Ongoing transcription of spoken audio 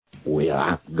Well,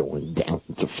 I'm going down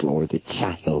to Florida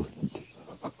Child.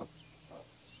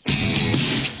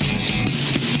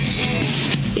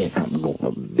 And I'm going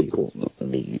to build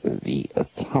me the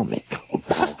atomic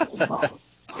bomb.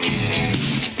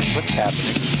 What's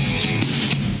happening?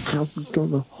 I'm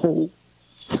going to hold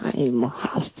time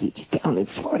hostage down in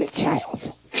Florida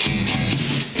Child.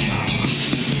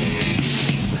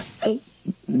 Ain't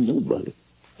nobody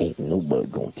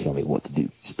gonna tell me what to do,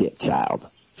 stepchild.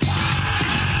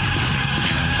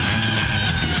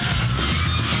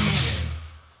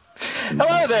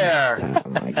 Hello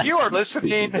there. You are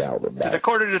listening to the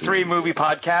Quarter to Three movie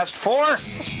podcast for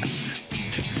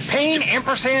Pain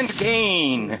Ampersand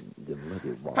Gain.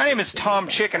 My name is Tom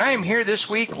Chick, and I am here this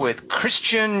week with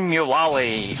Christian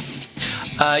Mulally.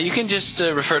 You can just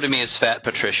refer to me as Fat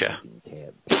Patricia.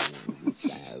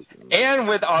 And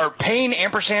with our Pain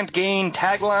Ampersand Gain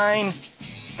tagline,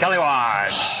 Kelly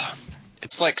Wise.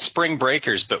 It's like Spring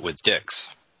Breakers, but with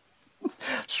dicks.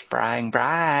 Spring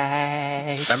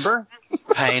bright. Remember?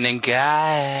 Pain and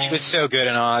Gain. He was so good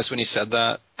in Oz when he said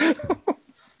that.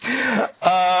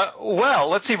 Well,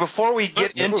 let's see. Before we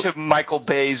get into Michael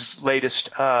Bay's latest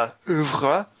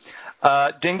oeuvre,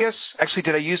 Dingus, actually,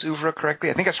 did I use oeuvre correctly?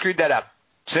 I think I screwed that up.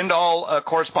 Send all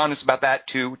correspondence about that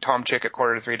to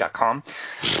tomchick@quarterto3.com.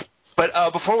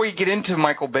 But before we get into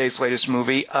Michael Bay's latest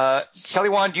movie, Kelly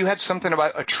Wand, you had something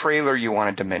about a trailer you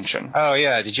wanted to mention. Oh,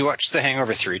 yeah. Did you watch the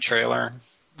Hangover 3 trailer?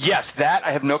 Yes, that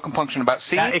I have no compunction about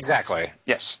seeing. Exactly.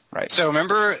 Yes, right. So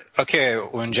remember,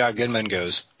 when John Goodman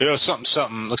goes,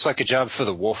 something, looks like a job for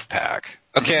the Wolf Pack.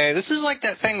 Okay, this is like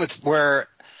that thing where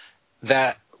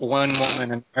that one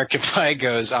woman in American Pie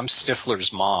goes, I'm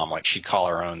Stifler's mom. Like, she'd call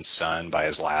her own son by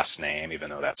his last name, even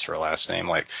though that's her last name.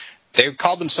 Like, they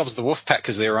called themselves the Wolf Pack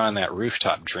because they were on that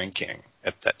rooftop drinking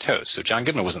at that toast. So John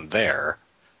Goodman wasn't there.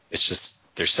 It's just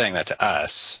they're saying that to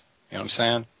us. You know what I'm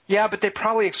saying? Yeah, but they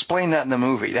probably explained that in the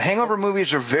movie. The Hangover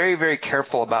movies are very, very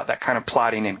careful about that kind of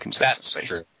plotting inconsistency. That's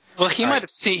true. Well, he might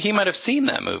have seen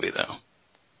that movie though.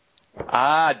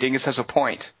 Ah, Dingus has a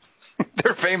point.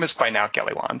 They're famous by now,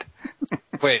 Kelly Wand.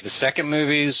 Wait, the second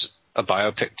movie's a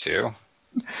biopic too?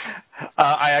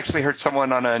 I actually heard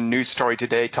someone on a news story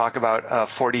today talk about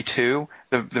 42,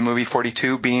 the movie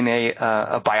 42, being a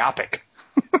biopic.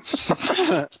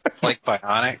 Like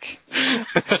Bionic?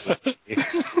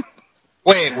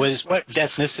 Wait, what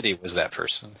ethnicity was that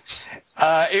person?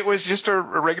 It was just a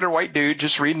regular white dude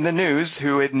just reading the news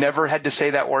who had never had to say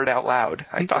that word out loud.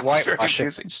 I thought it was very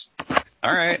confusing.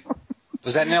 All right.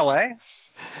 Was that in L.A.?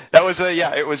 That was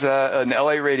it was an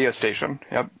L.A. radio station.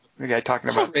 Yep. The guy talking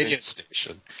about radio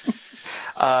station.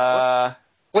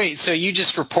 Wait, so you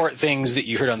just report things that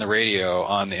you heard on the radio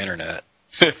on the internet?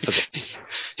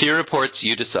 He reports,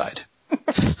 you decide.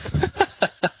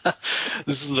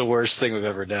 This is the worst thing we've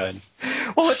ever done.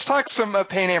 Well, let's talk some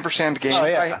Pain Ampersand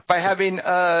Gain by having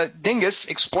Dingus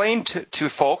explain to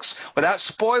folks, without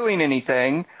spoiling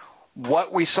anything,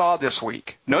 what we saw this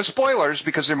week. No spoilers,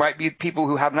 because there might be people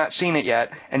who have not seen it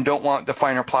yet and don't want the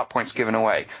finer plot points given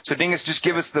away. So, Dingus, just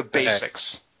give us the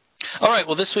basics. All right.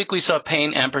 Well, this week we saw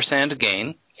Pain Ampersand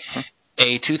Gain,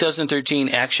 a 2013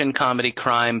 action comedy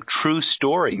crime true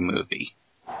story movie.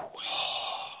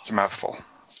 It's a mouthful.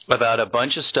 About a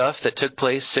bunch of stuff that took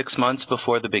place 6 months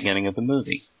before the beginning of the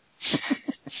movie.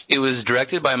 It was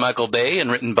directed by Michael Bay and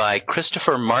written by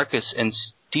Christopher Marcus and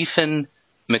Stephen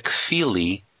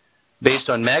McFeely, based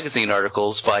on magazine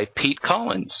articles by Pete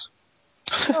Collins.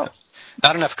 Oh.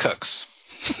 Not enough cooks.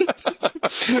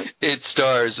 It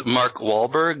stars Mark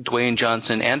Wahlberg, Dwayne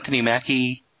Johnson, Anthony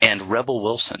Mackie, and Rebel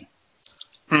Wilson.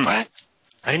 What?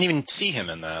 I didn't even see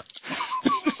him in that.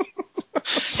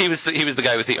 He was the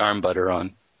guy with the arm butter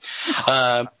on.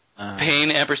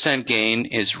 Pain Ampersand Gain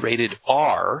is rated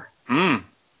R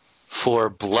for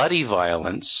bloody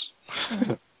violence,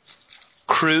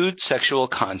 crude sexual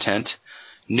content,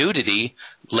 nudity,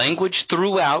 language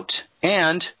throughout,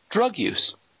 and drug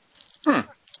use.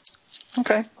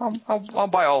 Okay, I'll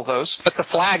buy all those. But the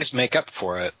flags make up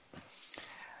for it.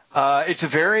 It's a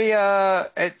very in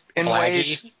flaggy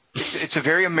ways. It's a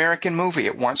very American movie.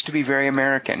 It wants to be very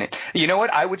American. You know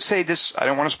what? I would say this. I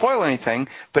don't want to spoil anything,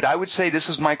 but I would say this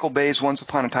is Michael Bay's Once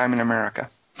Upon a Time in America.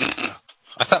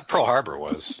 I thought Pearl Harbor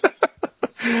was.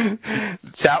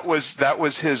 That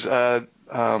was his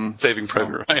Saving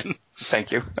Private Ryan.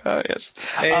 Thank you. Yes.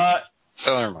 Hey,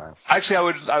 never mind. Actually,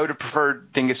 I would have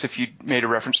preferred, Dingus, if you made a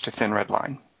reference to Thin Red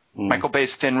Line. Michael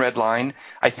Bay's Thin Red Line,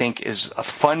 I think, is a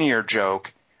funnier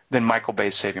joke than Michael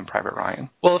Bay's Saving Private Ryan.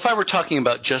 Well, if I were talking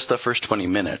about just the first 20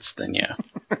 minutes, then yeah.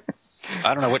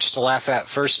 I don't know which to laugh at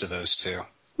first of those two.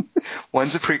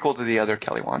 One's a prequel to the other,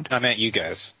 Kelly Wand. I meant you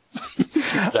guys.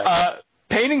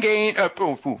 Pain and Gain,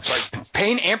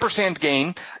 Pain ampersand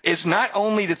Gain is not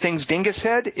only the things Dingus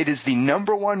said, it is the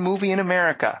 #1 movie in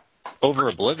America. Over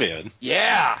Oblivion.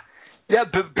 Yeah. Yeah,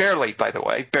 barely, by the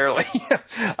way, barely.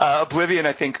 Oblivion,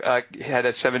 I think, had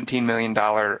a $17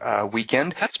 million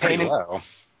weekend. That's pretty low,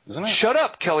 isn't it? Shut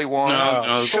up, Kelly Wong.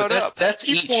 No, shut up. That's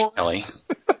each, Kelly.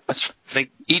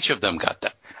 Each of them got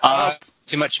that.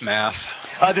 Too much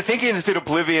math. The thinking is that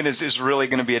Oblivion is really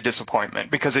going to be a disappointment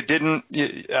because it didn't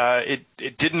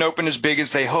open as big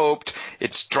as they hoped.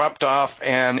 It's dropped off,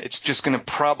 and it's just going to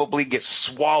probably get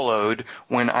swallowed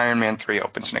when Iron Man 3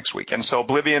 opens next weekend. So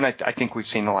Oblivion, I think we've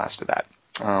seen the last of that.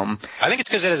 I think it's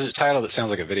because it has a title that sounds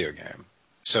like a video game.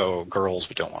 So girls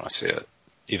don't want to see it,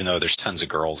 even though there's tons of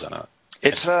girls in it.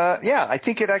 It's I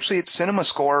think its cinema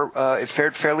score it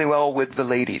fared fairly well with the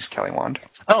ladies, Kelly Wand.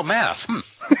 Oh, math.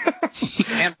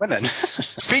 And women.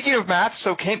 Speaking of math,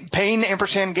 so Pain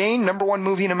ampersand Gain, #1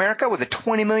 movie in America with a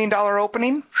 $20 million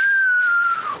opening.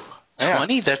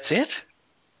 20? That's it?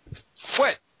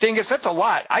 What? Dingus, that's a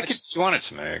lot. How much do you want it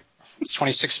to make? It's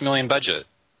 $26 million budget.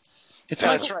 It's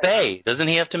Michael Bay. Doesn't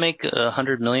he have to make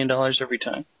 $100 million every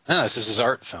time? No, this is his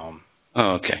art film.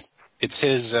 Oh, okay. It's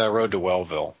his Road to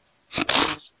Wellville.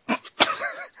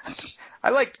 I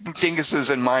like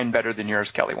Dingus's and mine better than yours,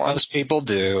 Kelly Wand. Most people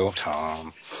do,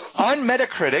 Tom. On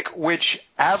Metacritic, which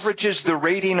averages the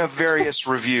rating of various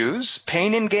reviews,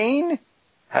 Pain and Gain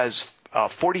has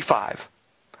 45.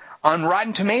 On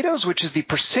Rotten Tomatoes, which is the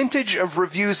percentage of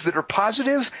reviews that are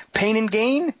positive, Pain and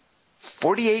Gain,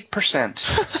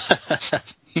 48%.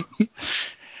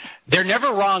 They're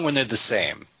never wrong when they're the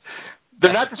same.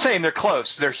 They're not the same. They're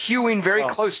close. They're hewing very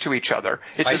close to each other.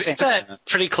 Is that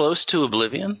pretty close to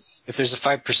Oblivion? If there's a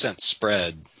 5%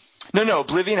 spread. No.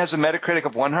 Oblivion has a Metacritic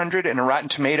of 100 and a Rotten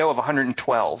Tomato of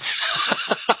 112.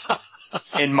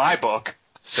 In my book.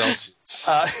 Celsius.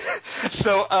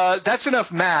 So that's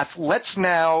enough math. Let's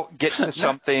now get to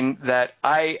something that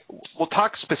we'll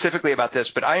talk specifically about this,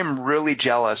 but I am really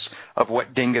jealous of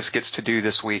what Dingus gets to do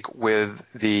this week with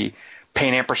the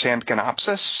Pain ampersand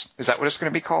Ganopsis. Is that what it's going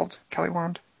to be called, Kelly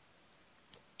Wand?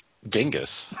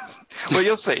 Dingus. Well,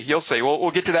 you'll see.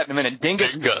 We'll get to that in a minute.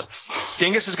 Dingus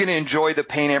is going to enjoy the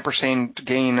Pain ampersand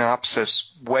Ganopsis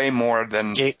way more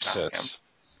than Gapsis.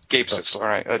 Gapsis. All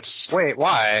right. Wait,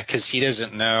 why? Because he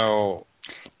doesn't know.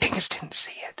 Dingus didn't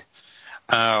see it.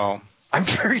 Oh. I'm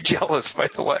very jealous, by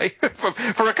the way,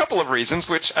 for a couple of reasons,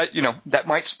 which, that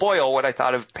might spoil what I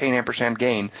thought of Pain ampersand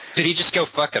Gain. Did he just go,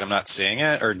 fuck it, I'm not seeing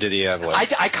it? Or did he have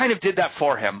I kind of did that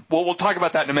for him. Well, we'll talk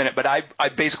about that in a minute, but I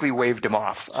basically waved him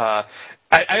off.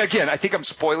 I think I'm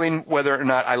spoiling whether or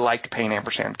not I liked Pain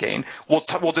ampersand Gain.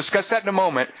 We'll discuss that in a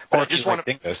moment. But I just want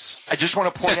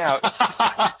to point out.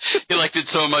 You liked it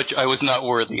so much, I was not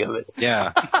worthy of it.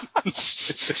 Yeah.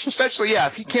 Especially,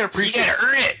 if you can't appreciate it. You gotta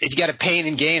earn it. You gotta pain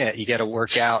and gain it. You gotta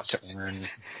work out to earn.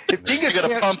 If Dingus you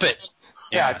gotta pump it.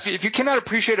 Yeah, if you cannot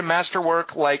appreciate a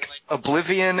masterwork like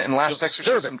Oblivion and Last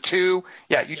Exorcism 2,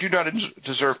 you do not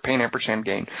deserve Pain ampersand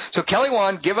Gain. So Kelly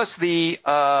Wand, give us the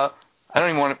I don't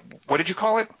even want to. What did you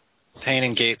call it? Pain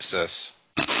and Gapsis.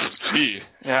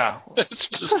 Yeah.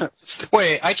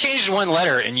 Wait, I changed one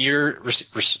letter, and your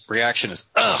reaction is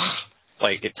ugh.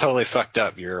 Like it totally fucked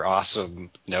up your awesome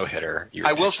no-hitter.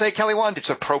 I will say, Kelly Wand, it's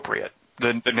appropriate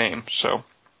the name. So.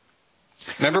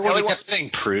 Remember when you kept saying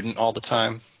prudent all the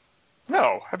time?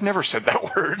 No, I've never said that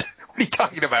word. What are you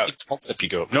talking about? Except you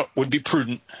go, no, would be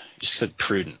prudent. You said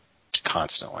prudent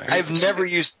constantly. I've never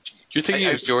used. You're thinking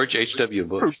of George H.W.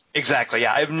 Bush. Exactly,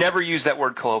 yeah. I've never used that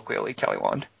word colloquially, Kelly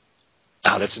Wand.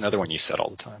 Oh, that's another one you said all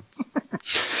the time.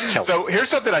 So here's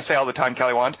something I say all the time,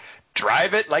 Kelly Wand.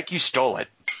 Drive it like you stole it.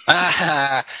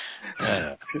 As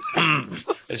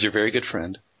your very good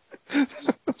friend.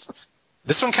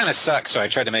 This one kind of sucks, so I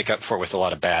tried to make up for it with a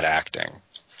lot of bad acting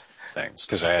things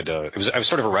because I was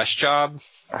sort of a rush job.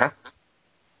 Uh-huh.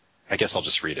 I guess I'll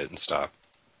just read it and stop.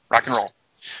 Rock and roll.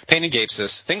 Pain and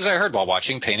Gapsis. Things I heard while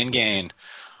watching Pain and Gain.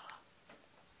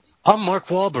 I'm Mark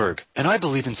Wahlberg, and I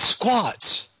believe in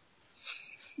squats.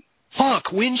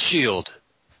 Fuck, windshield.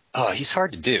 Oh, he's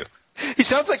hard to do. He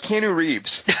sounds like Keanu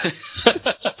Reeves.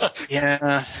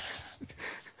 Yeah.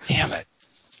 Damn it.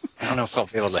 I don't know if I'll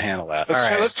be able to handle that.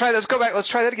 Let's try. Let's go back. Let's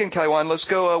try that again, Kelly Wand. Let's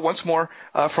go once more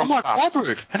from Mark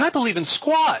Wahlberg, and I believe in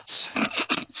squats.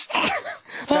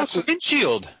 Fuck,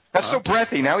 windshield. That's so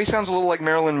breathy. Now he sounds a little like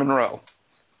Marilyn Monroe.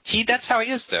 That's how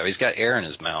he is, though. He's got air in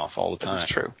his mouth all the time.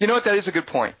 That's true. You know what? That is a good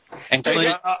point. And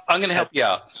I'm going to help you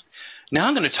out. Now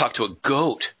I'm going to talk to a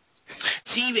goat.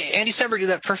 See, Andy Samberg did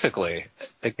that perfectly.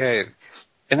 Okay.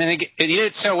 And then he did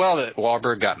it so well that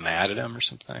Wahlberg got mad at him or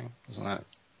something. Wasn't that?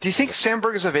 Do you think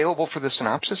Samberg is available for the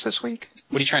synopsis this week?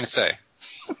 What are you trying to say?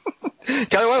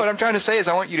 Kelly, what I'm trying to say is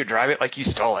I want you to drive it like you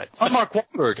stole it. I'm Mark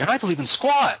Wahlberg, and I believe in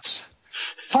squats.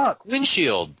 Fuck,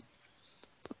 windshield.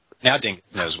 Now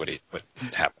Dingus knows what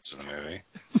happens in the movie.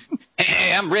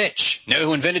 Hey, I'm rich. Know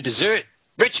who invented dessert?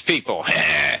 Rich people.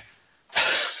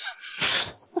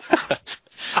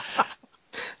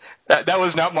 That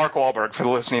was not Mark Wahlberg for the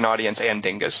listening audience and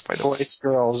Dingus, by the way. Voice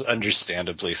girls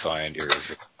understandably find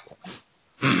irresistible.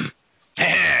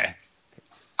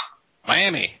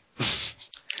 Miami.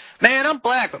 Man, I'm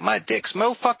black, but my dick's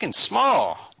mo fucking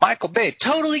small. Michael Bay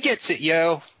totally gets it,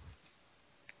 yo.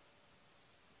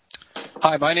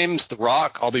 Hi, my name's The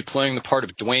Rock. I'll be playing the part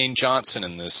of Dwayne Johnson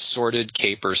in this sordid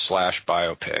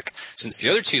caper/biopic. Since the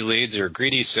other two leads are a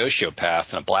greedy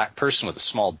sociopath and a black person with a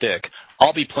small dick,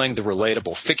 I'll be playing the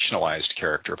relatable, fictionalized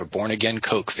character of a born-again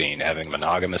coke fiend having a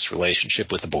monogamous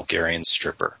relationship with a Bulgarian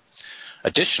stripper.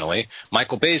 Additionally,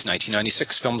 Michael Bay's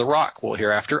 1996 film The Rock will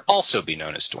hereafter also be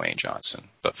known as Dwayne Johnson,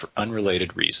 but for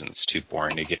unrelated reasons too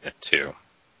boring to get into.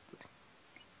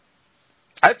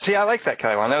 I like that,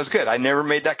 Kelly. That was good. I never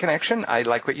made that connection. I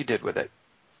like what you did with it.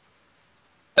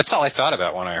 That's all I thought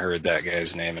about when I heard that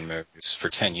guy's name in movies for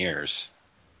 10 years.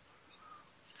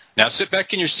 Now sit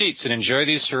back in your seats and enjoy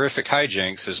these horrific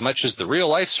hijinks as much as the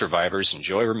real-life survivors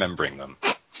enjoy remembering them.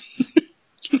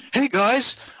 Hey,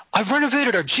 guys, I've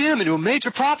renovated our gym into a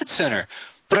major profit center,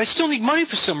 but I still need money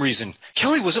for some reason.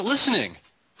 Kelly wasn't listening.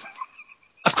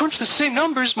 I've crunched the same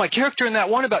numbers my character in that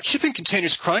one about shipping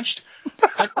containers crunched.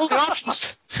 I know the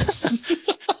options.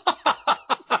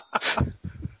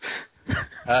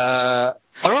 Our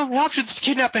only option is to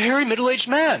kidnap a hairy middle-aged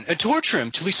man and torture him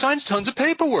till he signs tons of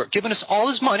paperwork, giving us all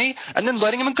his money and then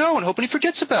letting him go and hoping he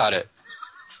forgets about it.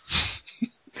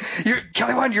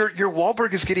 Kelly, your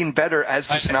Wahlberg is getting better as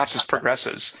the synopsis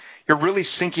progresses. You're really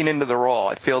sinking into the role.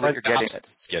 I feel that you're getting it.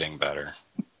 It's getting better,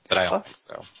 but I don't think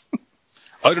so.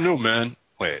 I don't know, man.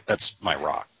 Wait, that's my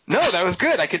Rock. No, that was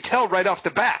good. I could tell right off the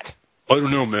bat. I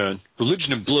don't know, man.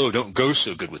 Religion and blow don't go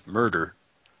so good with murder.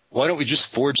 Why don't we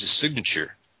just forge his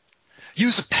signature?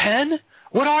 Use a pen?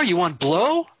 What are you, on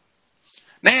blow?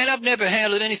 Man, I've never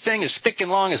handled anything as thick and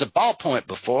long as a ballpoint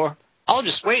before. I'll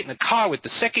just wait in the car with the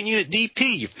second unit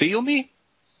DP, you feel me?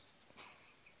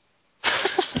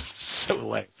 So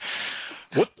lame.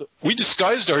 We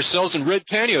disguised ourselves in red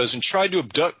pantyhose and tried to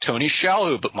abduct Tony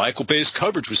Shalhoub, but Michael Bay's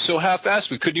coverage was so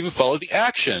half-assed we couldn't even follow the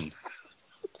action.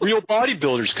 Real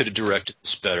bodybuilders could have directed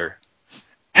this better.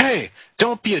 Hey,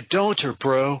 don't be a don'ter,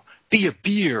 bro. Be a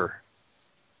beer.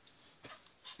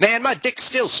 Man, my dick's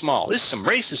still small. This is some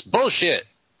racist bullshit.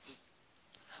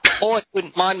 Oh, I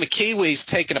wouldn't mind McKeewees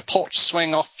taking a porch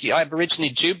swing off the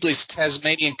Aborigine Jubilees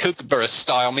Tasmanian Kookaburra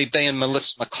style. Me being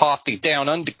Melissa McCarthy down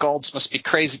under gods must be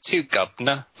crazy too,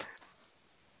 governor.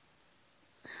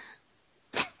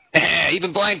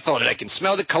 Even blindfolded, I can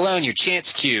smell the cologne your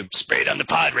chance cube sprayed on the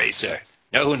pod racer.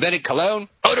 Know who invented cologne?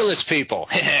 Odorless people.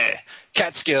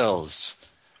 Catskills.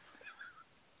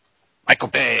 Michael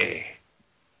Bay.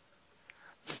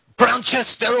 Brown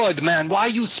chest steroid man, why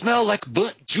you smell like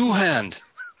burnt Jew hand?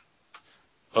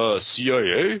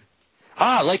 CIA?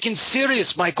 Ah, like in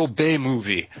serious Michael Bay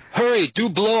movie. Hurry, do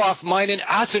blow off meinen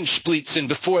Assensplitzen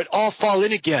before it all fall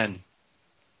in again.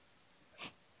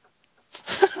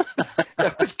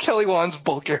 That was Kelly Wan's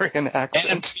Bulgarian accent.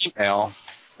 And female.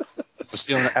 I was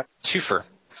feeling that twofer.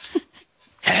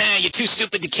 You're too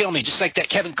stupid to kill me, just like that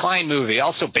Kevin Kline movie,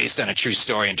 also based on a true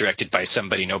story and directed by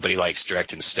somebody nobody likes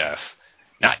directing stuff.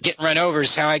 Not getting run over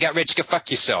is how I got rich. Go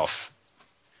fuck yourself.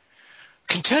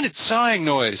 Contented sighing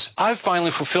noise. I've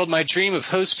finally fulfilled my dream of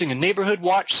hosting a neighborhood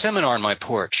watch seminar on my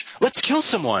porch. Let's kill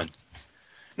someone.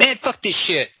 Man, fuck this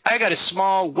shit. I got a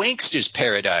small wankster's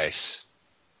paradise.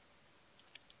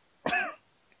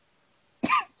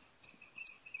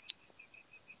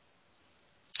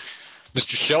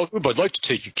 Mr. Shalhoub, I'd like to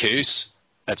take your case.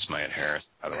 That's my Ed Harris,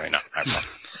 by the way, not my mom.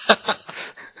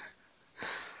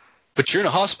 But you're in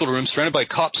a hospital room surrounded by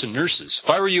cops and nurses. If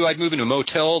I were you, I'd move into a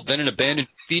motel, then an abandoned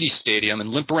graffiti stadium, and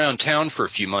limp around town for a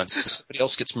few months until somebody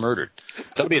else gets murdered.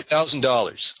 That'll be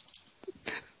 $1,000.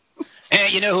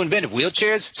 You know who invented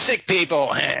wheelchairs? Sick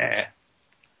people.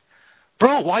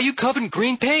 Bro, why are you covered in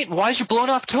green paint? And why is your blown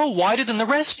off toe wider than the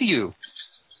rest of you?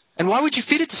 And why would you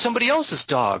feed it to somebody else's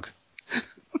dog?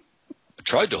 I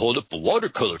tried to hold up a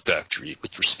watercolor factory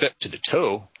with respect to the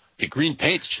toe. The green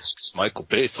paint's just because Michael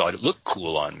Bay thought it looked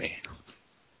cool on me.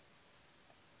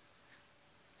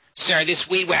 Sir, this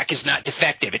weed whack is not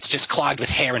defective. It's just clogged with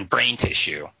hair and brain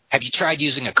tissue. Have you tried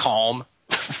using a comb?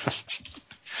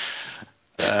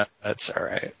 That's all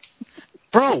right.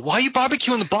 Bro, why are you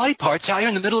barbecuing the body parts out here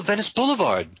in the middle of Venice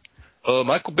Boulevard?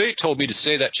 Michael Bay told me to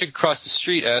say that chick across the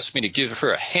street asked me to give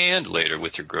her a hand later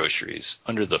with her groceries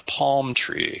under the palm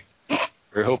tree.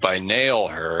 I hope I nail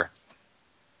her.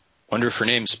 Wonder if her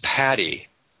name's Patty.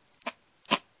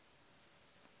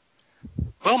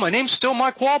 Well, my name's still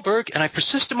Mark Wahlberg, and I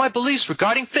persist in my beliefs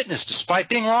regarding fitness despite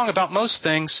being wrong about most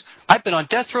things. I've been on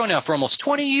death row now for almost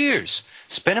 20 years,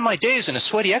 spending my days in a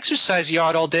sweaty exercise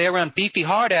yard all day around beefy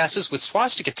hard asses with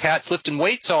swastika tats lifting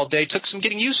weights all day. Took some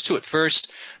getting used to at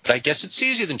first, but I guess it's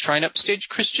easier than trying to upstage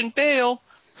Christian Bale.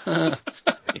 Yeah.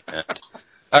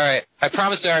 All right, I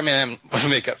promise Iron Man will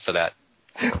make up for that.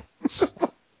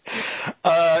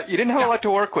 You didn't have a lot to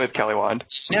work with, Kelly Wand.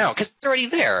 No, because it's already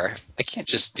there. I can't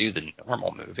just do the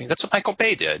normal movie. That's what Michael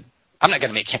Bay did. I'm not going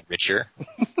to make him richer.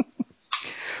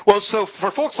 Well, so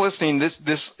for folks listening,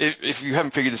 this if you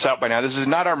haven't figured this out by now, this is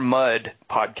not our Mud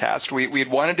podcast. We had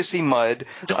wanted to see Mud.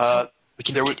 We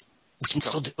can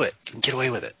still do it. We can get away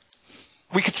with it.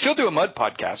 We could still do a Mud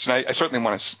podcast, and I certainly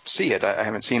want to see it. I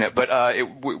haven't seen it, but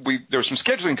there was some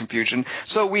scheduling confusion,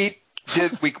 so we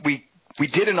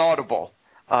did an Audible.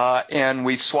 And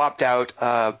we swapped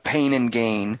out Pain and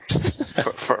Gain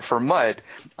for Mud.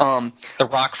 The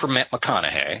Rock for Matt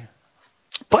McConaughey.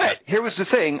 But here was the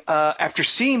thing. After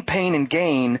seeing Pain and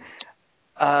Gain,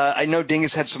 I know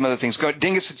Dingus had some other things going.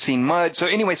 Dingus had seen Mud. So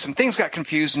anyway, some things got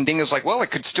confused, and Dingus was like, well, I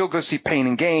could still go see Pain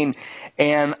and Gain.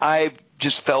 And I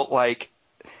just felt like,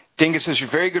 Dingus is your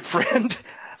very good friend.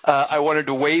 I wanted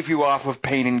to wave you off of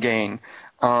Pain and Gain.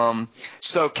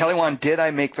 So, Kelly Wand, did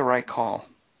I make the right call?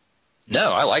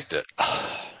 No, I liked it.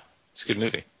 It's a good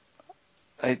movie.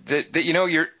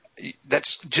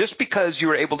 That's just because you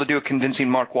were able to do a convincing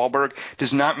Mark Wahlberg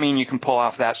does not mean you can pull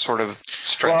off that sort of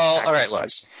stretch. Well, all right, look.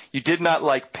 You did not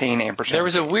like Pain ampersand. There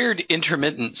was a weird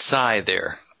intermittent sigh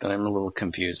there that I'm a little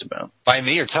confused about. By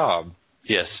me or Tom?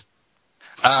 Yes.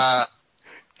 I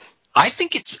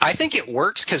think it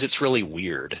works because it's really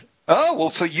weird. Oh, well,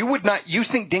 so you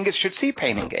think Dingus should see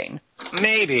Pain and Gain?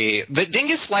 Maybe, but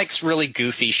Dingus likes really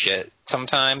goofy shit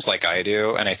sometimes, like I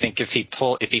do, and I think if he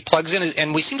plugs in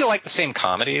and we seem to like the same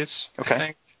comedies. Okay. I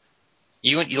think.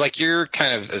 You're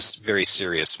kind of a very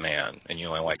serious man, and you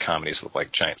only like comedies with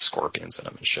like giant scorpions in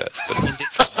them and shit. But I mean,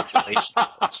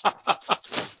 Dingus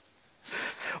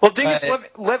Well, Dingus,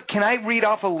 can I read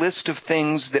off a list of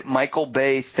things that Michael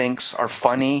Bay thinks are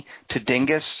funny to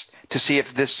Dingus to see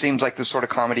if this seems like the sort of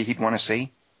comedy he'd want to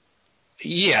see?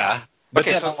 Yeah. But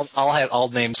okay, then I'll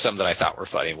name some that I thought were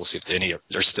funny. We'll see if any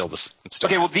are still the same.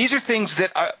 Okay, well, these are things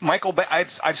that Michael Bay.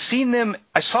 I've seen them.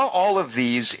 I saw all of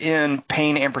these in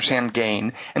Pain ampersand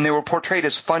Gain, and they were portrayed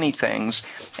as funny things.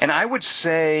 And I would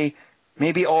say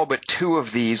maybe all but two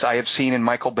of these I have seen in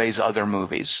Michael Bay's other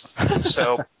movies.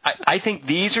 So I think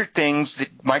these are things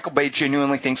that Michael Bay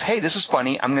genuinely thinks, hey, this is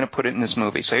funny. I'm going to put it in this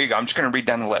movie. So here you go. I'm just going to read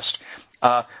down the list.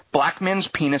 Black men's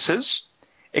penises,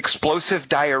 explosive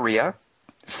diarrhea,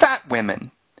 fat women,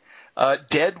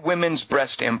 dead women's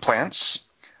breast implants,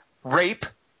 rape,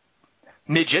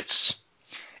 midgets,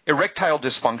 erectile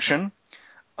dysfunction,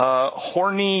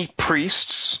 horny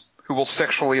priests who will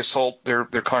sexually assault their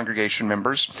congregation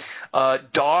members,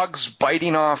 dogs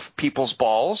biting off people's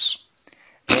balls,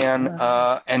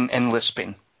 and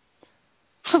lisping.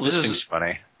 Lisping's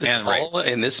funny. And all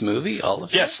in this movie? All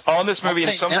of Yes, all in this movie.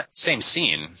 Same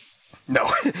scene. No,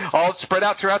 all spread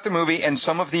out throughout the movie, and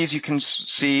some of these you can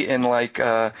see in like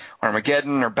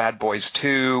Armageddon or Bad Boys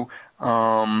 2.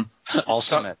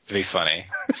 Also meant to be funny.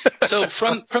 So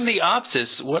from the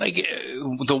Optus, what I get,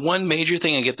 the one major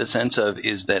thing I get the sense of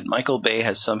is that Michael Bay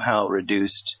has somehow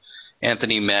reduced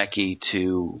Anthony Mackie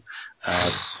to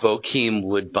Bokeem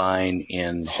Woodbine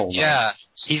in Whole Life. Yeah,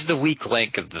 he's the weak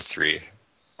link of the three.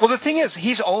 Well, the thing is,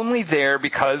 he's only there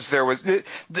because there was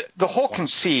the whole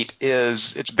conceit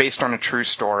is it's based on a true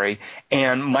story,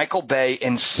 and Michael Bay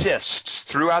insists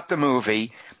throughout the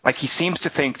movie, like he seems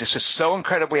to think this is so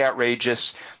incredibly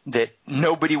outrageous that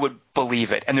nobody would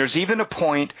believe it. And there's even a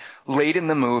point late in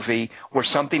the movie where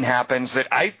something happens that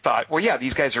I thought, well, yeah,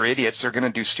 these guys are idiots. They're going to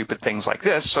do stupid things like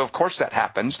this. So, of course, that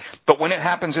happens. But when it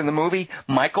happens in the movie,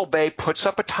 Michael Bay puts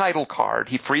up a title card.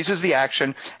 He freezes the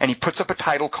action, and he puts up a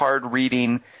title card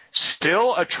reading,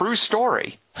 "Still a true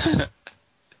story."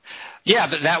 Yeah,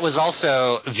 but that was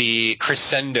also the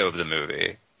crescendo of the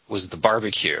movie, was the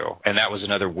barbecue. And that was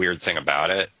another weird thing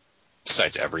about it.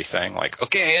 Besides everything, like,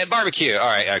 okay, barbecue. All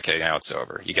right, okay, now it's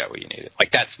over. You got what you needed.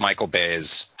 Like, that's Michael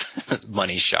Bay's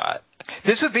money shot.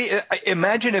 This would be –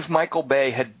 imagine if Michael Bay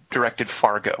had directed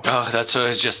Fargo. Oh, that's what I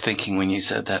was just thinking when you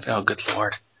said that. Oh, good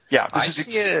Lord. Yeah, This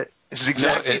is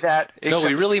exactly that. No,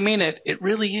 we really mean it. It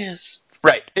really is.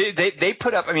 Right. They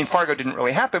put up, I mean, Fargo didn't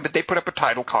really happen, but they put up a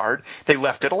title card. They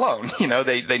left it alone. You know,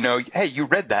 they know, hey, you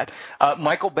read that.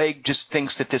 Michael Bay just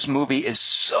thinks that this movie is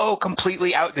so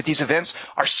completely that these events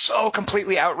are so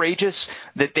completely outrageous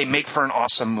that they make for an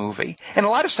awesome movie. And a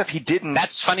lot of stuff he didn't.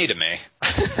 That's funny to me.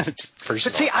 But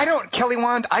see, Kelly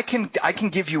Wand, I can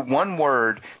give you one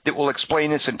word that will explain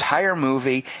this entire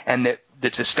movie and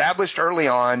that's established early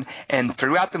on, and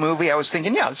throughout the movie I was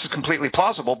thinking, yeah, this is completely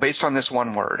plausible based on this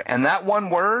one word. And that one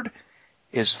word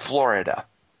is Florida.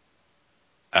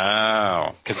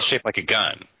 Oh, because it's shaped like a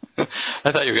gun. I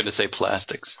thought you were going to say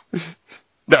plastics.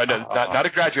 No, not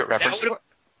a graduate reference.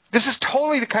 This is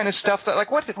totally the kind of stuff that, like,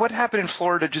 what happened in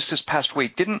Florida just this past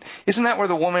week? Isn't that where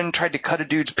the woman tried to cut a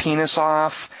dude's penis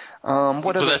off?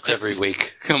 That's every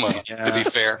week. Come on, to be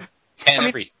fair.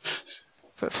 And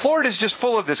Florida's just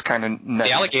full of this kind of nutty.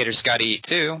 The alligators got to eat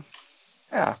too.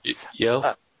 Yeah.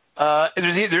 Yo.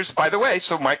 There's by the way,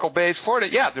 so Michael Bay's Florida.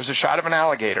 Yeah, there's a shot of an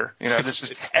alligator. You know, this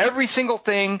is every single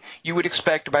thing you would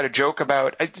expect about a joke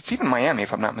about. It's even Miami,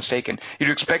 if I'm not mistaken. You'd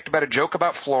expect about a joke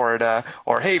about Florida,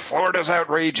 or hey, Florida's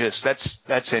outrageous.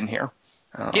 That's in here.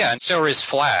 Yeah, and so are his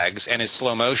flags and his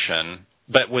slow motion.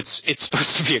 But it's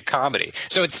supposed to be a comedy.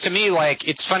 So it's, to me, like,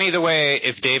 it's funny the way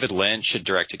if David Lynch had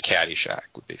directed Caddyshack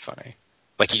would be funny.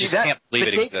 Like, you just can't believe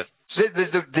it exists.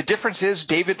 The difference is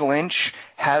David Lynch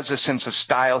has a sense of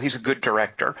style. He's a good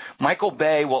director. Michael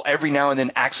Bay will every now and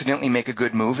then accidentally make a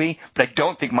good movie, but I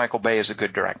don't think Michael Bay is a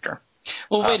good director.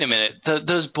 Well, wait a minute.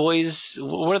 Those boys,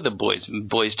 what are the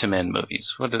Boys to Men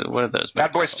movies? What are those?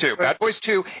 Bad Boys 2. Bad Boys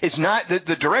 2 is not – the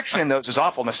direction in those is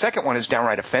awful, and the second one is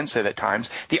downright offensive at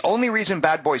times. The only reason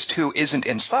Bad Boys 2 isn't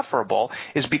insufferable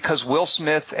is because Will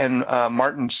Smith and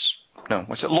Lawrence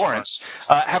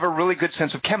have a really good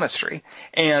sense of chemistry.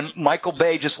 And Michael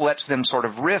Bay just lets them sort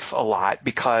of riff a lot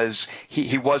because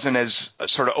he wasn't as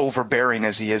sort of overbearing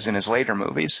as he is in his later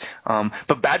movies.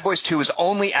 But Bad Boys 2 is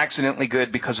only accidentally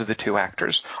good because of the two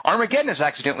actors. Armageddon is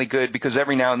accidentally good because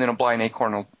every now and then a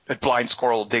blind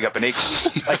squirrel will dig up an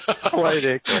acorn.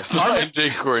 Blind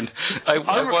Acorn. I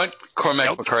want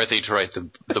Cormac McCarthy to write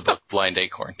the book Blind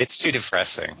Acorn. It's too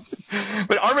depressing.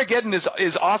 But Armageddon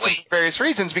is awesome for various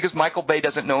reasons because Michael Bay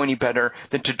doesn't know any better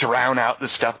than to drown out the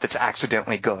stuff that's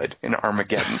accidentally good in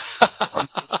Armageddon.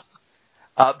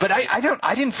 But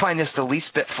I didn't find this the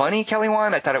least bit funny, Kelly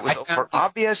Wand. I thought it was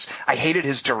obvious. I hated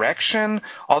his direction.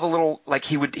 All the little, like,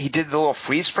 he did the little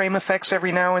freeze frame effects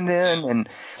every now and then, and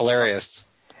hilarious.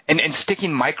 And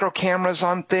sticking micro cameras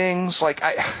on things, like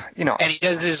And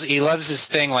he loves his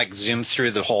thing, like zoom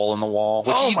through the hole in the wall.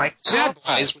 Which my God!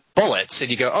 With bullets, and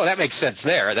you go, oh, that makes sense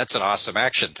there. That's an awesome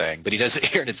action thing. But he does it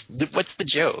here, and what's the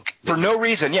joke? For no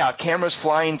reason, yeah. Cameras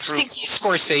flying through. He thinks he's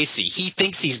Scorsese. He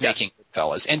thinks he's making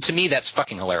Goodfellas, and to me, that's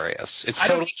fucking hilarious. It's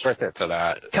totally worth it for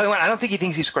that. Kelly Wand, I don't think he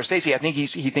thinks he's Scorsese. I think he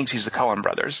thinks he's the Coen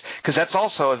brothers, because that's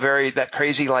also that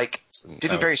crazy, like,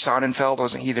 didn't Barry Sonnenfeld,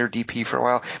 wasn't he their DP for a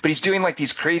while? But he's doing like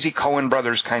these crazy Coen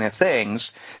brothers kind of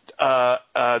things.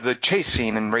 The chase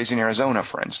scene in Raising Arizona,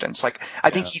 for instance. Like, I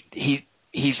think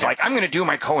he's like, I'm going to do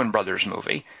my Coen brothers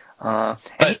movie. And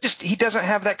he doesn't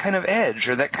have that kind of edge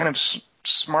or that kind of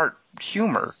smart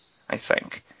humor, I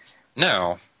think.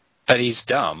 No. But he's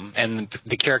dumb, and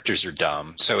the characters are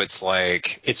dumb, so it's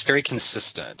like it's very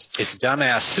consistent. It's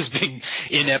dumbasses being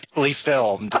ineptly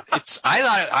filmed.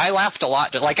 I laughed a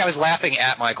lot. Like, I was laughing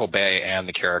at Michael Bay and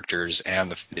the characters,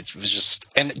 and it was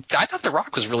just. And I thought The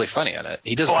Rock was really funny in it.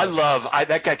 He does.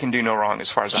 That guy can do no wrong as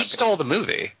far as he stole the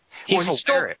movie. He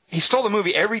stole the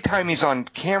movie every time he's on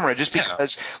camera, just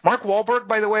because. Mark Wahlberg,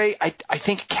 by the way, I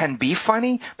think can be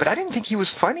funny, but I didn't think he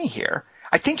was funny here.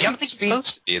 I don't think he's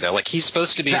supposed to be, though. Like, he's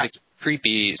supposed to be the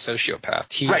creepy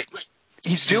sociopath. Right.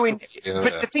 He's doing –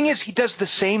 but the thing is, he does the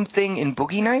same thing in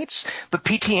Boogie Nights, but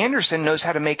P.T. Anderson knows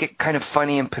how to make it kind of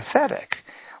funny and pathetic.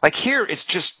 Like, here, it's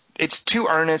too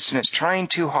earnest and it's trying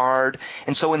too hard.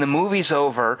 And so when the movie's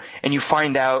over and you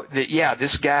find out that,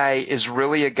 this guy is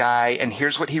really a guy and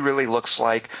here's what he really looks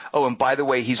like. Oh, and by the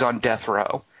way, he's on death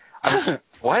row. I was like,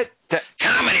 what?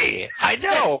 Comedy. I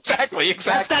know. Exactly.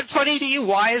 That's not funny to you.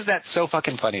 Why is that so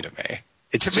fucking funny to me?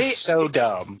 It's just so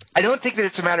dumb. I don't think that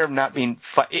it's a matter of not being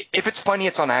funny. If it's funny,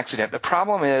 it's on accident. The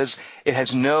problem is it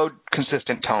has no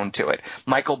consistent tone to it.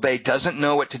 Michael Bay doesn't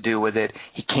know what to do with it.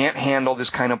 He can't handle this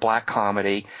kind of black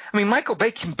comedy. I mean, Michael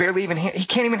Bay can barely even he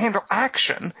can't even handle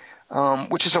action,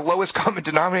 which is the lowest common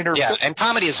denominator. Yeah, and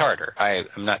comedy is harder.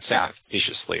 I'm not saying that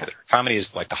facetiously either. Comedy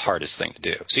is like the hardest thing to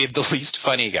do. So you have the least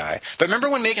funny guy. But remember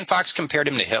when Megan Fox compared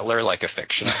him to Hitler, like,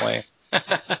 affectionately?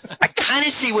 I kind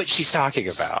of see what she's talking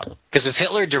about. Because if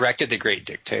Hitler directed The Great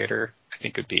Dictator, I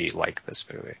think it would be like this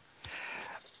movie.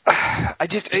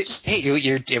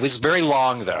 It was very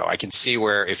long, though. I can see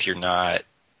where if you're not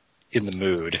in the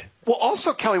mood. Well,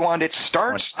 also, Kelly Wand, it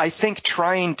starts, I think,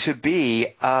 trying to be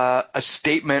a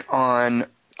statement on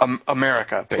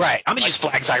America. Basically. Right. I'm going to use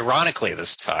flags ironically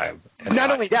this time. Not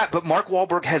only that, but Mark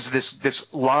Wahlberg has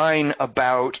this line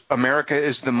about America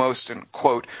is the most,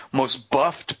 quote, most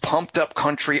buffed, pumped up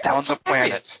country on the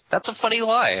planet. That's a funny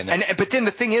line. But then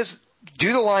the thing is,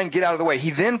 do the line, get out of the way. He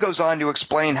then goes on to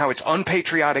explain how it's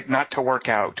unpatriotic not to work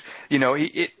out. You know,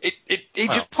 he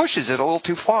just pushes it a little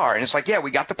too far. And it's like, yeah,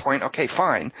 we got the point. Okay,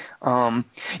 fine.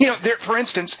 For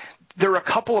instance, there are a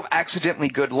couple of accidentally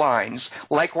good lines,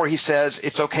 like where he says,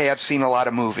 it's okay, I've seen a lot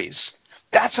of movies.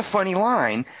 That's a funny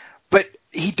line, but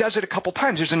he does it a couple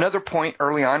times. There's another point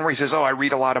early on where he says, I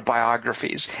read a lot of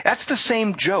biographies. That's the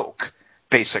same joke,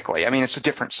 basically. I mean, it's a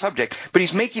different subject, but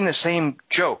he's making the same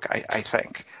joke, I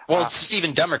think. Well, it's just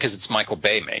even dumber because it's Michael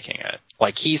Bay making it.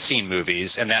 Like, he's seen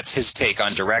movies, and that's his take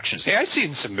on directions. Hey, I've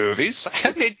seen some movies.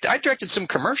 I directed some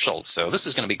commercials, so this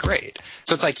is going to be great.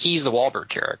 So it's like he's the Wahlberg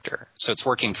character. So it's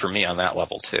working for me on that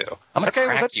level, too. I'm going to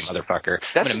crack you, motherfucker.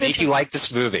 I'm going to make you like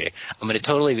this movie. I'm going to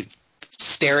totally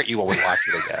stare at you while we watch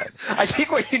it again. I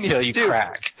think what you need to do,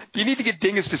 crack. You need to get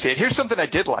Dingus to see it. Here's something I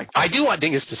did like. I do want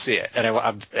Dingus to see it, and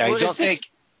I don't think...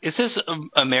 Is this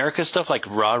America stuff, like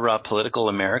rah-rah political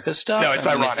America stuff? No, it's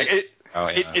ironic.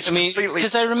 It's completely...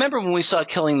 Because I remember when we saw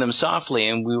Killing Them Softly,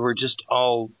 and we were just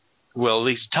all, well, at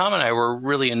least Tom and I were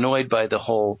really annoyed by the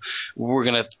whole, we're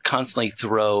going to constantly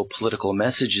throw political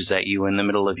messages at you in the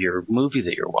middle of your movie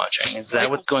that you're watching. Is that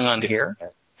what's going on here?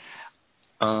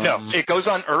 No, it goes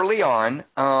on early on,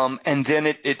 and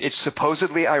then it's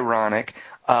supposedly ironic,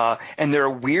 and there are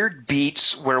weird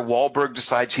beats where Wahlberg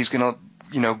decides he's going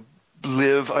to,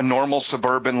 live a normal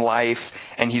suburban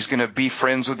life, and he's going to be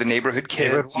friends with the neighborhood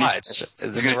kids.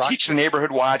 He's going to teach the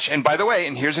neighborhood watch. And by the way,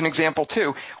 and here's an example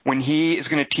too, when he is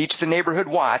going to teach the neighborhood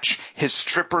watch, his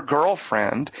stripper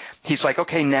girlfriend, he's like,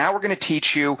 okay, now we're going to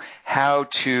teach you how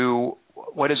to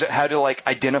like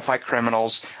identify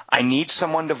criminals. I need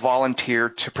someone to volunteer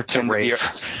to pretend to be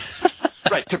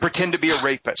to pretend to be a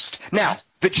rapist. Now,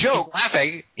 the joke...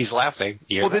 He's laughing.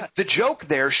 Well, the joke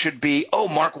there should be,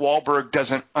 Mark Wahlberg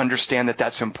doesn't understand that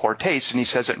that's in poor taste, and he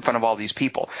says it in front of all these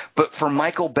people. But for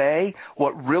Michael Bay,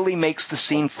 what really makes the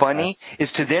scene funny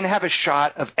is to then have a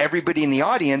shot of everybody in the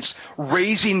audience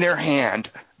raising their hand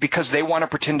because they want to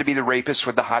pretend to be the rapist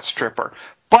with the hot stripper.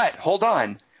 But, hold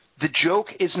on. The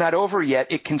joke is not over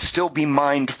yet. It can still be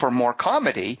mined for more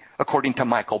comedy, according to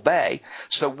Michael Bay.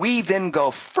 So we then go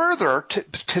further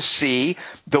to see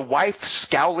the wife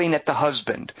scowling at the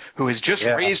husband, who has just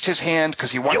raised his hand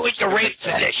because he wants to rape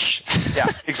fetish. Yeah,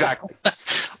 exactly.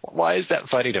 Why is that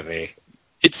funny to me?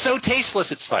 It's so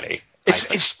tasteless. It's funny.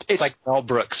 It's like Mel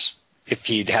Brooks. If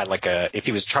he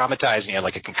was traumatized and he had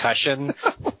like a concussion.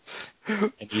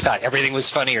 And you thought everything was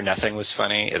funny or nothing was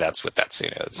funny. That's what that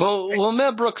scene is. Well,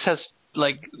 Mel Brooks has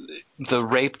like the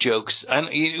rape jokes. And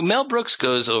Mel Brooks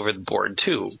goes over the board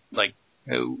too. Like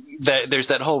there's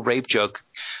that whole rape joke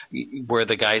where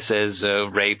the guy says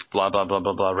rape, blah blah blah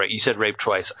blah blah. Right? You said rape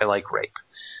twice. I like rape.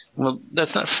 Well,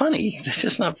 that's not funny. That's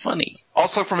just not funny.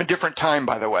 Also from a different time,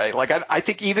 by the way. Like I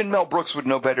think even Mel Brooks would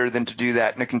know better than to do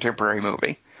that in a contemporary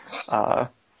movie.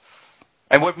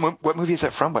 And what movie is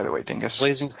that from, by the way, Dingus?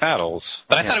 Blazing Saddles.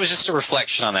 But I thought it was just a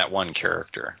reflection on that one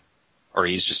character. Or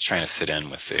he's just trying to fit in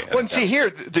with the... Well, and see here,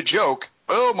 the joke,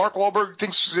 Mark Wahlberg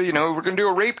thinks, we're going to do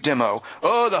a rape demo.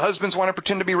 The husbands want to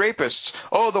pretend to be rapists.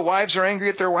 The wives are angry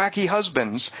at their wacky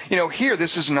husbands. Here,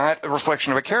 this is not a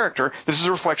reflection of a character. This is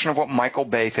a reflection of what Michael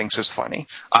Bay thinks is funny.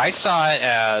 I saw it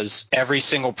as every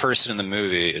single person in the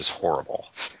movie is horrible.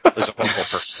 There's a horrible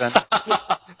person.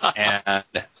 And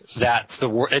that's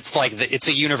it's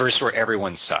a universe where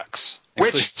everyone sucks.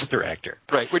 Which the director.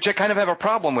 Right, which I kind of have a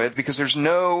problem with because there's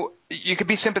you could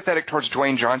be sympathetic towards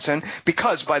Dwayne Johnson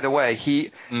because, by the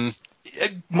way,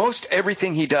 most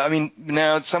everything he does, I mean,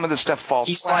 now some of the stuff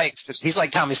falls flat. He's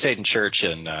like Tommy Staten Church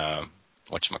in,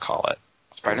 whatchamacallit?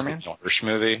 Spider-Man? The Irish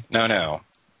movie? No.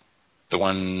 The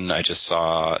one I just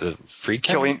saw, the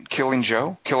Friedkin? Killing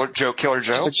Joe? Killer Joe? Killer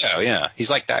Joe, yeah. He's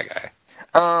like that guy.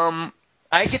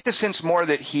 I get the sense more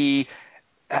that he's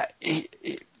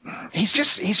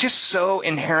just so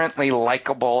inherently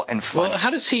likable and funny. Well,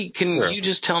 how does he? Can you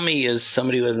just tell me, as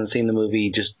somebody who hasn't seen the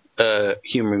movie, just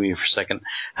humor me for a second?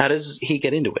 How does he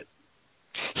get into it?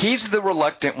 He's the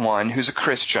reluctant one who's a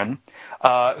Christian,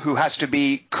 who has to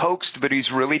be coaxed, but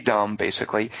he's really dumb,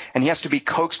 basically, and he has to be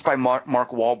coaxed by Mark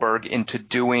Wahlberg into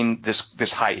doing this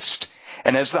heist.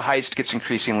 And as the heist gets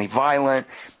increasingly violent,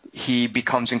 he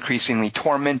becomes increasingly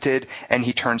tormented, and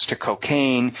he turns to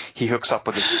cocaine. He hooks up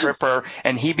with a stripper,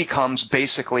 and he becomes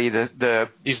basically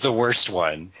He's the worst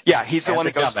one. Yeah, he's the And one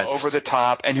the that goes dumbest. over the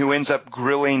top and who ends up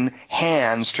grilling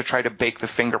hands to try to bake the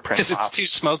fingerprints Because it's off too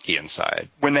smoky inside.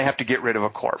 when they have to get rid of a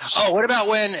corpse. Oh, what about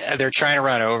when they're trying to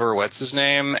run over what's his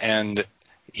name, and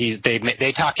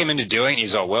they talk him into doing it, and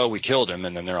he's all, well, we killed him,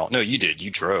 and then they're all, no, you did, you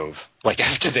drove. Like,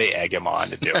 after they egg him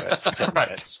on to do it for 10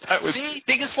 minutes. See,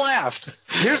 Dingus laughed.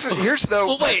 Here's the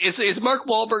Well, wait, is Mark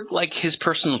Wahlberg like his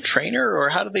personal trainer, or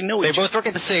how do they know They each other? both work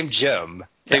at the same gym.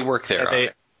 They work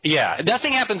there. Yeah,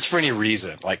 nothing happens for any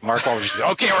reason. Like, Mark Wahlberg's,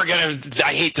 okay,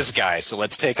 I hate this guy, so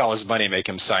let's take all his money and make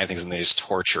him sign things, and they just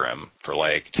torture him for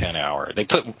like 10 hours.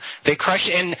 They crush,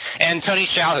 and Tony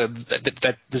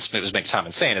Shalhoub, this was making Tom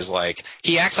insane, is like,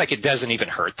 he acts like it doesn't even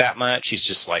hurt that much. He's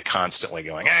just like constantly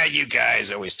going, you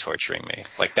guys always torturing me.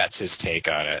 Like, that's his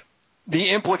take on it.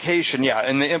 The implication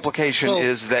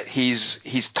is that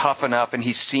he's tough enough and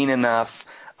he's seen enough.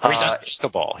 Or he's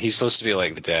unbreakable. He's supposed to be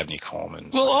like the Dabney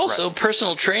Coleman. Well, also,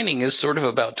 personal training is sort of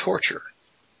about torture.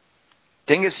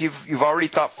 Dingus, you've already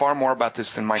thought far more about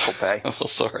this than Michael Bay. Oh,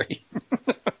 sorry.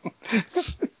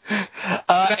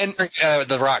 And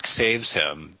The Rock saves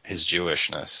him, his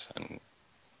Jewishness. And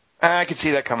I could see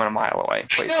that coming a mile away.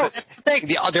 no, that's the thing.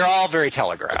 They're all very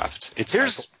telegraphed.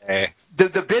 Here's the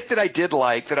the bit that I did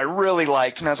like, that I really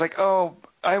liked, and I was like,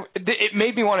 it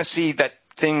made me want to see that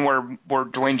thing where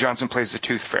Dwayne Johnson plays the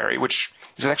Tooth Fairy, which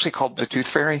is it actually called the Tooth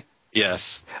Fairy?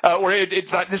 Where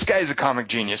it's like, this guy is a comic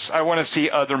genius. I want to see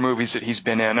other movies that he's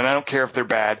been in, and I don't care if they're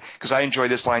bad because I enjoy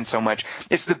this line so much.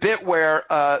 It's the bit where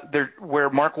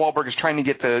Mark Wahlberg is trying to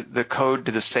get the code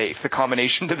to the safe, the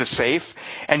combination to the safe,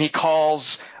 and he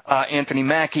calls Anthony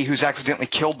Mackie, who's accidentally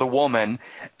killed the woman,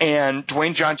 and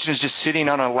Dwayne Johnson is just sitting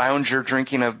on a lounger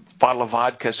drinking a bottle of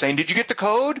vodka, saying, "Did you get the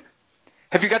code?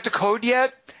 Have you got the code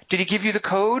yet? Did he give you the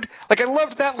code?" Like, I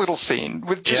loved that little scene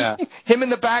with just him in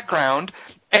the background.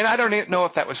 And I don't know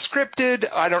if that was scripted.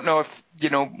 I don't know if,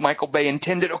 Michael Bay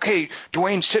intended, okay,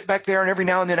 Dwayne, sit back there and every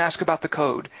now and then ask about the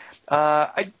code.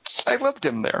 I loved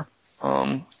him there.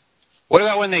 What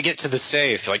about when they get to the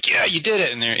safe? Like, yeah, you did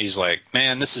it. And he's like,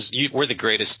 man, we're the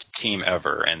greatest team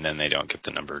ever. And then they don't get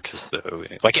the number because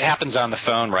it happens on the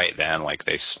phone right then. Like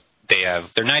they're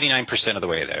 99% of the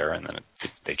way there, and then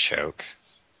they choke.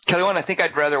 Kelly, I think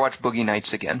I'd rather watch Boogie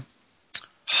Nights again.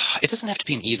 It doesn't have to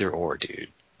be an either or, dude.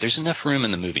 There's enough room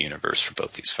in the movie universe for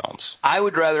both these films. I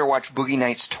would rather watch Boogie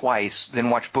Nights twice than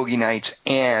watch Boogie Nights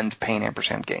and Pain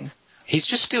 & Gain.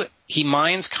 He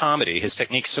mines comedy. His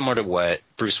technique's similar to what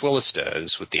Bruce Willis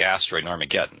does with the asteroid in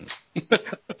Armageddon.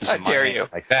 How dare you?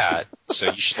 Like that. So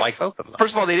you should like both of them.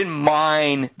 First of all, they didn't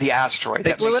mine the asteroid.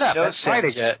 They blew it up. No That's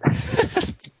mining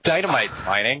it. Dynamite's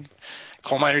mining.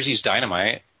 Coal miners use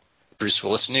dynamite. Bruce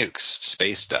Willis nukes.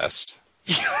 Space dust.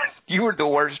 You were the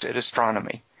worst at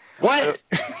astronomy. What?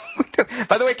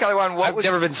 By the way, Kelly, I've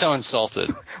never been so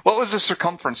insulted. What was the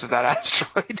circumference of that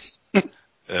asteroid?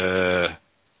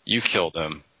 You killed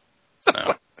him.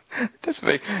 No.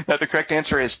 No, the correct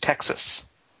answer is Texas.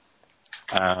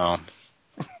 Oh.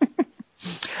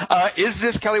 Is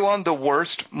this, Kelly Wand, the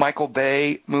worst Michael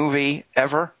Bay movie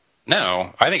ever?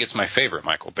 No, I think it's my favorite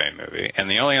Michael Bay movie, and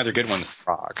the only other good one's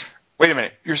Rock. Wait a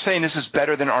minute. You're saying this is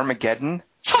better than Armageddon?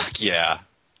 Fuck yeah.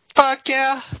 Fuck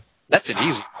yeah. That's an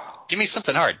easy. Give me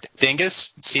something hard.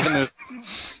 Dingus, see the movie.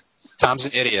 Tom's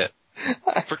an idiot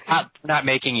for not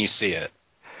making you see it.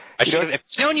 If I'd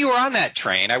known you were on that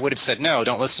train, I would have said, no,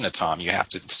 don't listen to Tom. You have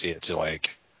to see it to,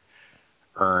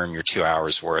 earn your 2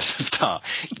 hours worth of Tom.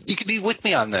 You could be with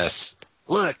me on this.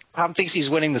 Look, Tom thinks he's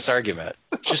winning this argument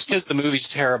just because the movie's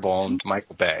terrible and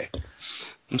Michael Bay.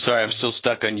 I'm sorry, I'm still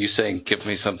stuck on you saying, give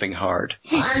me something hard.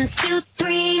 1, 2,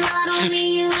 3, not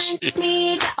only you and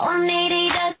me, got 180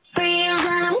 degrees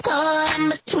and I'm caught in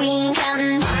between,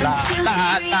 counting 1,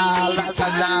 2,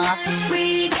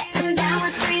 3, getting down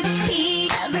with 3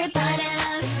 feet, everybody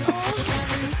loves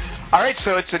moving. All right,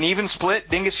 so it's an even split.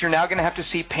 Dingus, you're now going to have to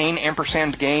see Pain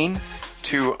 & Gain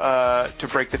to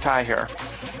break the tie here.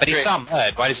 But he saw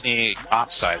Mud. Why doesn't he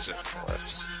upsize it for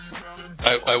us?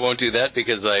 I won't do that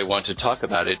because I want to talk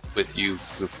about it with you,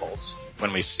 goofballs,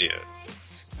 when we see it.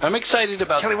 I'm excited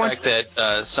about the fact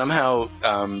that somehow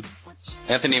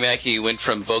Anthony Mackie went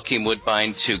from Bokeem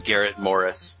Woodbine to Garrett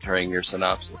Morris during your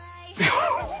synopsis.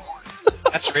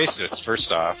 That's racist,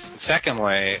 first off.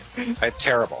 Secondly, I'm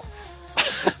terrible.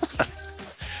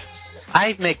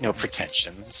 I make no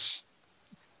pretensions.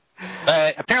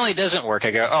 But apparently it doesn't work.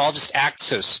 I go, I'll just act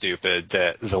so stupid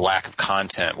that the lack of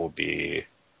content will be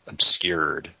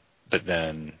obscured, but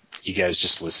then you guys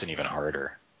just listen even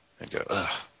harder and go,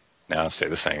 ugh. Now I'll say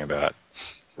the thing about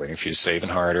Waiting for you to say even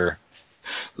harder.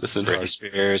 Listen, Britney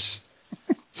Spears.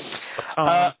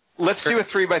 Let's do a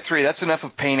 3x3. That's enough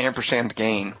of pain ampersand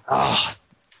gain. Oh,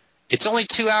 it's only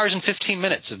 2 hours and 15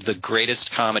 minutes of the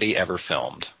greatest comedy ever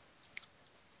filmed.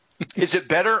 Is it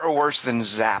better or worse than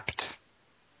Zapped?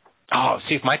 Oh,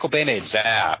 see, if Michael Bay made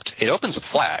Zapped, it opens with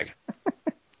Flag,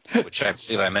 which I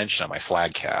believe I mentioned on my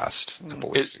Flag cast a couple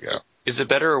weeks ago. Is it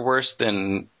better or worse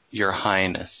than Your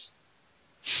Highness?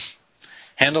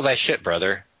 Handle that shit,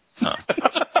 brother. Huh.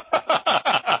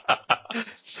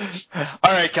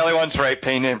 All right, Kelly One's right.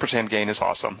 Pain ampersand gain is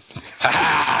awesome.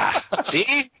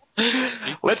 See?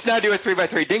 Let's now do a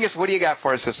 3x3. Dingus, what do you got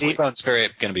for us this week? Seabone's going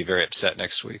to be very upset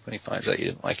next week when he finds out you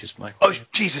didn't like his Michael. Oh,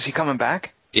 jeez, is he coming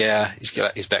back? Yeah,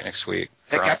 he's back next week.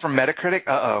 That guy from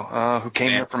Metacritic? Who came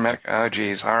here from Metacritic? Oh,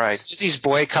 jeez, all right. He's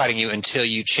boycotting you until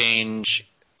you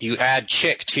add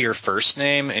chick to your first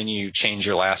name and you change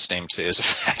your last name to is a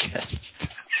faggot.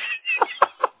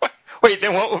 Wait,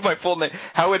 then what would my full name?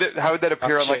 How would that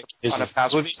appear on a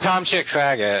passport? It would be Tom Chick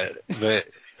Faggot, but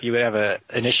you would have an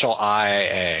initial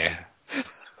IA,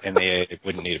 and they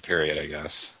wouldn't need a period, I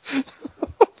guess.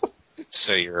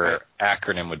 So your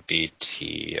acronym would be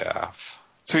TF.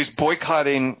 So he's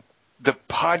boycotting the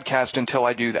podcast until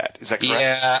I do that. Is that correct?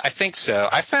 Yeah, I think so.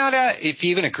 I found out if you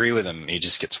even agree with him, he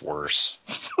just gets worse.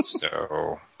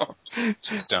 So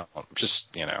just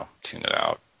tune it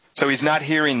out. So he's not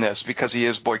hearing this because he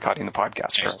is boycotting the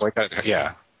podcast. Right?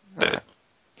 Yeah. But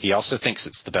he also thinks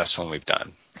it's the best one we've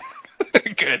done.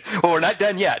 Good. Well, we're not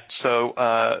done yet.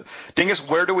 So, Dingus,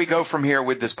 where do we go from here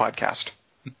with this podcast?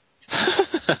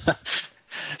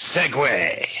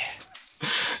 Segue.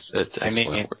 That's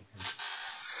excellent.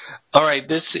 All right,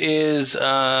 this is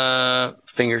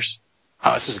Fingers.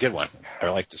 Oh, this is a good one. I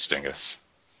like this, Dingus.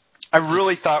 I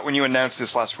really thought when you announced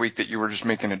this last week that you were just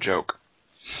making a joke.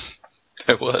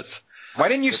 It was. Why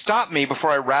didn't you stop me before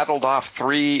I rattled off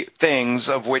 3 things,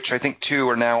 of which I think 2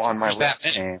 are now on my list? That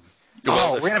many.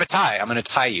 Oh, we're going to have a tie. I'm going to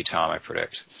tie you, Tom, I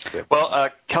predict. Well,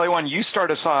 Kelly One, you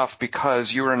start us off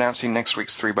because you were announcing next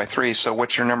week's 3x3. So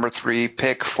what's your number 3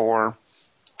 pick for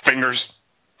Fingers?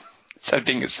 So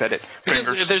Dingus said it.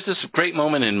 Fingers. There's this great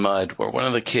moment in Mud where one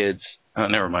of the kids... Oh,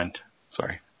 never mind.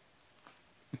 Sorry.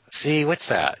 See, what's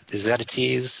that? Is that a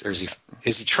tease? Or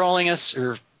is he trolling us?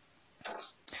 Or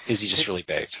is he just really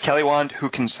baked? Kelly Wand, who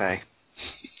can say?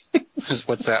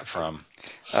 What's that from?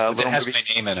 It has my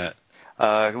name in it.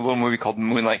 A little movie called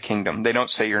Moonlight Kingdom. They don't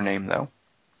say your name, though.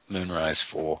 Moonrise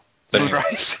Fool.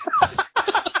 Moonrise?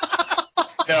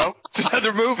 No, it's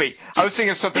another movie. I was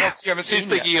thinking of something else you haven't seen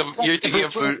yet. You're thinking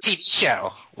of TV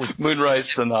show.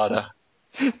 Moonrise Sonata.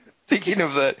 Thinking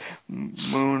of the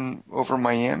Moon over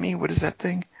Miami? What is that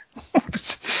thing?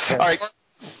 All right.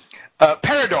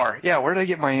 Parador. Yeah, where did I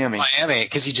get Miami? Miami,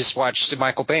 because you just watched a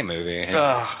Michael Bay movie. And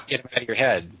get it out of your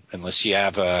head, unless you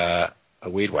have a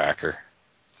weed whacker.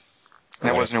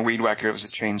 That wasn't a weed whacker. It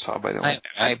was a chainsaw, by the way.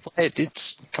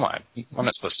 Come on. I'm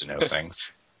not supposed to know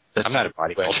things. I'm not a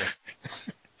bodybuilder.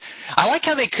 I like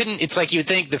how they couldn't. It's like you would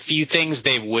think the few things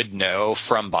they would know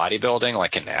from bodybuilding,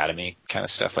 like anatomy kind of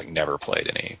stuff, like never played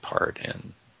any part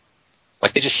in.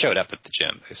 Like they just showed up at the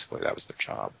gym. Basically, that was their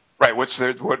job. Right. What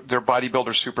their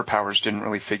bodybuilder superpowers didn't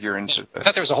really figure into. I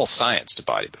thought there was a whole science to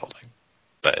bodybuilding.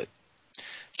 But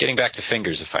getting back to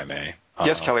Fingers, if I may.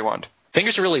 Yes, Kelly Wand.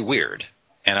 Fingers are really weird,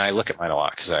 and I look at mine a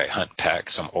lot because I hunt peck,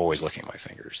 so I'm always looking at my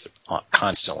fingers. They're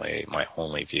constantly my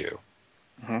only view.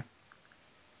 Mm-hmm.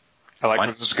 I like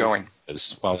where this is going.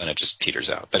 Well, then it just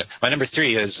peters out. But my number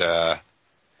 3 is in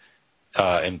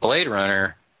Blade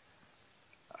Runner.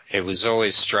 It was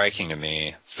always striking to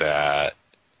me that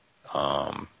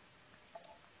Rutger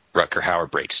Hauer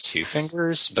breaks 2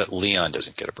 fingers, but Leon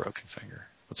doesn't get a broken finger.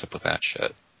 What's up with that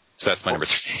shit? So that's my number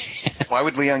 3. Why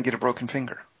would Leon get a broken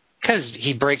finger? Because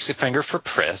he breaks a finger for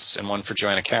Pris and one for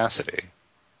Joanna Cassidy.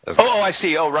 Oh, I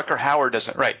see. Oh, Rutger Hauer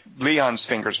doesn't. Right. Leon's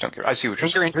fingers don't get. I see what you're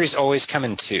saying. Finger injuries always come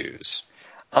in 2s.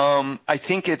 I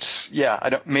think it's I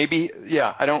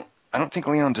don't think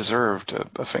Leon deserved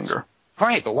a finger.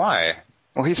 Right, but why?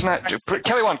 Well, he's not.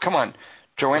 Kelly Wand, come on.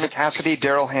 Joanna Cassidy,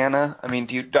 Daryl Hannah. I mean,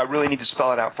 do I really need to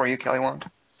spell it out for you, Kelly Wand?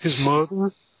 His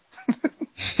mother.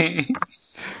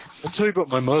 I'll tell you about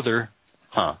my mother.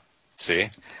 Huh. See?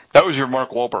 That was your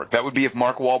Mark Wahlberg. That would be if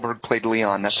Mark Wahlberg played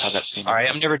Leon. That's how that seemed. All right,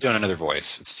 I'm never doing another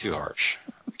voice. It's too harsh.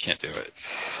 I can't do it.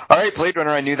 All right, Blade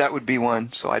Runner. I knew that would be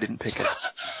one, so I didn't pick it.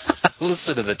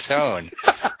 Listen to the tone.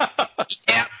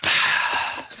 Yep.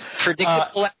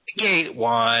 Predictable at the gate,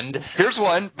 Wand. Here's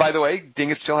one, by the way.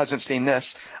 Dingus still hasn't seen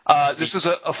this. This is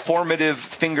a formative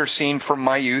finger scene from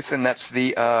my youth, and that's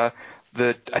I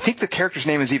think the character's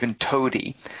name is even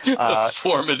Toady. A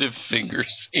formative finger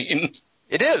scene.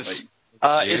 It is.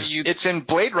 It's in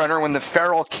Blade Runner when the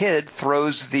feral kid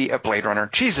throws the Blade Runner.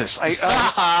 Jesus,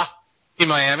 in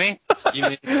Miami?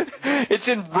 It's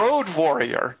in Road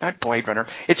Warrior, not Blade Runner.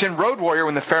 It's in Road Warrior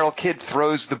when the feral kid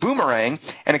throws the boomerang,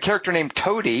 and a character named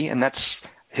Toady, and that's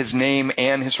his name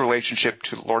and his relationship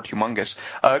to Lord Humongous,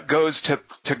 goes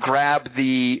to grab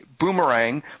the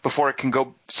boomerang before it can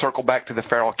go circle back to the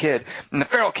feral kid. And the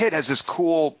feral kid has this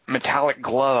cool metallic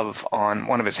glove on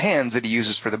one of his hands that he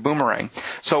uses for the boomerang.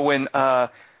 So when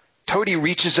Toady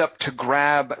reaches up to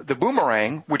grab the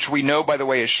boomerang, which we know, by the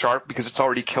way, is sharp because it's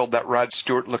already killed that Rod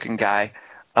Stewart-looking guy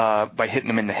by hitting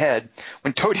him in the head.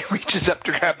 When Toady reaches up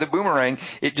to grab the boomerang,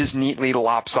 it just neatly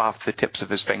lops off the tips of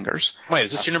his fingers. Wait,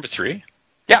 is this your number 3?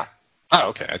 Yeah. Oh,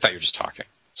 okay. I thought you were just talking.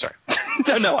 Sorry.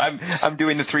 No, I'm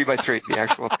doing the 3x3, the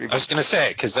actual 3x3. I was going to say,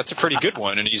 because that's a pretty good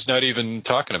one, and he's not even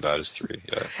talking about his 3.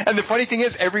 Yeah. And the funny thing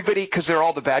is, everybody, because they're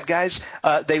all the bad guys,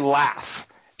 they laugh.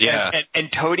 Yeah. And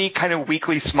Toady kind of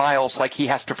weakly smiles like he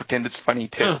has to pretend it's funny,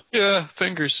 too. Yeah,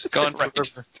 fingers gone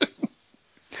forever.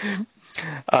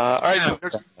 All right. So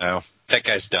no, that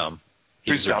guy's dumb.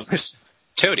 Who's dumb?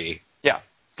 Toady. Yeah.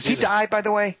 Does he die, by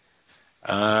the way?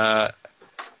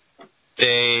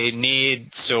 They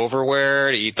need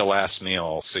silverware to eat the last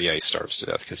meal, so yeah, he starves to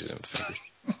death because he's in the fingers.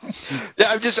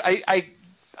 Yeah,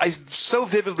 I so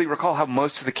vividly recall how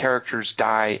most of the characters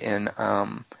die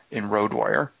in Road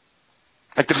Warrior.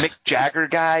 Like the Mick Jagger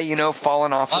guy,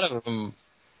 falling off. A lot of them.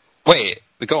 Wait,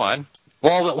 go on.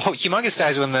 Well, Humongous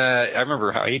dies when I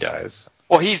remember how he dies.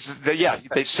 Well,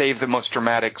 they save the most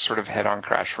dramatic sort of head-on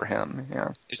crash for him. Yeah.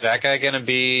 Is that guy going to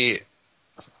be?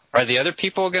 Are the other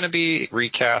people going to be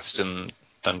recast in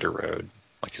Thunder Road?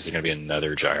 Like, is it going to be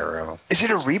another Gyro? Is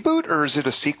it a reboot or is it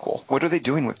a sequel? What are they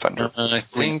doing with Thunder? I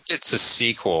think it's a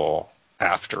sequel.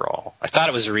 After all, I thought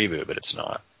it was a reboot, but it's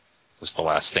not. It was the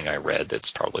last thing I read. That's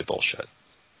probably bullshit.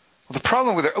 Well, the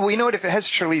problem with it, you know what? If it has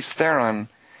Charlize Theron,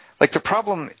 like the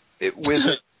problem with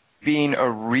it being a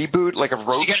reboot, like a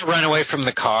road. Is she going to run away from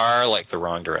the car like the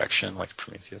wrong direction, like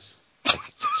Prometheus?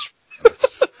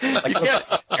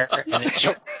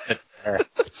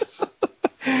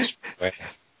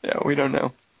 Yeah, we don't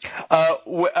know.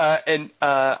 All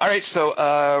right,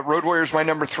 so Road Warrior's my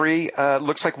number 3.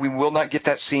 Looks like we will not get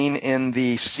that scene in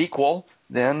the sequel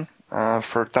then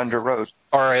for Thunder Road.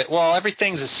 All right, well,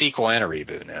 everything's a sequel and a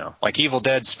reboot now. Like Evil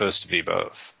Dead's supposed to be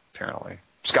both, apparently.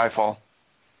 Skyfall.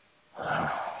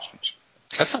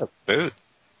 That's not a boot.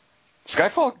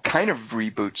 Skyfall kind of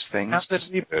reboots things. How's it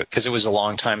a reboot? Because it was a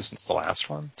long time since the last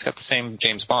one. It's got the same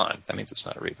James Bond. That means it's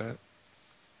not a reboot.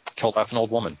 Killed off an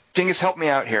old woman. Dingus, help me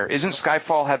out here. Isn't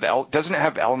Skyfall doesn't it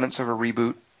have elements of a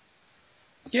reboot?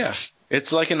 Yes.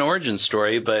 It's like an origin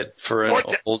story, but for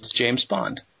an old James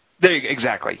Bond.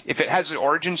 Exactly. If it has an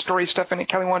origin story stuff in it,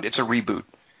 Kelly Wand, it's a reboot.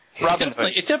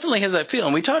 It definitely has that feel,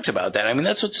 and we talked about that. I mean,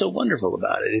 that's what's so wonderful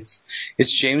about it.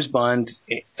 It's James Bond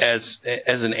as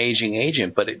an aging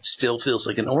agent, but it still feels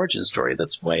like an origin story.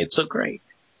 That's why it's so great.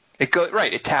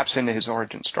 It taps into his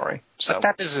origin story. So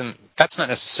but that's not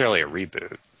necessarily a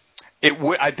reboot.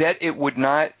 I bet it would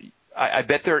not. I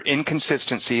bet there are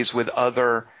inconsistencies with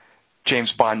other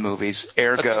James Bond movies.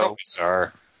 Ergo,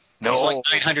 no, he's like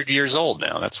 900 years old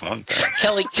now. That's one thing.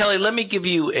 Kelly, let me give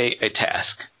you a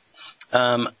task.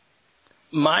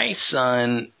 My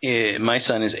son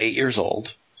is 8 years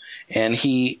old, and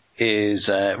he is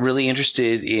really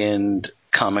interested in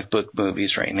comic book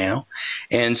movies right now.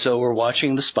 And so we're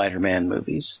watching the Spider-Man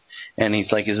movies. And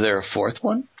he's like, is there a fourth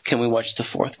one? Can we watch the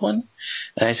fourth one?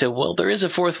 And I said, well, there is a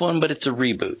fourth one, but it's a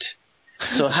reboot.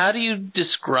 So how do you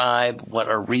describe what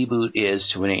a reboot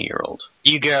is to an 8-year-old?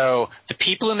 You go, the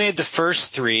people who made the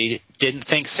first 3 didn't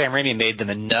think Sam Raimi made them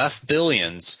enough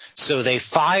billions, so they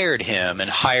fired him and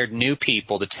hired new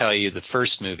people to tell you the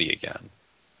first movie again.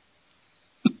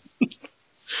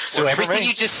 So everything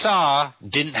you just saw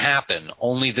didn't happen,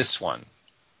 only this one.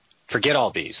 Forget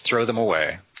all these. Throw them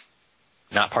away.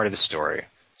 Not part of the story.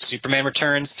 Superman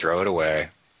Returns, throw it away.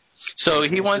 So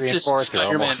he wants to see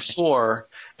Spider-Man 4,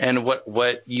 and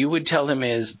what you would tell him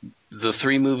is the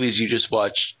 3 movies you just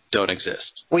watched don't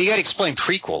exist. Well, you got to explain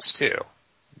prequels, too.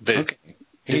 Okay.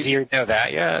 Does he know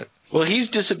that yet? Well, he's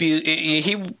disabused.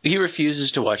 He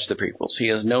refuses to watch the prequels. He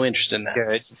has no interest in that.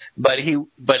 Good. But he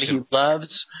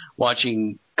loves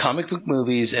watching comic book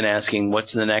movies and asking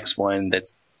what's the next one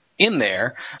that's in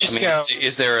there.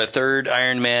 Is there a third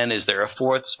Iron Man? Is there a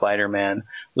fourth Spider-Man?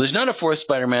 Well, there's not a fourth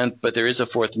Spider-Man, but there is a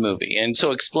fourth movie. And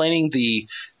so explaining the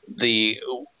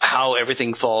how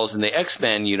everything falls in the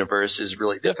X-Men universe is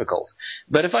really difficult.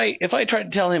 But if I try to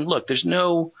tell him, look, there's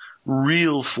no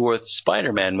real fourth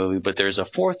Spider-Man movie, but there's a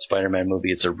fourth Spider-Man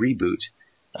movie, it's a reboot,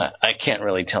 I can't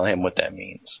really tell him what that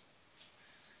means.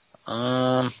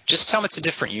 Just tell him it's a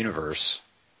different universe.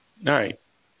 All right.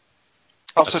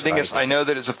 Also, That's what Dingus, I know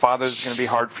that as a father, this is going to be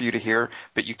hard for you to hear,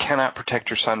 but you cannot protect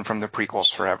your son from the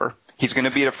prequels forever. He's going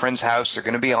to be at a friend's house. They're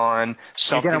going to be on. You're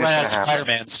Something going is to run going out to of happen.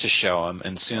 Spider-Mans to show him,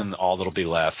 and soon all that'll be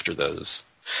left are those.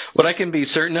 What I can be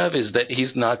certain of is that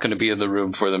he's not going to be in the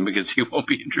room for them because he won't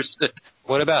be interested.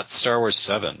 What about Star Wars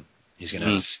 7? He's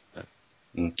going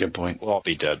to. Good point. We'll all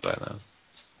be dead by then.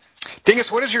 Dingus,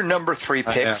 what is your number 3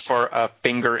 pick Yeah. for a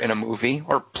finger in a movie,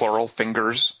 or plural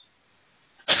fingers?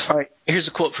 All right. Here's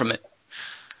a quote from it.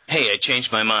 Hey, I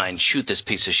changed my mind. Shoot this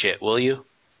piece of shit, will you?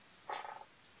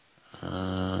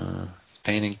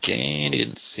 Pain and Gain,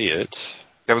 didn't see it.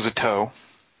 That was a toe,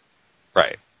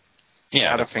 Right.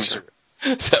 Yeah. not a finger.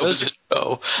 That was it.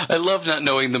 Oh, I love not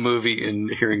knowing the movie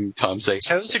and hearing Tom say.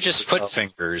 Toes are just foot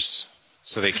fingers,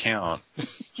 so they count.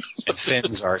 And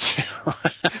fins are too.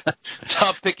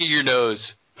 Stop picking your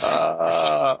nose.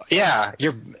 Yeah,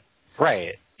 you're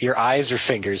right. Your eyes are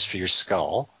fingers for your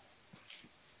skull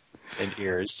and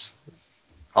ears.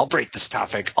 I'll break this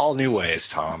topic all new ways,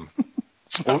 Tom.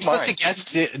 Are we supposed to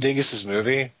guess Dingus's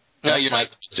movie? No, you're not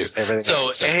supposed to. Everything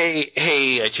else is So,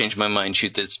 hey, I changed my mind.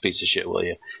 Shoot this piece of shit, will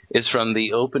you? It's from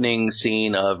the opening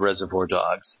scene of Reservoir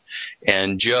Dogs.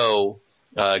 And Joe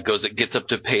gets up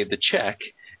to pay the check,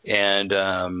 and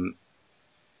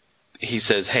he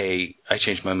says, hey, I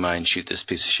changed my mind. Shoot this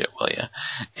piece of shit, will you?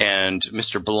 And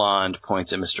Mr. Blonde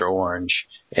points at Mr. Orange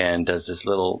and does this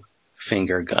little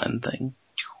finger gun thing.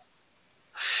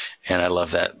 And I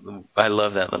love that. I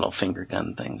love that little finger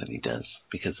gun thing that he does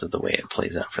because of the way it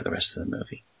plays out for the rest of the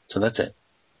movie. So that's it.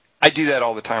 I do that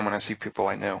all the time when I see people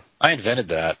I know. I invented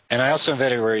that. And I also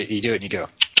invented where you do it and you go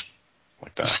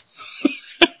like that.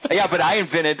 Yeah, but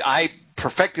I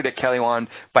perfected it, Kelly Wand,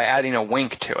 by adding a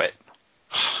wink to it.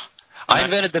 I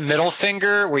invented the middle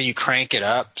finger where you crank it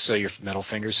up so your middle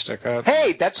fingers stick up.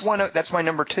 Hey, that's my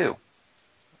number 2.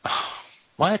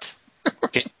 What?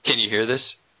 Can you hear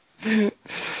this?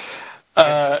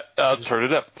 I'll turn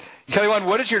it up. Kelly Wand,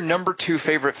 what is your number 2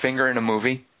 favorite finger in a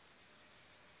movie?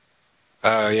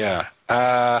 Oh, yeah.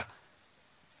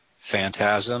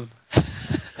 Phantasm.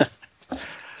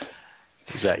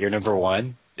 Is that your number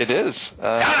 1? It is.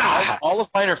 All of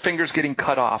mine are fingers getting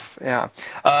cut off. Yeah.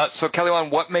 So Kelly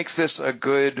Wand, what makes this a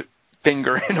good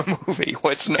finger in a movie?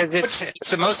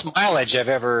 It's the most mileage I've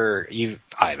ever. Yeah,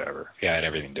 it had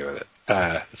everything to do with it.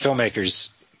 Filmmakers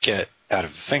get out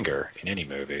of a finger in any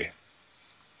movie.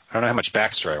 I don't know how much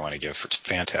backstory I want to give for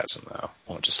Phantasm, though.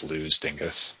 I won't just lose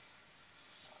Dingus.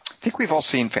 I think we've all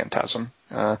seen Phantasm.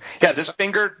 This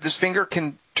finger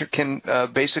can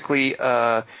basically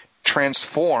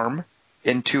transform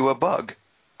into a bug,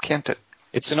 can't it?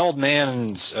 It's an old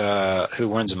man's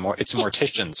who runs it's a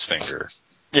mortician's finger.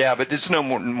 Yeah, but it's no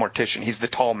mortician. He's the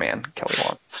tall man, Kelly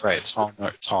Wand. Right, it's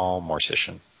tall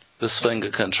mortician. This finger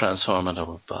can transform into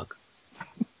a bug.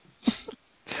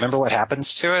 Remember what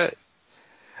happens to it?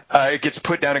 It gets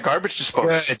put down a garbage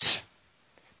disposal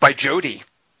by Jody.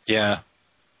 Yeah.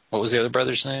 What was the other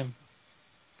brother's name?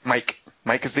 Mike.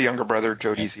 Mike is the younger brother.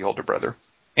 Jody's the older brother.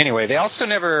 Anyway, they also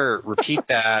never repeat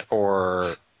that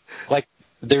or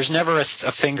there's never a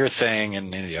finger thing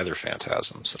in any of the other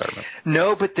Phantasms that I remember.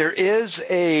 No, but there is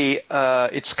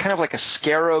it's kind of like a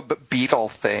scarab beetle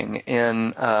thing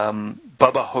in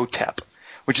Bubba Hotep,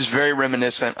 which is very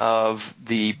reminiscent of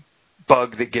the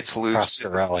bug that gets loose.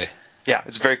 Coscarelli. Yeah,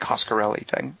 it's a very Coscarelli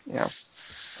thing. Yeah.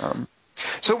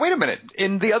 So wait a minute.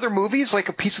 In the other movies, like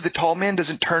a piece of the tall man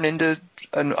doesn't turn into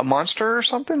a monster or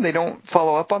something? They don't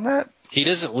follow up on that? He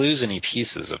doesn't lose any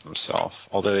pieces of himself,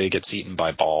 although he gets eaten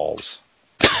by balls.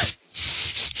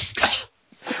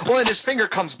 Well, and his finger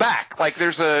comes back.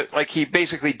 He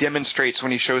basically demonstrates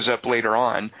when he shows up later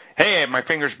on, hey, my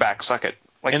finger's back, suck it.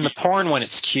 In the porn one,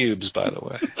 it's cubes, by the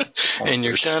way. And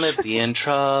you're gonna be in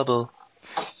trouble.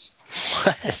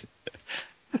 What?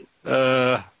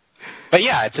 But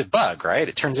yeah, it's a bug, right?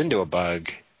 It turns into a bug.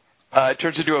 It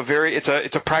turns into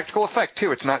it's a practical effect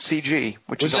too. It's not CG,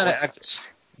 which is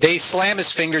They slam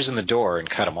his fingers in the door and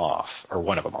cut them off, or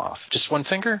one of them off. Just one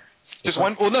finger? Just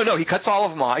one? Well, no. He cuts all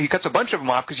of them off. He cuts a bunch of them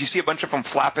off because you see a bunch of them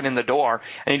flapping in the door,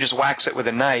 and he just whacks it with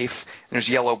a knife. And there's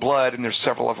yellow blood, and there's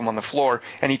several of them on the floor.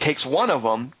 And he takes one of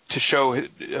them to show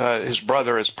his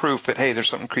brother as proof that, hey, there's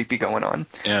something creepy going on.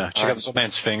 Yeah, check out this old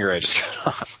man's finger I just cut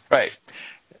off. Right.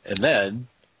 And then...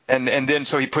 And then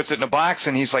so he puts it in a box,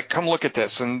 and he's like, come look at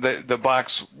this. And the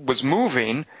box was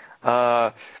moving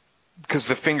because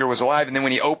the finger was alive. And then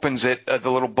when he opens it,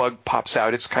 the little bug pops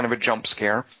out. It's kind of a jump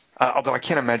scare. Although I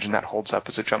can't imagine that holds up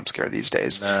as a jump scare these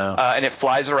days. No. And it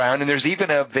flies around, and there's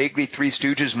even a vaguely Three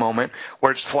Stooges moment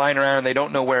where it's flying around, and they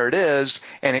don't know where it is,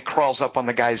 and it crawls up on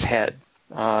the guy's head.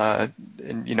 And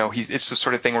it's the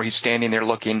sort of thing where he's standing there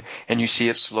looking, and you see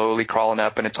it slowly crawling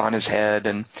up, and it's on his head,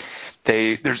 and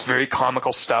there's very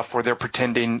comical stuff where they're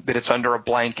pretending that it's under a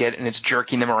blanket and it's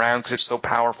jerking them around because it's so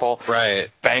powerful,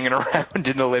 right? Banging around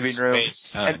in the living room,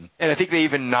 and I think they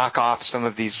even knock off some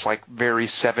of these like very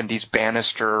 70s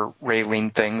banister railing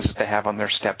things that they have on their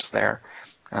steps there.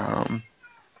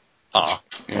 Yeah.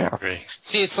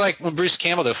 See, it's like when Bruce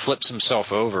Campbell though flips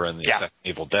himself over in the second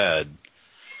Evil Dead.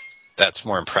 That's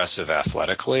more impressive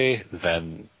athletically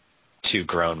than two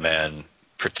grown men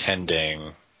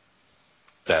pretending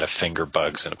that a finger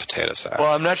bug's in a potato sack.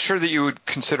 Well, I'm not sure that you would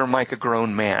consider Mike a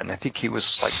grown man. I think he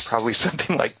was like probably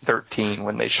something like 13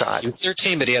 when they shot. He was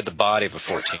 13, but he had the body of a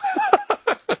 14.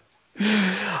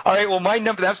 All right, well,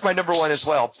 that's my number one as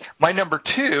well. My number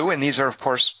two, and these are, of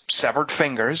course, severed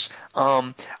fingers.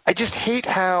 I just hate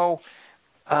how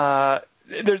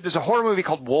there's a horror movie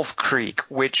called Wolf Creek,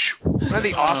 which one of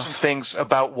the awesome things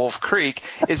about Wolf Creek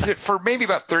is that for maybe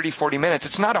about 30, 40 minutes,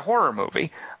 it's not a horror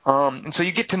movie. And so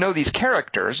you get to know these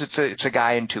characters. It's a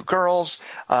guy and two girls,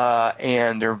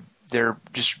 and they're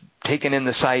just taking in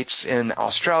the sights in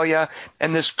Australia.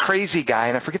 And this crazy guy,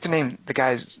 and I forget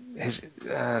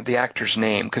the actor's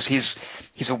name, because he's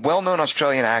a well-known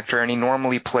Australian actor, and he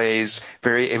normally plays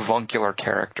very avuncular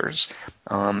characters.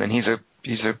 And he's a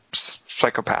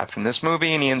psychopath in this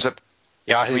movie, and he ends up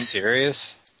Yahoo's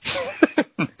serious.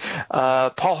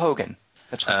 Paul Hogan.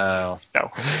 That's no.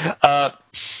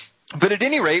 But at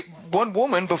any rate, one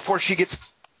woman, before she gets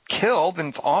killed, and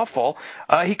it's awful,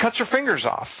 he cuts her fingers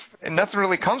off, and nothing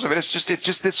really comes of it. It's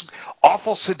just this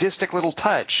awful sadistic little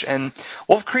touch. And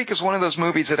Wolf Creek is one of those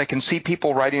movies that I can see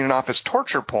people writing it off as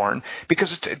torture porn,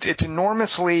 because it's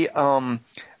enormously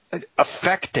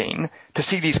affecting to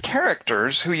see these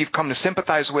characters who you've come to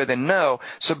sympathize with and know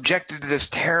subjected to this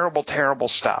terrible, terrible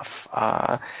stuff.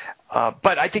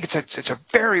 But I think it's a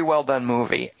very well done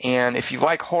movie, and if you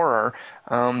like horror,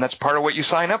 that's part of what you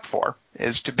sign up for,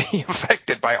 is to be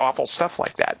affected by awful stuff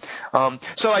like that.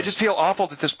 So I just feel awful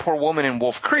that this poor woman in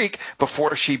Wolf Creek,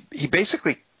 before he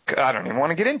basically, I don't even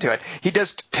want to get into it. He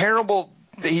does terrible.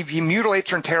 He mutilates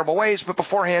her in terrible ways, but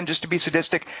beforehand, just to be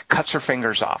sadistic, cuts her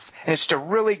fingers off. And it's just a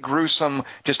really gruesome,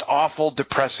 just awful,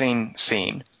 depressing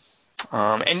scene.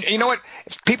 And you know what?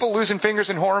 People losing fingers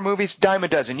in horror movies, dime a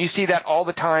dozen. You see that all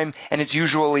the time, and it's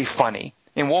usually funny.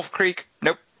 In Wolf Creek,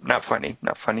 nope, not funny.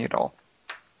 Not funny at all.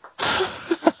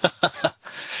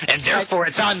 And therefore,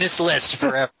 it's on this list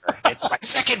forever. It's my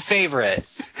second favorite.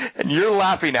 And you're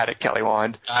laughing at it, Kelly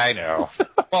Wand. I know.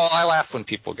 Well, I laugh when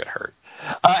people get hurt.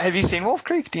 Have you seen Wolf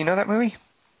Creek? Do you know that movie?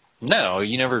 No,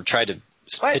 you never tried to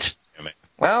pitch it to me.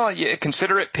 Well,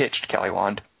 consider it pitched, Kelly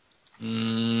Wand.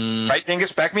 Right,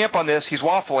 Dingus? Back me up on this. He's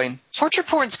waffling. Torture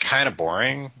porn's kind of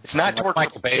boring. It's not torture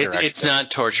porn. It's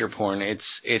not torture porn.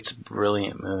 It's a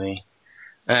brilliant movie.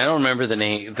 And I don't remember the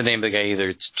name of the guy either.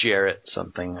 It's Jarrett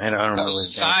something. I don't remember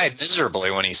his name. Sighed miserably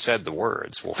when he said the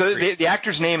words. So the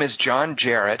actor's name is John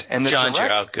Jarrett, and John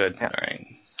Jarrett. Oh, good. Yeah. All right.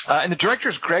 And the director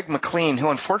is Greg McLean, who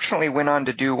unfortunately went on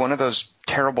to do one of those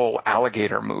terrible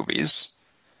alligator movies.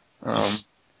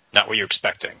 Not what you're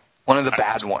expecting. One of the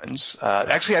bad ones.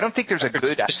 Actually, I don't think there's a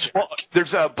good. Well,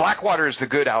 there's Blackwater is the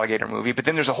good alligator movie, but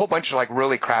then there's a whole bunch of like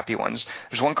really crappy ones.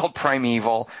 There's one called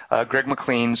Primeval. Greg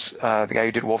McLean's, the guy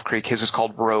who did Wolf Creek, his is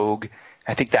called Rogue.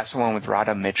 I think that's the one with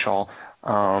Radha Mitchell.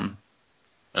 Might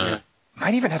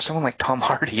even have someone like Tom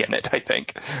Hardy in it, I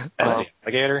think. As the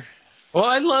alligator. Well,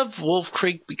 I love Wolf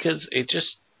Creek because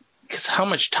how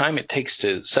much time it takes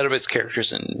to set up its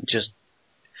characters and just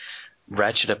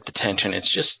ratchet up the tension.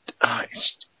 It's just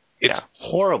it's a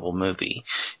horrible movie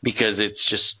because it's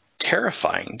just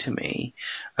terrifying to me.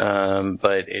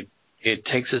 But it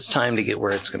takes its time to get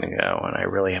where it's going to go, and I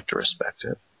really have to respect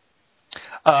it.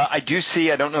 I do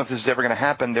see, I don't know if this is ever going to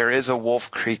happen, there is a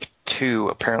Wolf Creek 2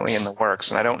 apparently in the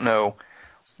works, and I don't know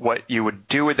what you would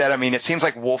do with that. I mean, it seems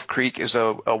like Wolf Creek is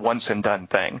a once-and-done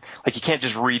thing. Like, you can't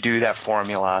just redo that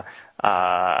formula.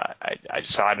 I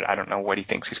don't know what he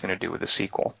thinks he's going to do with the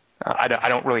sequel. I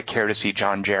don't really care to see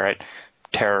John Jarrett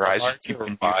terrorize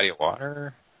body of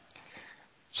water.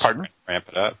 Pardon? Ramp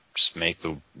it up. Just make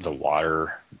the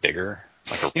water bigger.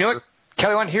 You know what,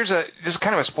 Kelly? This is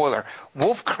kind of a spoiler.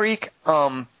 Wolf Creek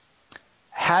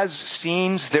has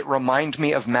scenes that remind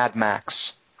me of Mad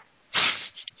Max,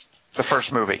 the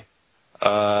first movie.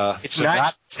 It's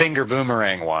not Finger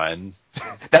Boomerang one.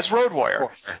 That's Road Warrior.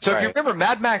 So if you Right. remember,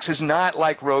 Mad Max is not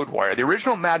like Road Warrior. The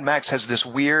original Mad Max has this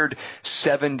weird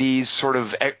 70s sort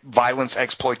of violence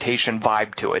exploitation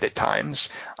vibe to it at times.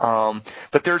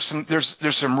 But there's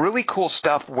some really cool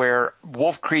stuff where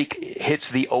Wolf Creek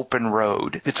hits the open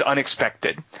road. It's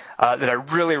unexpected that I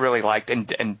really, really liked.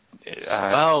 And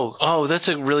That's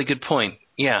a really good point.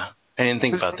 Yeah, I didn't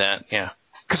think about that. Yeah.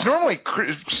 Because normally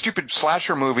stupid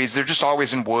slasher movies, they're just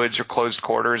always in woods or closed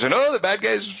quarters, and the bad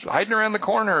guy's hiding around the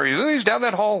corner, he's down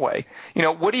that hallway.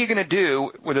 What are you going to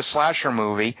do with a slasher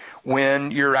movie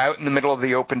when you're out in the middle of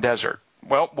the open desert?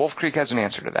 Well, Wolf Creek has an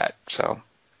answer to that. So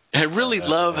I really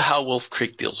love how Wolf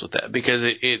Creek deals with that, because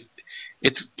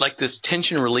it's like this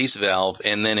tension release valve,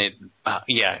 and then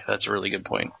that's a really good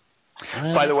point.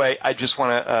 By the way, I just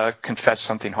want to confess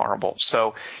something horrible.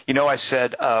 So, I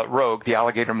said Rogue, the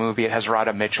alligator movie, it has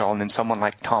Radha Mitchell, and then someone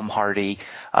like Tom Hardy.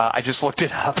 I just looked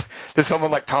it up. There's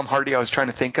someone like Tom Hardy I was trying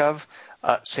to think of.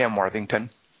 Sam Worthington.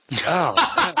 Oh.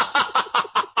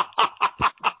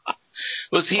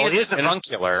 He is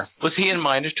avuncular. Was he in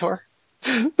Minotaur?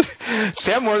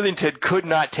 Sam Worthington could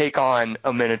not take on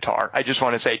a Minotaur. I just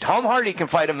want to say Tom Hardy can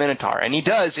fight a Minotaur, and he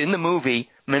does in the movie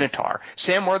Minotaur.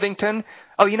 Sam Worthington.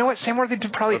 Oh, you know what? Sam Worthington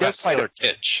probably does fight Taylor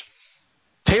Kitsch.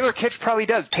 Taylor Kitsch probably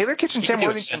does. Taylor Kitsch and Sam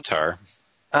Worthington. Centaur.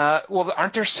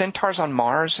 Aren't there centaurs on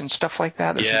Mars and stuff like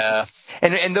that? Yeah.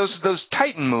 And those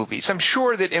Titan movies. I'm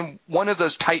sure that in one of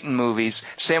those Titan movies,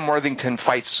 Sam Worthington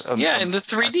fights. In the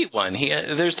 3D one,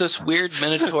 there's this weird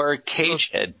Minotaur cage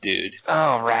head dude.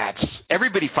 Oh, rats!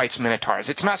 Everybody fights Minotaurs.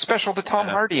 It's not special to Tom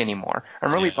Hardy anymore.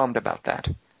 I'm really bummed about that.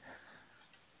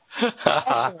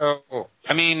 Also,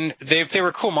 if they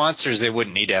were cool monsters, they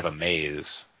wouldn't need to have a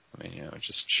maze.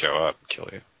 Just show up and kill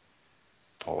you.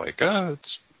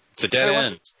 It's a dead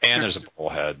end, and there's a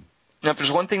bullhead. Now, if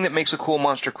there's one thing that makes a cool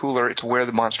monster cooler, it's where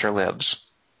the monster lives.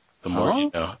 The more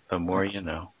you know. The more you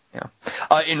know.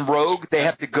 Yeah. In Rogue, they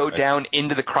have to go down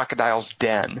into the crocodile's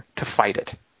den to fight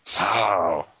it.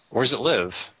 Oh. Where does it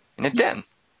live? In a den.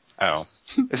 Oh.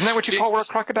 Isn't that what you call where a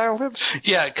crocodile lives?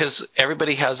 Yeah, because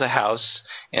everybody has a house,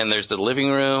 and there's the living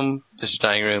room, there's a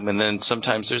dining room, and then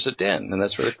sometimes there's a den, and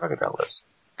that's where the crocodile lives.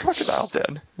 Crocodile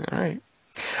den. All right.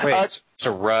 Wait, it's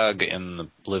a rug in the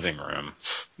living room.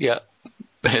 Yeah.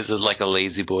 Is it like a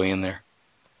lazy boy in there?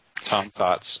 Tom,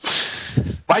 thoughts?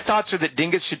 My thoughts are that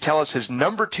Dingus should tell us his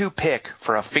number 2 pick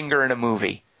for a finger in a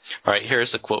movie. All right,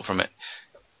 here's a quote from it.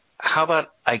 How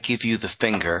about I give you the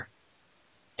finger,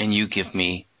 and you give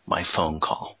me my phone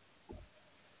call?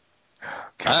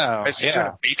 Oh,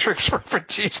 yeah. Matrix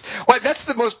reference. Well, that's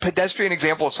the most pedestrian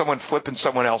example of someone flipping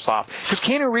someone else off. Because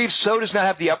Keanu Reeves so does not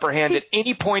have the upper hand at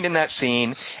any point in that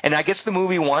scene, and I guess the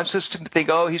movie wants us to think,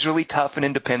 he's really tough and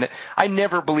independent. I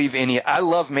never believe any. I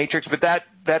love Matrix, but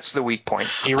that's the weak point.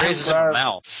 He raises his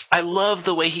mouth. I love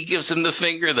the way he gives him the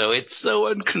finger, though. It's so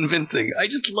unconvincing. I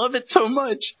just love it so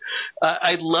much.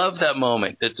 I love that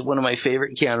moment. It's one of my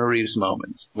favorite Keanu Reeves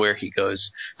moments, where he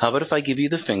goes, how about if I give you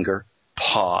the finger,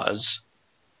 pause,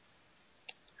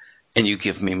 and you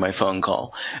give me my phone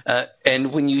call.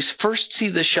 And when you first see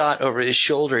the shot over his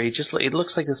shoulder, it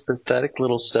looks like this pathetic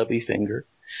little stubby finger.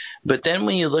 But then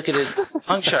when you look at his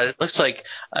tongue shot, it looks like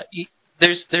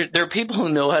there are people who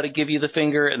know how to give you the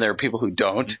finger, and there are people who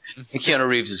don't. And Keanu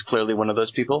Reeves is clearly one of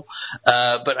those people.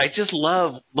 But I just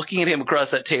love looking at him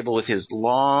across that table with his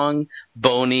long,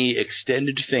 bony,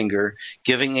 extended finger,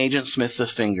 giving Agent Smith the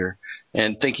finger,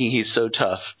 and thinking he's so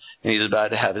tough, and he's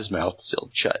about to have his mouth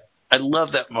sealed shut. I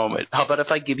love that moment. How about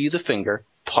if I give you the finger,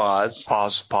 pause.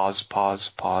 Pause.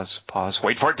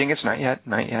 Wait for it, Dingus. Not yet.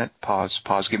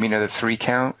 Pause. Give me another 3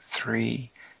 count. 3,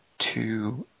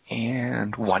 2,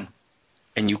 and 1.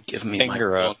 And you give me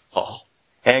finger my up. phone call.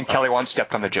 And Kelly Wan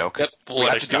stepped on the joke. Yep. We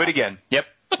have to do it again. Yep.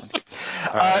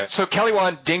 Right. So Kelly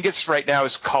Wan, Dingus right now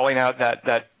is calling out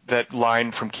that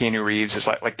line from Keanu Reeves is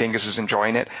like Dingus is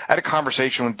enjoying it. I had a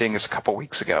conversation with Dingus a couple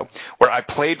weeks ago where I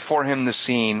played for him the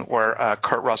scene where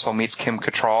Kurt Russell meets Kim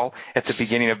Cattrall at the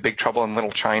beginning of Big Trouble in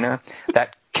Little China.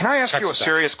 Can I ask you a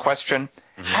serious question?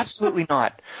 Mm-hmm. Absolutely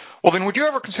not. Well, then would you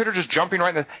ever consider just jumping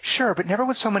right in the – sure, but never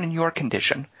with someone in your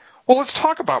condition. Well, let's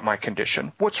talk about my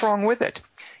condition. What's wrong with it?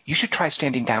 You should try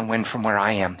standing downwind from where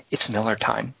I am. It's Miller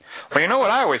time. Well, you know what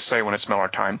I always say when it's Miller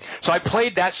time. So I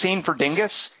played that scene for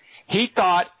Dingus. He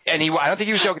thought, I don't think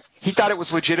he was joking, he thought it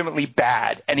was legitimately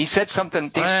bad. And he said something,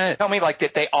 tell me like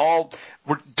that they all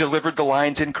delivered the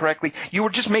lines incorrectly. You were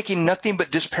just making nothing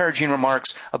but disparaging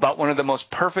remarks about one of the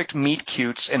most perfect meet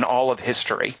cutes in all of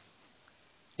history.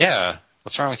 Yeah.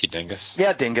 What's wrong with you, Dingus?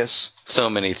 Yeah, Dingus. So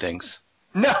many things.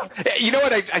 No, you know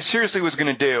what I seriously was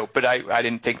going to do, but I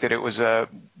didn't think that it was that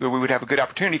we would have a good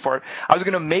opportunity for it. I was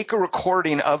going to make a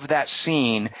recording of that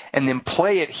scene and then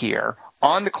play it here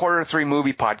on the Quarter 3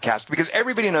 Movie Podcast because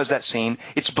everybody knows that scene.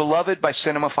 It's beloved by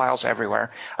cinemaphiles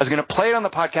everywhere. I was going to play it on the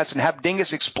podcast and have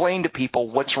Dingus explain to people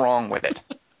what's wrong with it.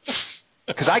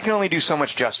 because I can only do so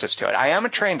much justice to it. I am a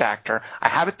trained actor. I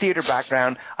have a theater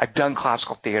background. I've done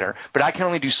classical theater, but I can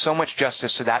only do so much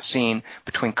justice to that scene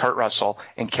between Kurt Russell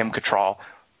and Kim Cattrall.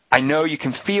 I know you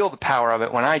can feel the power of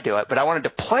it when I do it, but I wanted to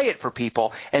play it for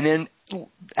people and then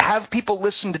have people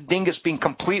listen to Dingus being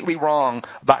completely wrong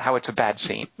about how it's a bad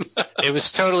scene. It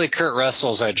was totally Kurt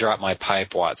Russell's I dropped my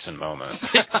pipe Watson moment.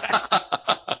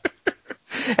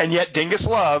 And yet Dingus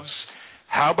loves,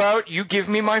 how about you give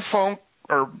me my phone,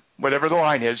 or whatever the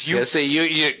line is. Yeah,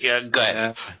 go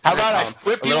ahead. How about I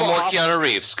flip you a little more off, Keanu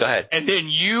Reeves. Go ahead. and then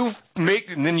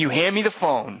you hand me the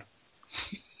phone.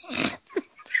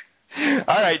 All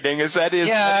right, Dingus, that is.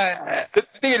 Yeah. The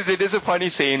thing is, it is a funny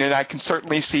scene, and I can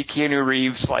certainly see Keanu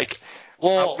Reeves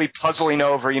probably puzzling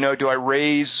over. Do I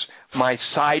raise my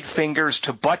side fingers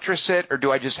to buttress it, or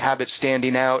do I just have it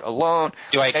standing out alone?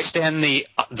 Do I extend the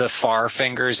far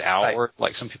fingers outward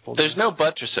like some people do? There's no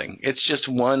buttressing. It's just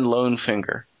one lone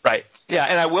finger. Right. Yeah,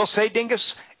 and I will say,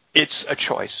 Dingus, it's a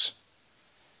choice.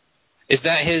 Is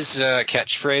that his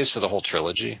catchphrase for the whole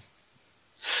trilogy?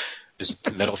 Is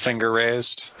middle finger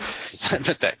raised? Is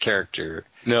that character?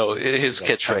 No, his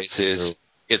catchphrase is,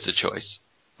 it's a choice.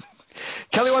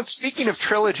 Kelly, speaking of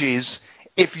trilogies,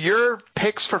 if your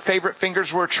picks for favorite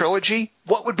fingers were a trilogy,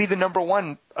 what would be the number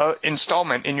one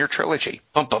installment in your trilogy?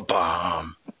 Bum, bum,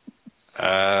 bum.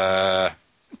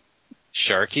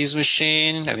 Sharky's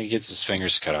Machine. I think he gets his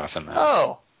fingers cut off in that.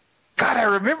 Oh, God, I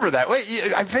remember that.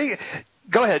 Wait, I think.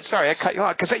 Go ahead. Sorry, I cut you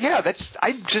off. Because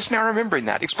I'm just now remembering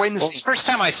that. Explain this. Well, it's the first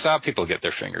time I saw people get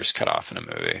their fingers cut off in a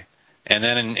movie, and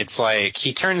then it's like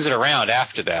he turns it around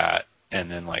after that,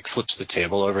 and then flips the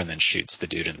table over and then shoots the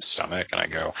dude in the stomach. And I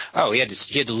go, oh, he had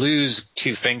to lose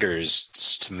 2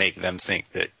 fingers to make them think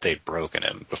that they'd broken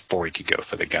him before he could go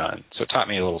for the gun. So it taught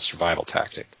me a little survival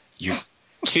tactic. You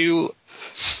 2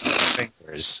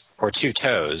 fingers or 2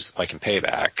 toes, like in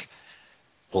Payback,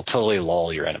 will totally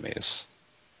lull your enemies.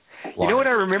 You know what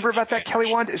I remember about that,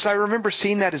 Kelly Wand, is I remember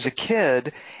seeing that as a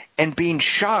kid and being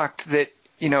shocked that,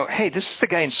 hey, this is the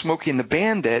guy in Smokey and the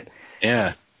Bandit.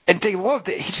 Yeah. And they, whoa,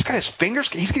 he just got his fingers,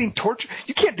 he's getting tortured.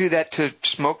 You can't do that to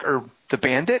Smoke or the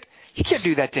Bandit. You can't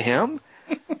do that to him.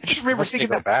 I just remember thinking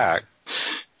that. Back.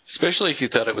 Especially if you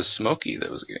thought it was Smokey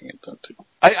that was getting it done to.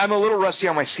 I'm a little rusty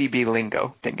on my CB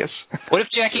lingo, Dingus. What if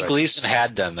Jackie Gleason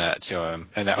had done that to him,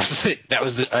 and that was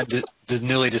the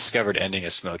newly discovered ending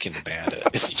of Smokey and the Bandit?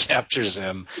 Is he captures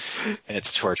him, and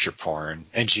it's torture porn,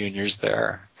 and Junior's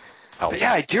there.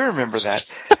 Yeah, I do remember that.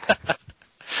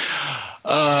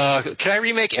 Can I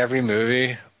remake every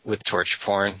movie with torture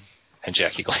porn and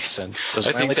Jackie Gleason? I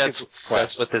think that's what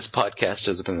this podcast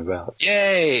has been about.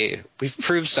 Yay! We've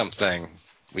proved something.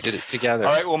 We did it together.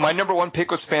 All right, well, my number one pick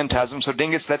was Phantasm, so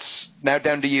Dingus, that's now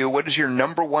down to you. What is your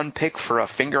number one pick for a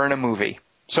finger in a movie?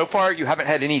 So far, you haven't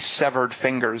had any severed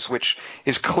fingers, which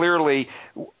is clearly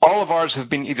 – all of ours have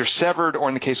been either severed or,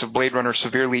 in the case of Blade Runner,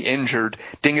 severely injured.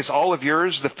 Dingus, all of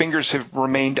yours, the fingers have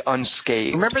remained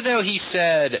unscathed. Remember, though, he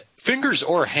said fingers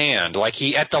or hand.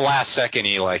 He at the last second,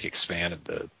 he, expanded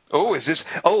the – Oh, is this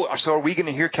 – oh, so are we going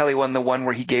to hear Kelly the one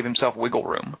where he gave himself wiggle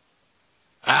room?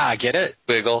 Ah, get it?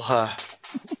 Wiggle,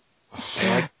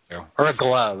 or a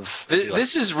glove.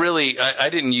 This is really, I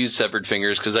didn't use severed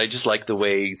fingers because I just like the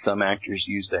way some actors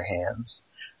use their hands.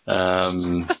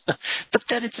 But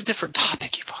then it's a different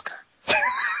topic, you fucker.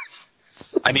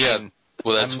 I mean, yeah,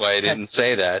 well, that's why I didn't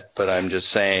say that, but I'm just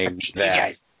saying that.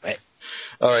 Guys, right?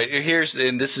 All right,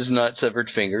 and this is not severed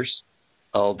fingers,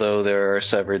 although there are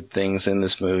severed things in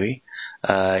this movie.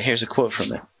 Here's a quote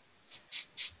from it.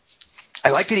 I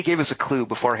like that he gave us a clue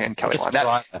beforehand, Kelly.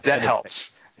 That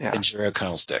helps. Yeah. And Jerry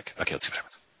O'Connell's dick. Okay, let's see what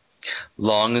happens.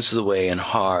 Long is the way and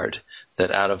hard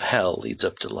that out of hell leads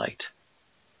up to light.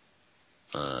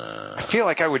 I feel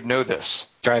like I would know this.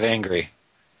 Drive Angry.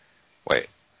 Wait.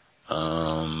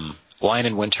 Lion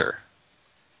in Winter.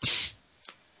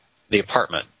 The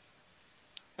Apartment.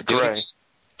 Gray.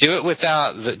 Do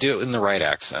it in the right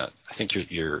accent. I think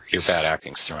your bad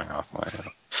acting's throwing off my.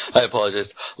 I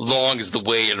apologize. Long is the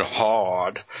way and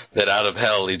hard that out of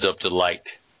hell leads up to light.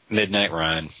 Midnight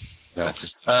Run. No.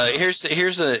 Here's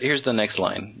the next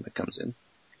line that comes in.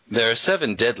 There are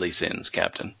 7 deadly sins,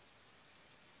 Captain.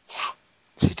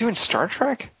 Is he doing Star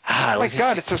Trek? Oh my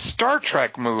God, it's a Star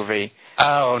Trek movie.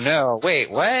 Oh no! Wait,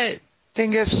 what?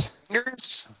 Dingus.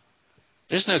 Fingers?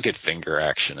 There's no good finger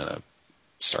action in a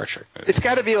Star Trek movie. It's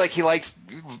got to be like he likes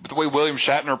the way William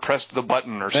Shatner pressed the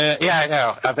button or something. Yeah, I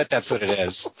know. I bet that's what it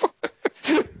is.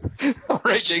 All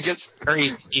right, Dingus. Or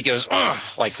he goes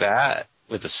like that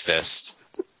with his fist.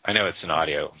 I know it's an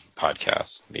audio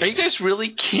podcast. Are you guys really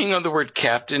keying on the word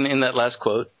captain in that last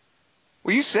quote?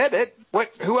 Well, you said it. What?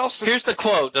 Who else? Here's the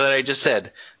quote that I just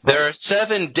said. There are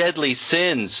 7 deadly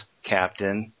sins,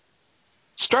 Captain.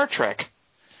 Star Trek.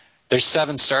 There's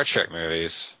 7 Star Trek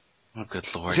movies. Oh, good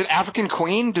Lord. Is it African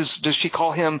Queen? Does she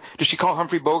call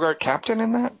Humphrey Bogart Captain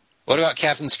in that? What about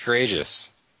Captain's Courageous?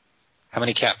 How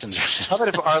many captains are How about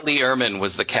if Arlie Erman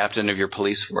was the captain of your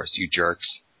police force, you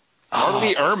jerks?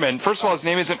 Arlie Erman. First of all, his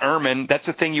name isn't Erman. That's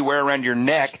the thing you wear around your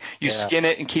neck. You skin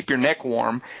it and keep your neck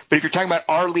warm. But if you're talking about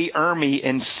Arlie Ermy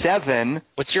in 7...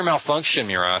 What's your malfunction,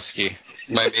 Murawski?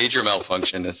 My major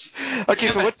malfunction is... Okay,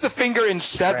 so what's the finger in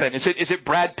 7? Is it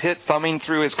Brad Pitt thumbing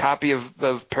through his copy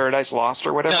of Paradise Lost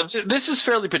or whatever? No, this is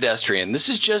fairly pedestrian. This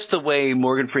is just the way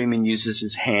Morgan Freeman uses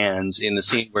his hands in the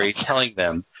scene where he's telling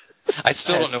them. I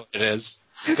still don't know what it is.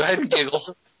 Go ahead and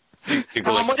giggle.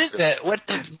 Tom, what is that? What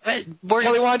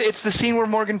Kelly Wand, it's the scene where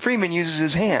Morgan Freeman uses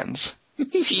his hands.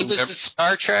 He was in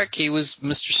Star Trek. He was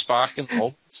Mr. Spock in the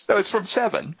old. No, it's from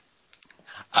 7.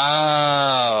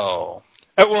 Oh.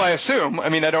 Well, I assume. I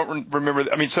mean, I don't remember.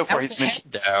 I mean, so far he's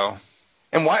been. Though.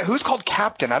 And why? Who's called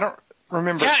Captain? I don't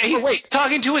remember. Yeah, he's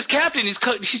talking to his captain.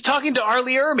 He's talking to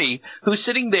Arlie Ermy, who's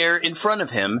sitting there in front of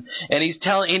him, and he's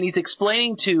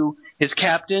explaining to his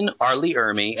captain, Arlie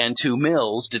Ermy, and to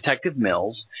Mills, Detective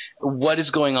Mills, what is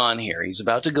going on here. He's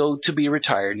about to go to be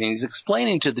retired, and he's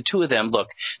explaining to the two of them, look,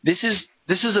 this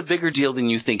is a bigger deal than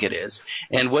you think it is.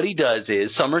 And what he does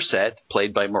is Somerset,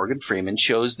 played by Morgan Freeman,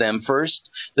 shows them first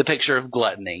the picture of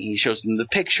gluttony. He shows them the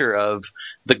picture of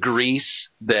the grease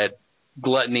that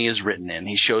gluttony is written in.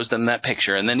 He shows them that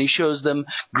picture, and then he shows them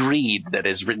greed that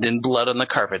is written in blood on the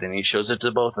carpet, and he shows it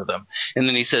to both of them. And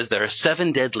then he says there are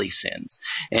 7 deadly sins,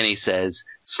 and he says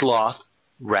sloth,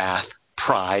 wrath,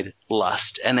 pride,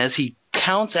 lust. And as he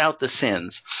counts out the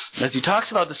sins, as he talks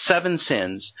about the 7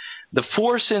 sins, the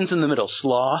 4 sins in the middle,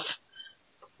 sloth,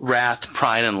 wrath,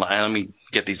 pride, and lust. Let me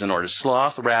get these in order.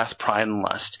 Sloth, wrath, pride, and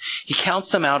lust. He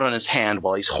counts them out on his hand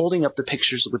while he's holding up the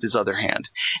pictures with his other hand.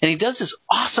 And he does this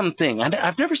awesome thing.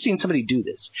 I've never seen somebody do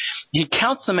this. He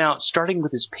counts them out starting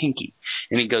with his pinky.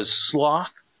 And he goes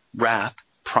sloth, wrath,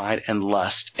 pride, and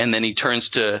lust. And then he turns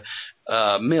to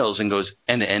Mills and goes,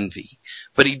 and envy.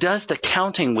 But he does the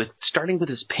counting starting with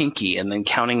his pinky and then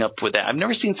counting up with that. I've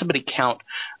never seen somebody count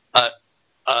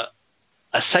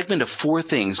a segment of 4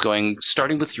 things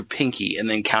starting with your pinky and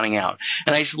then counting out.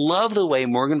 And I just love the way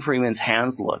Morgan Freeman's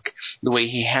hands look, the way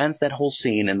he hands that whole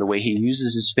scene, and the way he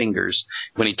uses his fingers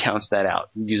when he counts that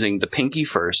out, using the pinky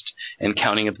first and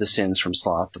counting up the sins from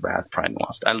sloth, wrath, pride, and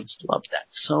lust. I just love that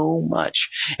so much.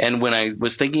 And when I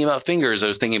was thinking about fingers, I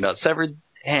was thinking about severed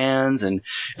hands, and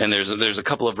there's a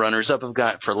couple of runners up I've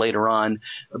got for later on,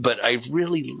 but I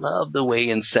really love the way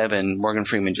in 7 Morgan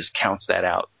Freeman just counts that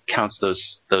out, counts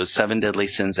those 7 deadly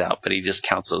sins out, but he just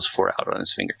counts those 4 out on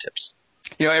his fingertips.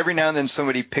 You know, every now and then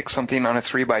somebody picks something on a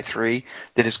 3x3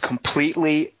 that is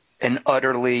completely and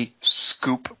utterly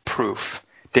scoop proof.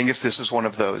 Dingus, this is one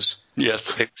of those.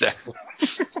 Yes, exactly.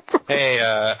 Hey,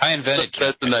 I invented.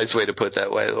 That's a nice way to put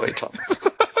that, by the way, Tom.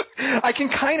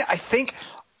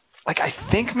 I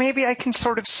think maybe I can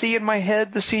sort of see in my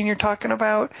head the scene you're talking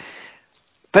about.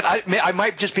 But I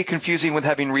might just be confusing with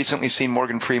having recently seen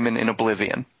Morgan Freeman in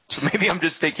Oblivion. So maybe I'm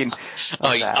just thinking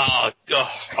that.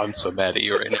 I'm so mad at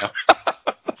you right now.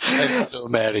 I'm so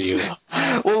mad at you.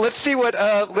 Well, let's see what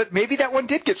maybe that one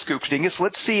did get scooped, Dingus.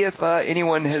 Let's see if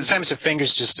anyone has... Sometimes a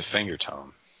finger's just a finger,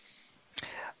 Tom.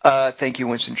 Thank you,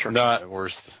 Winston Churchill. Not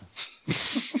worse.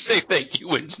 Say thank you,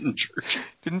 Winston Churchill.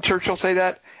 Didn't Churchill say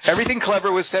that? Everything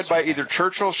clever was said by either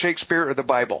Churchill, Shakespeare, or the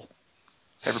Bible.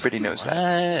 Everybody knows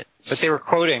that. But they were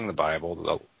quoting the Bible,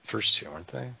 the first 2, weren't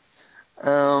they?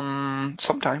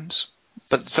 Sometimes.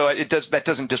 But so that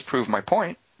doesn't disprove my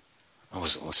point. I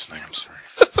wasn't listening. I'm sorry.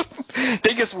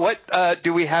 Dingus, what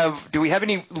do we have? Do we have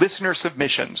any listener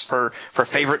submissions for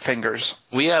favorite fingers?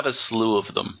 We have a slew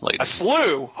of them, ladies. A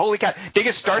slew? Holy cow!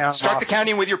 Dingus, start the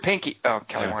counting with your pinky. Oh,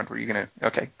 Kelly Wand, were you gonna?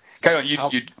 Okay, Kelly,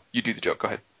 you do the joke. Go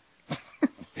ahead.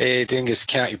 Hey, Dingus,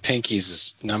 count your pinkies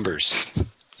as numbers.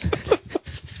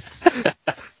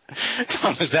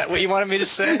 Tom, is that what you wanted me to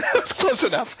say? That's close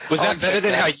enough. Was that better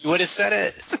than how you would have said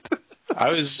it? I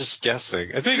was just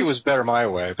guessing. I think it was better my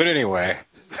way. But anyway.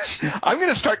 I'm going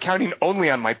to start counting only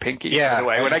on my pinky, yeah, by the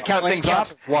way. When I count things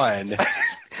off. 1.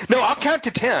 No, I'll count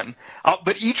to 10.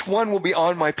 But each one will be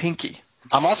on my pinky.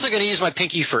 I'm also going to use my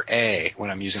pinky for A when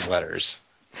I'm using letters.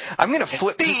 I'm going to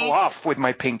flip people off with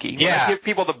my pinky. When I give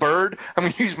people the bird, I'm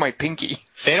going to use my pinky.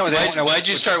 They don't know. Why'd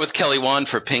you start with Kelly Wand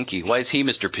for pinky? Why is he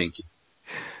Mr. Pinky?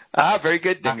 Very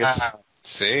good, Dingus.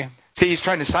 See, he's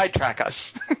trying to sidetrack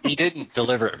us. He didn't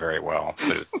deliver it very well, but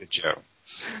it was a good joke.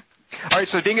 All right,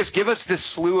 so Dingus, give us this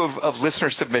slew of listener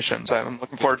submissions. I'm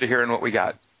looking forward to hearing what we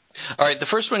got. All right, the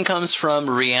first one comes from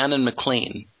Rhiannon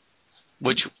McLean,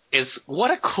 which is,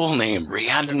 what a cool name,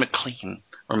 Rhiannon McLean,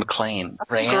 or McLean.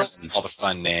 Girls, all the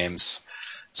fun names.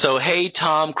 So, hey,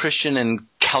 Tom, Christian, and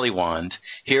Kellywand.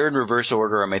 Here in reverse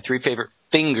order are my 3 favorite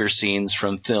finger scenes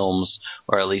from films,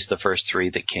 or at least the first 3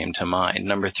 that came to mind.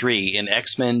 Number 3, in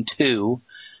X-Men 2,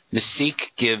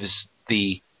 Mystique gives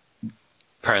the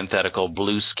parenthetical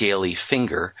blue scaly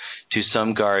finger to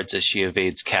some guards as she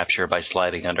evades capture by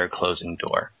sliding under a closing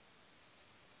door.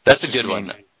 That's a good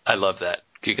one. I love that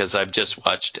because I've just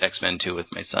watched X-Men 2 with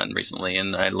my son recently,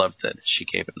 and I love that she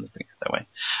gave him the finger that way.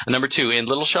 And number 2, in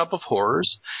Little Shop of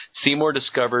Horrors, Seymour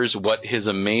discovers what his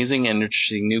amazing and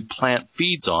interesting new plant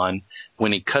feeds on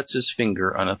when he cuts his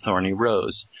finger on a thorny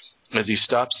rose. As he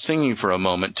stops singing for a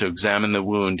moment to examine the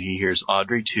wound, he hears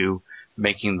Audrey 2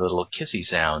 making little kissy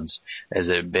sounds as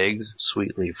it begs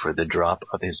sweetly for the drop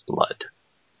of his blood.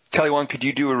 Kellywand, could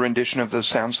you do a rendition of those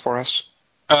sounds for us?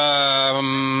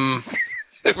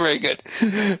 Very good.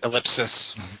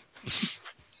 Ellipsis.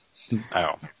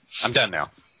 Oh, I'm done now.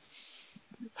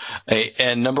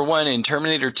 And number 1, in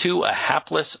Terminator 2, a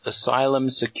hapless asylum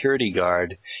security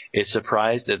guard is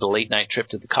surprised at a late-night trip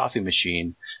to the coffee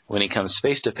machine when he comes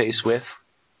face-to-face with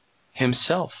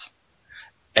himself.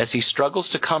 As he struggles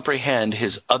to comprehend,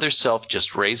 his other self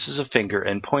just raises a finger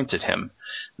and points at him.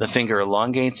 The finger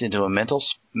elongates into a metal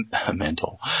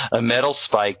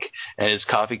spike, and his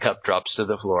coffee cup drops to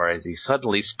the floor as he's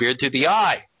suddenly speared through the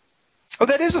eye. Oh,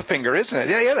 that is a finger, isn't it?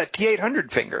 Yeah, that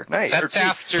T-800 finger. Nice. That's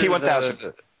after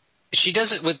T-1000. She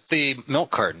does it with the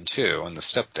milk carton, too, and the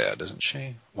stepdad, doesn't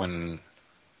she? When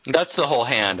That's the whole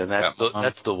hand, and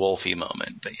that's the Wolfie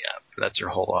moment. But yeah, that's her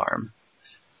whole arm.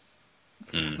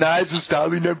 Knives and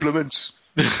stabbing implements.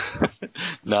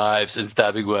 Knives and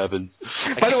stabbing weapons.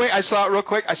 By the way, I saw it real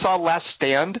quick. I saw Last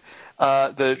Stand,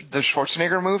 the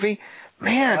Schwarzenegger movie.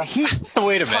 Man, he...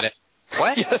 Wait a minute.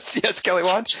 What? Yes,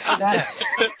 Kellywand.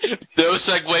 No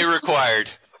segue required.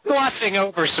 Glossing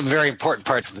over some very important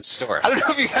parts of the story. I don't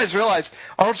know if you guys realize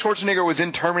Arnold Schwarzenegger was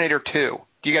in Terminator 2.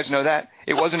 Do you guys know that?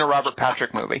 It wasn't a Robert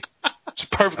Patrick movie. It's a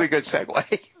perfectly good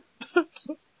segue.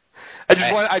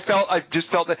 I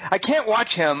just felt that I can't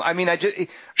watch him. I mean,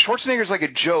 Schwarzenegger's like a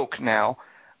joke now.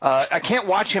 I can't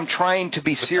watch him trying to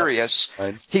be serious.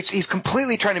 He's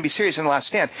completely trying to be serious in The Last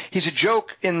Stand. He's a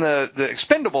joke in the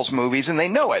Expendables movies, and they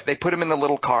know it. They put him in the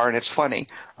little car, and it's funny.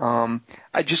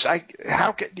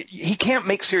 He can't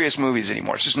make serious movies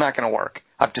anymore. It's just not going to work.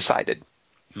 I've decided.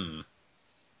 And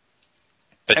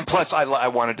plus, I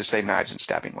wanted to say knives and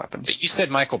stabbing weapons. But you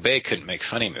said Michael Bay couldn't make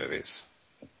funny movies.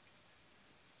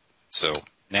 So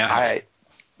now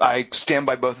I stand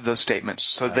by both of those statements.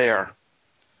 So there.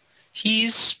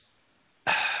 He's,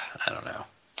 I don't know.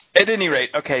 At any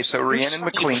rate, okay, so Rhiannon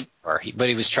McLean. But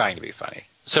he was trying to be funny.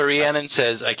 So Rhiannon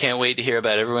says, I can't wait to hear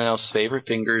about everyone else's favorite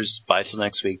fingers. Bye till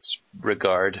next week's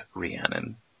regard,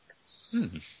 Rhiannon.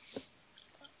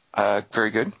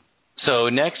 Very good. So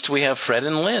next we have Fred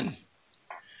and Lynn.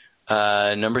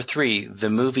 Number 3, the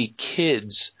movie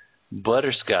Kids,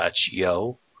 Butterscotch,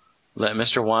 Yo. Let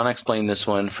Mr. Wan explain this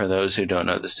one for those who don't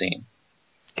know the scene.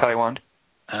 Kellywand?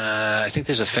 I think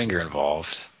there's a finger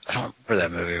involved. I don't remember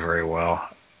that movie very well.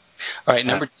 All right,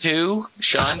 number 2,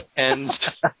 Sean Penn's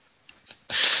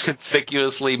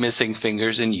conspicuously missing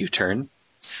fingers in U-Turn.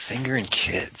 Finger in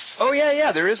Kids. Oh,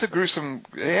 yeah, there is a gruesome...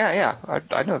 Yeah,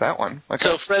 I know that one. Okay.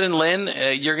 So, Fred and Lynn,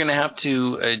 you're going to have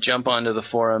to jump onto the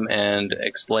forum and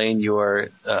explain your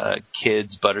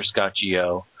Kids, Butterscotch,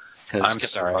 Yo. I'm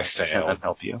sorry, I failed. I'll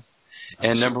help you.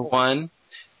 And number 1,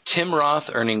 Tim Roth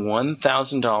earning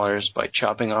 $1,000 by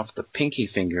chopping off the pinky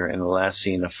finger in the last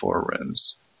scene of 4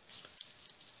 Rooms.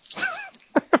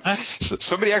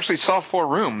 Somebody actually saw 4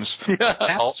 Rooms.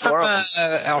 That's from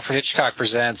Alfred Hitchcock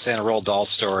Presents and a Roald Dahl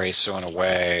story, so in a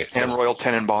way... And Royal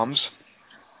Tenenbaums.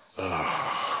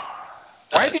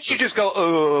 Why did you just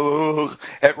go,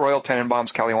 at Royal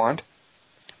Tenenbaums, Kellywand?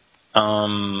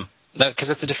 Because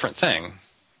that's a different thing.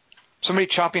 Somebody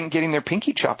getting their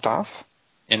pinky chopped off.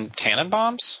 In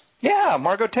Tannenbaums? Yeah,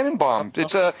 Margot Tenenbaum.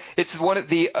 It's one of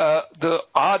the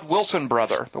odd Wilson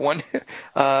brother, the one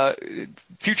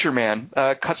Future Man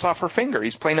cuts off her finger.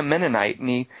 He's playing a Mennonite and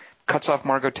he cuts off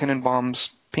Margot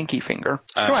Tenenbaum's pinky finger.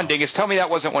 Come on, Dingus, tell me that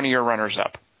wasn't one of your runners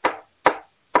up.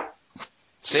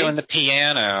 So in the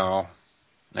piano,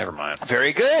 never mind.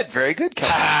 Very good,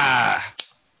 Kelly.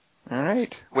 All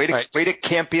right, way to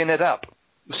campion it up.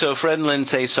 So Fred and Lynn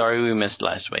say, sorry we missed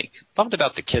last week. Bummed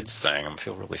about the kids thing. I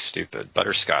feel really stupid.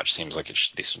 Butterscotch seems like it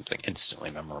should be something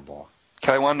instantly memorable.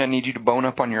 Kellywand, I need you to bone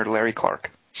up on your Larry Clark.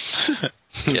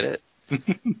 Get it?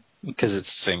 Because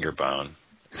it's finger bone.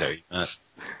 Is that what you meant?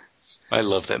 I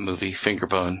love that movie,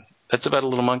 Fingerbone. That's about a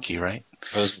little monkey, right?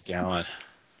 Rose McGowan.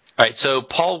 All right, so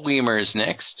Paul Weimer is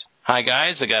next. Hi,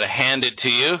 guys. I got to hand it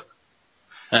to you.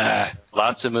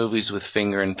 Lots of movies with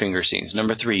finger and finger scenes.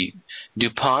 Number 3,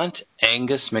 DuPont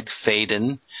Angus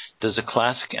McFadden does a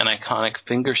classic and iconic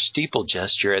finger steeple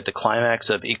gesture at the climax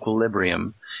of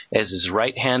Equilibrium as his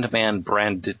right-hand man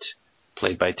Brandit,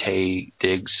 played by Taye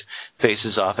Diggs,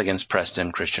 faces off against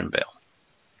Preston Christian Bale.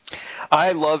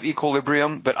 I love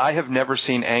Equilibrium, but I have never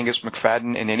seen Angus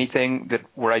McFadden in anything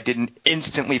where I didn't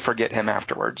instantly forget him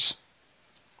afterwards.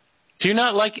 Do you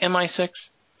not like MI6?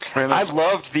 I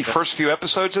loved the first few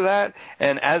episodes of that,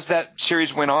 and as that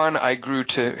series went on, I grew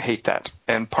to hate that,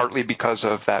 and partly because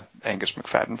of that Angus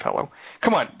McFadden fellow.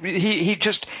 Come on, he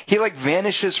like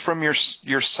vanishes from your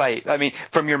sight. I mean,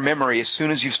 from your memory as soon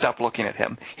as you stop looking at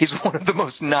him. He's one of the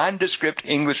most nondescript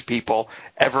English people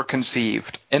ever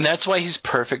conceived, and that's why he's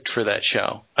perfect for that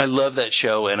show. I love that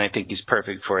show, and I think he's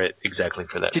perfect for it exactly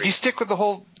for that. Did you stick with the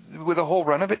whole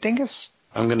run of it, Dingus?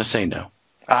 I'm going to say no.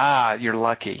 Ah, you're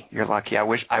lucky. You're lucky. I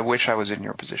wish I was in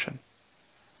your position.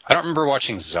 I don't remember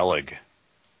watching Zelig.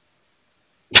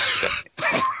 Yeah.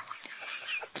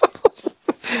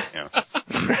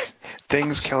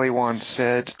 Things Kelly Wand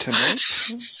said tonight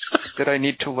that I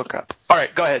need to look up. All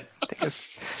right, go ahead.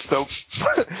 So,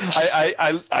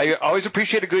 I always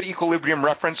appreciate a good Equilibrium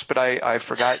reference, but I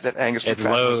forgot that Angus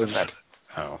McFadden was in that.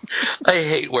 Oh. I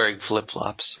hate wearing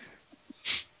flip-flops.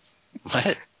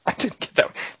 What? I didn't get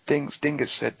that. Things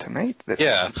Dingus said tonight that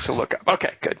Yeah. to look up. Okay,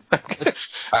 good. I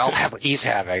don't have what he's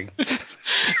having.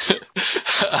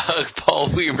 Paul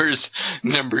Weimer's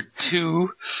number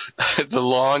 2, the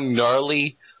long,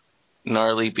 gnarly being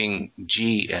Gnarly,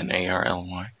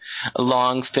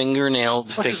 long fingernailed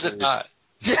What fingers. is it not?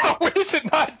 Yeah, what is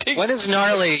it not, Dingus? When is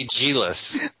gnarly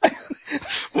G-less?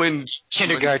 When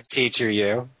Kindergarten teacher,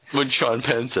 you. when Sean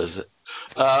Penn says it.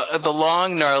 The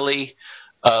long, gnarly,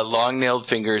 long-nailed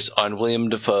fingers on William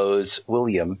Dafoe's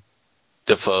Orlok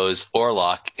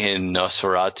in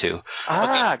Nosferatu.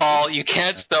 Ah, Okay, Paul, you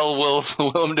can't spell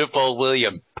Willem Dafoe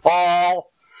William. Paul!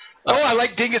 Oh, I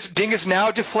like Dingus. Dingus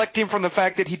now deflecting from the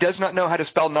fact that he does not know how to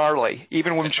spell gnarly,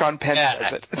 even when Sean Penn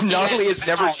says it. Gnarly is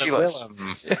never G-less.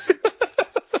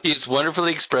 He's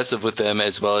wonderfully expressive with them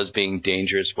as well as being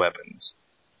dangerous weapons.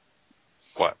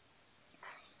 What?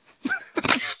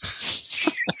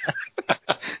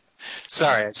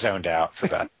 Sorry, I zoned out for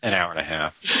about an hour and a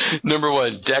half. Number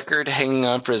 1, Deckard hanging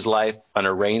on for his life on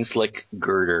a rain-slick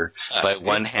girder by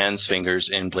one hand's fingers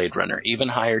in Blade Runner. Even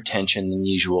higher tension than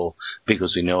usual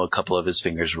because we know a couple of his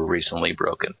fingers were recently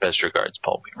broken. Best regards,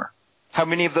 Paul Weimer. How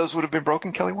many of those would have been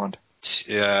broken, Kelly Wand?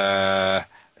 And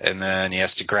then he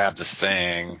has to grab the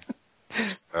thing.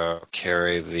 So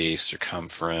carry the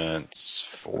circumference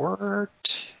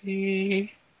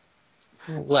 40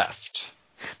 left.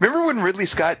 Remember when Ridley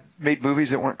Scott made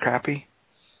movies that weren't crappy?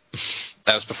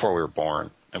 That was before we were born.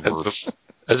 And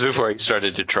That's before he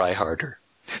started to try harder.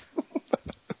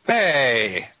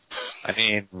 Hey, I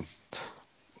mean,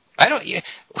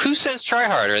 who says try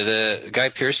harder? The Guy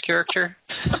Pearce character?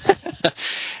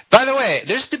 By the way,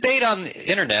 there's debate on the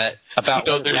internet about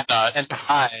whether Batman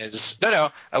dies.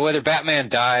 Whether Batman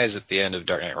dies at the end of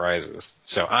Dark Knight Rises.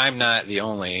 So I'm not the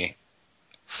only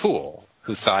fool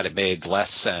who thought it made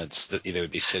less sense that they would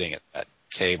be sitting at that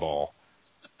table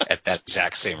at that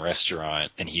exact same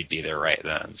restaurant and he'd be there right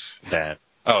then.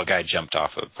 A guy jumped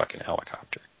off a fucking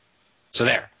helicopter. So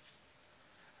there.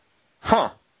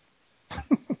 Huh.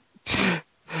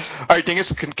 All right,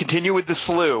 Dingus, continue with the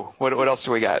slew. What else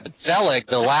do we got? Zelig,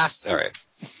 the last... All right.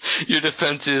 Your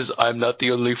defense is, I'm not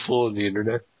the only fool on the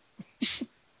internet.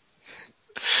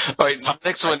 All right,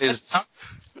 next one is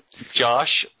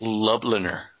Josh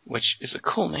Lubliner, which is a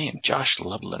cool name, Josh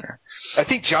Lubliner. I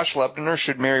think Josh Lubliner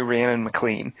should marry Rhiannon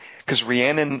McLean, because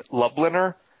Rhiannon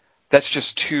Lubliner, that's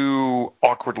just too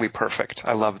awkwardly perfect.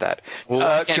 I love that.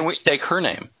 Well, can we take her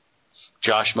name?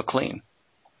 Josh McLean.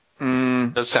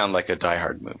 Does sound like a Die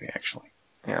Hard movie, actually.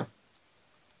 Yeah. All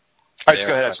right, let's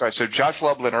go ahead. Sorry. So Josh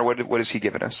Lubliner, what has he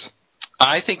given us?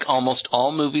 I think almost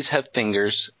all movies have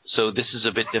fingers, so this is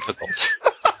a bit difficult.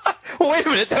 Well, wait a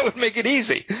minute. That would make it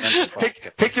easy.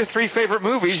 Pick your 3 favorite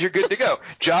movies. You're good to go.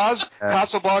 Jaws,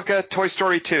 Casablanca, Toy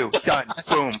Story 2. Done.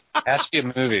 Boom. Has to be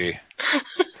a movie.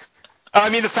 I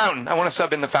mean The Fountain. I want to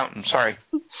sub in The Fountain. Sorry.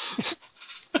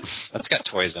 That's got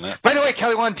toys in it. By the way,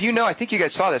 Kelly Wand, do you know, I think you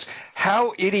guys saw this,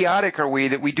 how idiotic are we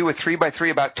that we do a 3x3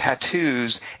 about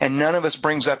tattoos and none of us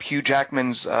brings up Hugh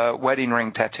Jackman's wedding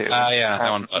ring tattoo? Yeah,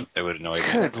 that one, it would annoy me.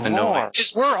 Good Lord.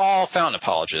 Because we're all fountain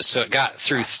apologists, so it got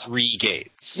through 3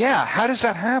 gates. Yeah, how does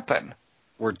that happen?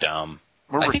 We're dumb.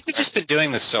 I think we've just been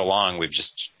doing this so long,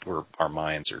 our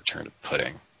minds are turned to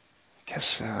pudding. Guess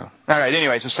so. All right.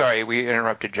 Anyway, so sorry we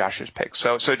interrupted Josh's pick.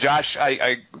 So Josh,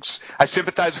 I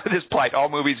sympathize with his plight. All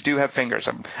movies do have fingers.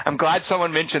 I'm glad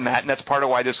someone mentioned that, and that's part of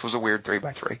why this was a weird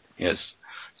 3x3. Yes.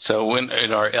 So when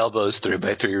in our elbows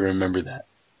 3x3, remember that.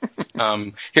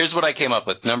 Here's what I came up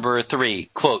with. Number 3,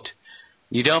 quote,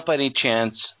 "You don't by any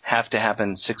chance have to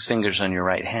happen 6 fingers on your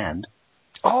right hand."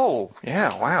 Oh,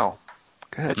 yeah. Wow.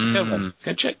 Good. Good one.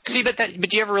 Good check. See, but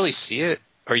do you ever really see it?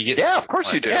 Or you get Yeah, of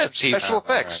course you do. Yeah, Special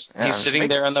effects. He's sitting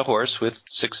there on the horse with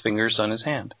 6 fingers on his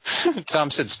hand.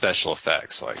 Tom said special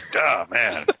effects. Like, duh,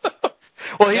 man.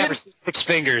 Well, he Never didn't. seen 6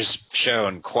 fingers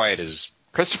shown quite as.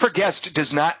 Christopher Guest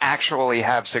does not actually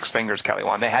have 6 fingers, Kelly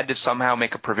Wand. They had to somehow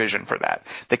make a provision for that.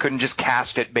 They couldn't just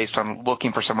cast it based on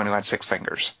looking for someone who had 6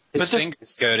 fingers. His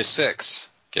fingers go to 6.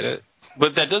 Get it?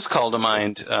 But that does call to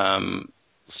mind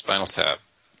Spinal Tap.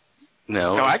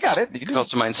 No, I got it. You calls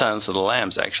to mind Silence of the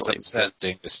Lambs, actually. That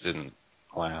Dingus didn't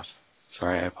laugh.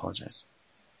 Sorry, I apologize.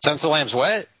 Silence of the Lambs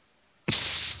what?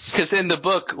 Because in the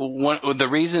book, the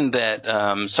reason that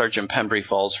Sergeant Pembry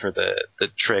falls for the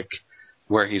trick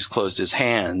where he's closed his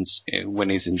hands when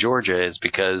he's in Georgia is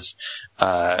because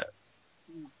Dr.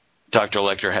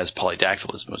 Lecter has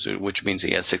polydactylism, which means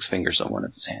he has 6 fingers on one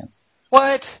of his hands.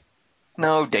 What?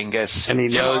 No, Dingus. And he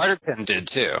knows Arterton did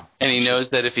too. And he knows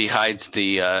that if he hides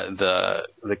the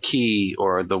key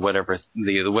or the whatever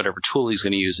tool he's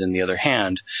going to use in the other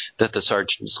hand, that the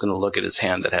sergeant is going to look at his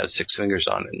hand that has 6 fingers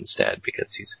on it instead,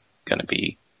 because he's going to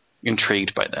be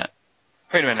intrigued by that.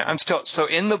 Wait a minute. So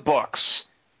in the books,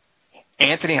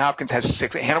 Anthony Hopkins has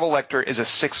 6. Hannibal Lecter is a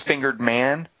 6-fingered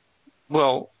man.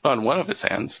 Well, on one of his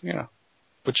hands, yeah.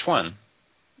 Which one?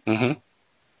 Mm-hmm.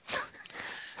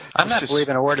 I'm not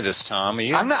believing a word of this, Tom. Are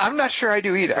you? I'm not sure I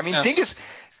do either. I mean, Dingus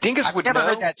would know. I've never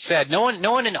heard that said. No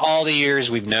one in all the years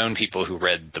we've known people who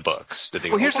read the books. Did they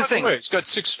go, here's the thing. It's got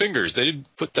 6 fingers. They didn't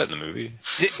put that in the movie.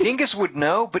 Dingus would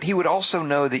know, but he would also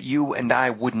know that you and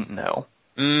I wouldn't know.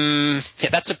 Yeah,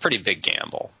 that's a pretty big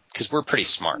gamble because we're pretty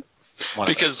smart.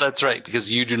 Because that's right. Because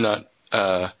you do not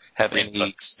have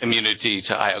any immunity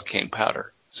to iocane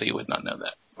powder, so you would not know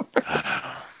that.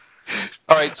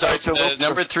 All right, so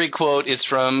number 3 quote is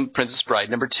from Princess Bride.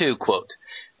 Number 2 quote,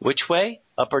 "Which way?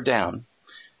 Up or down?"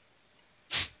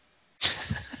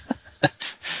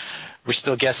 We're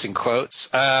still guessing quotes.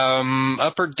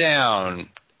 Up or down?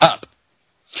 Up.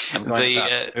 I'm going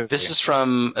up. This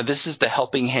is the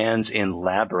helping hands in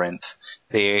Labyrinth.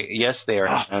 They are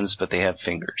hands, but they have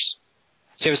fingers.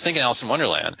 See, I was thinking Alice in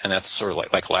Wonderland, and that's sort of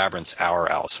like Labyrinth's our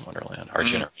Alice in Wonderland, our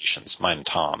generation's, mine and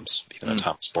Tom's, even though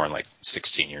Tom was born like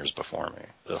 16 years before me.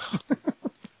 Ugh.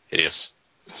 Hideous.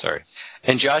 Sorry.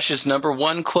 And Josh's number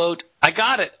 1 quote, "I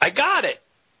got it.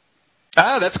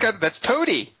 Ah, that's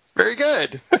Toady. Very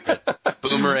good.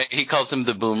 Boomerang. He calls him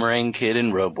the Boomerang Kid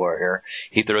in Road Warrior.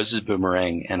 He throws his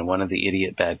boomerang, and one of the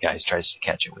idiot bad guys tries to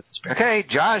catch it with his barrel. Okay,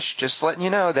 Josh, just letting you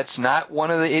know, that's not one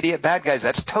of the idiot bad guys.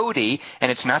 That's Toady, and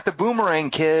it's not the Boomerang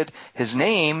Kid. His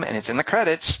name, and it's in the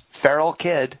credits, Feral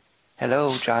Kid.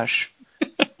 Hello, Josh.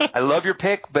 I love your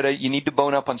pick, but you need to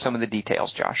bone up on some of the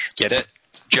details, Josh. Get it?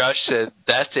 Josh said,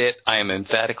 "That's it. I am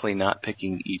emphatically not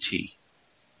picking E.T."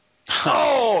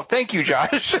 Oh, thank you,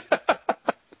 Josh.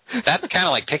 That's kind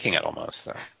of like picking it almost,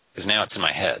 though, because now it's in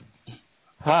my head.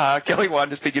 Kelly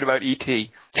Wand is thinking about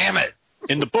E.T. Damn it!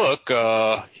 In the book,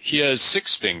 he has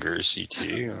 6 fingers,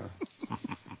 E.T.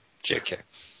 JK.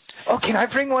 Oh, can I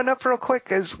bring one up real quick?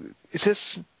 Is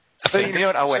this... You know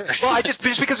what? I'll wait. Well, just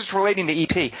because it's relating to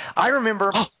E.T. I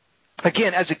remember...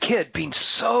 Again, as a kid, being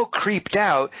so creeped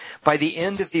out by the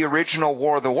end of the original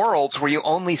War of the Worlds, where you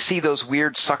only see those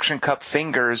weird suction cup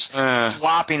fingers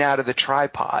flopping out of the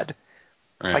tripod.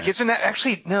 Right. Like, isn't that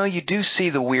actually? No, you do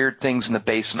see the weird things in the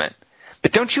basement.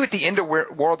 But don't you, at the end of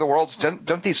War of the Worlds,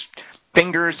 don't these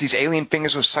fingers, these alien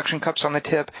fingers with suction cups on the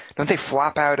tip, don't they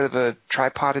flop out of a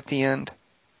tripod at the end?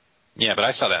 Yeah, but I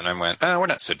saw that and I went, "Oh, we're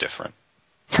not so different."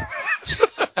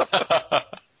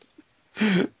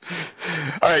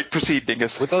 All right, proceed,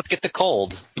 Dingus. We both get the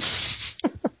cold.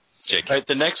 JK. All right,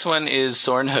 the next one is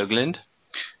Soren Högland.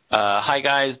 "Hi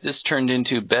guys, this turned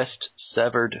into best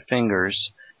severed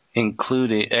fingers,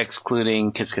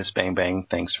 excluding Kiss Kiss Bang Bang.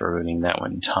 Thanks for ruining that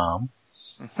one, Tom."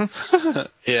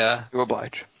 Yeah. You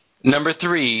oblige. Number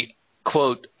 3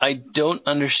 quote, "I don't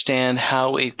understand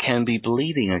how it can be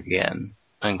bleeding again,"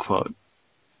 unquote.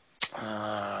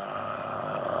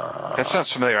 That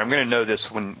sounds familiar. I'm going to know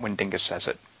this when Dingus says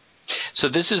it. So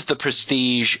this is the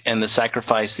prestige and the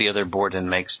sacrifice the other Borden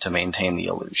makes to maintain the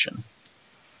illusion.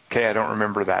 Okay, I don't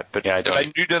remember that, but Yeah, I I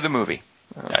do know the movie.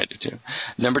 I do too.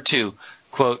 Number 2,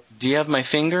 quote, "Do you have my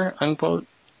finger?" unquote.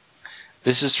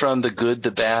 This is from The Good,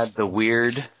 the Bad, the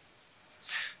Weird.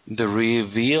 The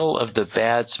reveal of the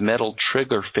bad's metal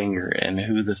trigger finger and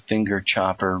who the finger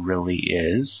chopper really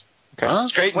is. Okay. Huh?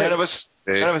 Straight. Wait. None of us.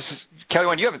 Kelly,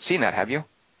 One, you haven't seen that, have you?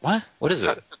 What? What is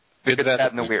it? The Good, the Bad,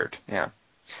 and the Weird. Yeah.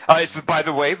 It's, by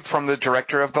the way, from the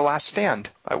director of The Last Stand,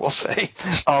 I will say.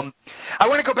 I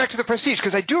want to go back to The Prestige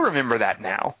because I do remember that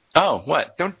now. Oh,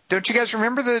 what? Don't you guys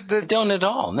remember I don't at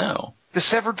all, no. the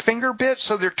severed finger bit?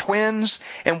 So they're twins,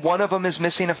 and one of them is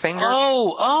missing a finger.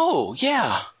 Oh,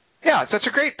 yeah. Yeah, it's such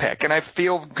a great pick, and I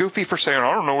feel goofy for saying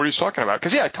I don't know what he's talking about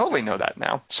because I totally know that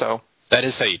now. So That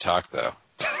is how you talk, though.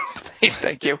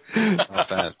 thank you. No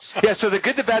offense. Yeah, so The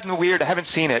Good, the Bad, and the Weird. I haven't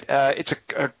seen it. It's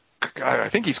I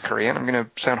think he's Korean. I'm going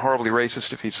to sound horribly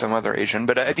racist if he's some other Asian,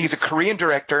 but I think he's a Korean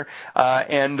director,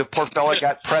 and the poor fella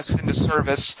got pressed into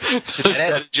service. How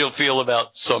did you feel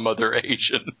about some other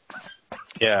Asian?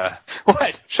 Yeah.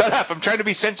 What? Shut up. I'm trying to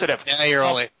be sensitive. Yeah, you're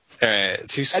only... All right,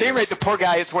 too At soon. any rate, the poor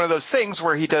guy, it's one of those things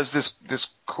where he does this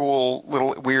cool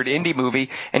little weird indie movie,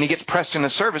 and he gets pressed into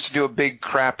service to do a big,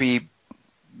 crappy,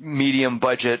 medium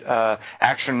budget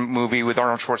action movie with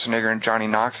Arnold Schwarzenegger and Johnny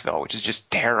Knoxville, which is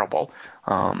just terrible.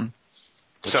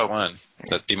 Which one?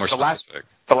 That'd be more The specific.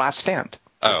 The Last Stand.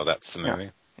 Oh, that's the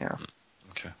movie. Yeah.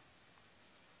 Okay.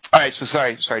 All right, so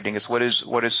sorry, Dingus. What is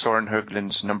Soren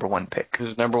Höglin's number one pick?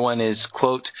 His number one is,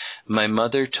 quote, "My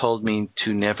mother told me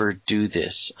to never do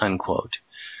this," unquote.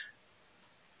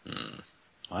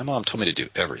 My mom told me to do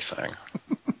everything.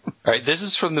 All right, this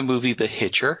is from the movie The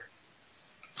Hitcher.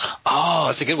 Oh,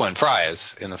 that's a good one.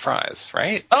 Fries. In the Fries,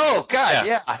 right? Oh God,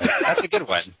 yeah. That's a good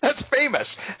one. That's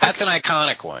famous. That's an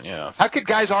iconic one, yeah. How could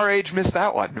guys our age miss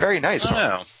that one? Very nice. I don't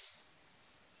know.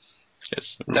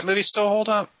 Yes. Does that movie still hold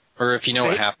up? Or if you know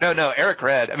what happened? No, Eric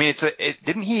Red. I mean,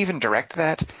 didn't he even direct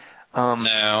that?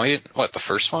 No, the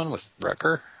first one with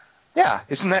Rucker? Yeah,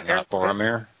 isn't that Eric Not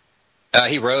Boromir?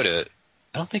 He wrote it.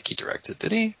 I don't think he directed,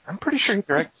 did he? I'm pretty sure he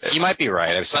directed it. You might be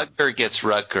right. I've seen. Rutger gets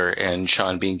Rutger, and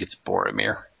Sean Bean gets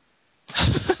Boromir.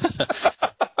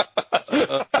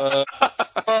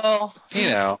 Well,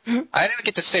 I didn't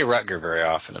get to say Rutger very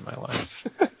often in my life.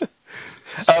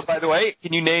 By the way,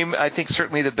 can you name, I think,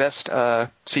 certainly the best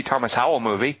C. Thomas Howell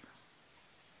movie?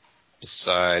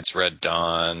 Besides Red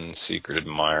Dawn, Secret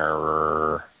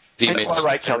Admirer. All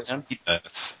right, Kelly.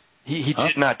 He Huh?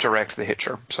 did not direct The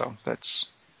Hitcher, so that's...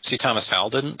 See, Thomas Howell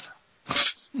didn't?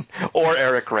 Or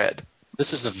Eric Red.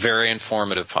 This is a very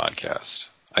informative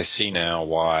podcast. I see now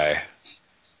why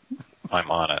I'm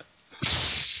on it.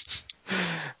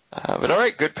 But all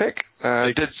right, good pick.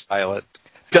 Silent.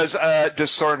 Does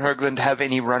Soren Högland have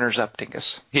any runners-up,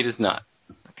 Dingus? He does not.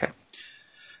 Okay.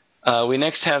 We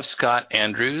next have Scott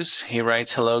Andrews. He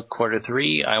writes, "Hello, quarter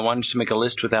three. I wanted to make a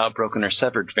list without broken or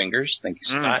severed fingers." Thank you,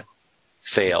 Scott.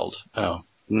 Failed. Oh,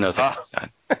 no thank you,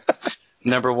 Scott.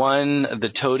 Number one, the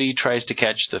toady tries to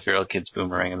catch the feral kid's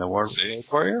boomerang in the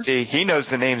Warrior. See, he knows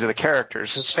the names of the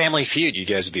characters. This is Family Feud. You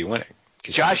guys would be winning.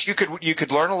 Josh, you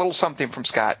could learn a little something from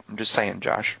Scott. I'm just saying,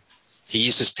 Josh. He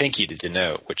used his pinky to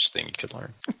denote which thing you could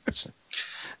learn.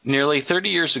 Nearly 30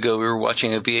 years ago, we were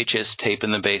watching a VHS tape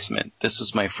in the basement. This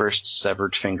was my first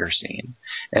severed finger scene.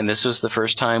 And this was the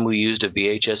first time we used a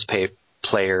VHS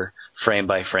player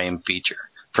frame-by-frame feature.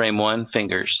 Frame 1,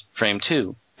 fingers. Frame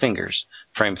 2, fingers.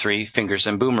 Frame 3, fingers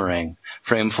and boomerang.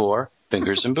 Frame 4,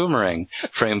 fingers and boomerang.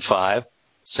 Frame 5,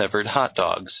 severed hot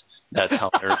dogs. That's how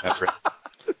I remember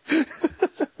it.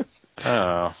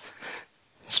 Oh.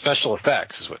 Special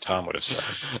effects is what Tom would have said.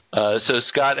 So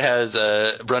Scott has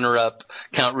a runner-up,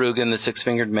 Count Rugen, The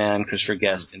Six-Fingered Man, Christopher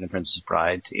Guest, and The Princess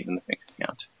Bride to even the finger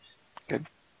count. Good.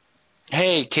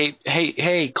 Hey, Kate.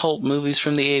 Hey, cult movies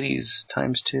from the 80s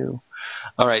times 2.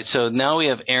 All right, so now we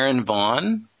have Aaron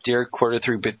Vaughn. Dear Quarter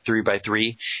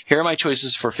 3x3. Here are my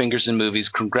choices for fingers in movies.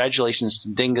 Congratulations to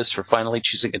Dingus for finally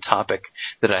choosing a topic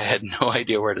that I had no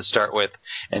idea where to start with,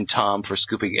 and Tom for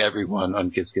scooping everyone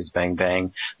on Kiss Kiss Bang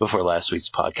Bang before last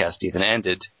week's podcast even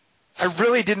ended. I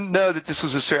really didn't know that this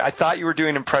was a series. I thought you were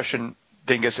doing an impression,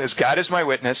 Dingus, as God is my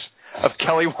witness, of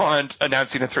Kelly Wand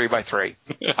announcing a 3x3.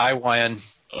 I win.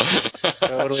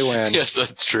 Totally win. Yes,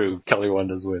 that's true. Kelly Wand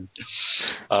does win.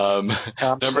 Tom's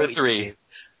Number so 3. easy.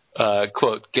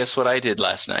 Quote, "Guess what I did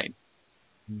last night?"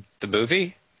 The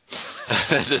movie?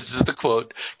 This is the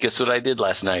quote. "Guess what I did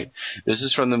last night?" This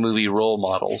is from the movie Role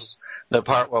Models. The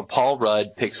part where Paul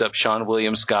Rudd picks up Sean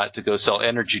William Scott to go sell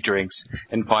energy drinks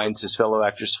and finds his fellow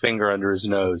actor's finger under his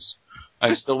nose.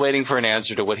 I'm still waiting for an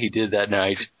answer to what he did that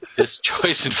night. This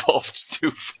choice involves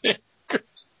 2 fingers.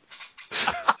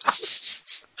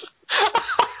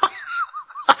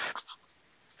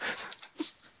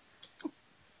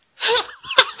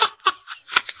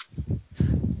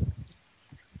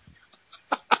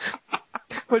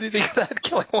 What do you think of that,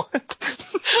 Kelly Wand?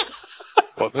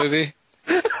 What movie?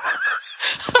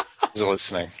 Who's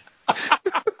listening?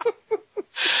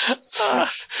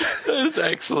 That's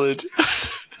excellent.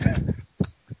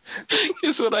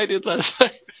 Guess what I did last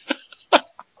night?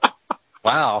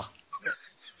 Wow.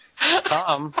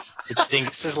 Tom, it's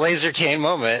Dingus' laser cane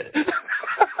moment.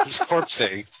 He's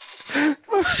corpsing.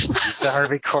 He's the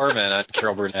Harvey Korman on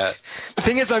Carol Burnett. The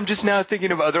thing is, I'm just now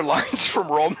thinking of other lines from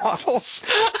role models.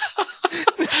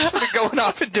 They're going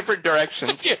off in different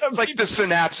directions. Yeah, It's like the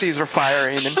synapses are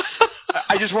firing, and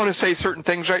I just want to say certain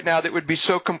things right now that would be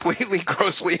so completely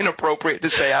grossly inappropriate to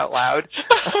say out loud.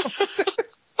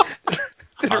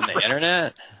 On the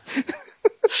internet?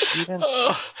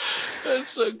 Oh, that's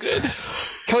so good.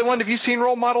 Kelly Wand, have you seen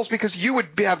Role Models? Because you would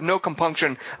have no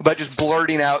compunction about just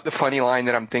blurting out the funny line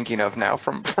that I'm thinking of now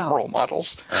from Role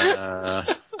Models. I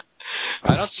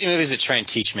don't see movies that try and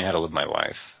teach me how to live my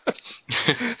life.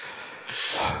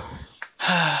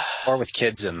 Or with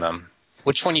kids in them.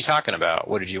 Which one are you talking about?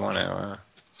 What did you want to...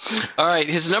 All right,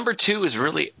 his number 2 is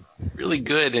really, really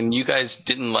good, and you guys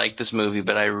didn't like this movie,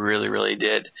 but I really, really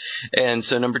did. And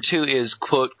so number 2 is,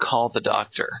 quote, Call the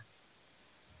Doctor.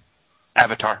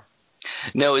 Avatar.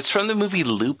 No, it's from the movie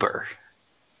Looper.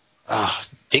 Oh,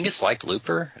 Dingus liked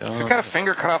Looper? Who got a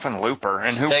finger cut off in Looper?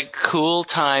 And who? That cool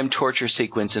time torture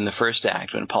sequence in the first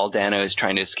act when Paul Dano is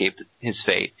trying to escape his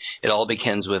fate. It all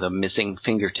begins with a missing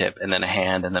fingertip and then a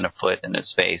hand and then a foot and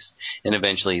his face. And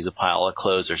eventually he's a pile of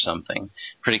clothes or something.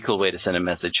 Pretty cool way to send a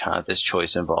message, huh? This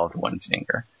choice involved one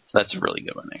finger. So that's a really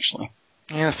good one, actually.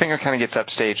 Yeah, the finger kind of gets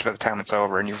upstaged by the time it's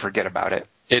over and you forget about it.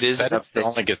 It is. That is the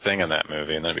only good thing in that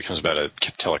movie, and then it becomes about a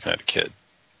telekinetic kid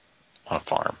on a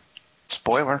farm.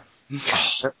 Spoiler.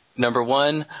 Number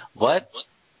 1, what?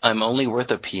 I'm only worth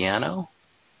a piano?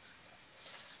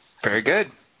 Very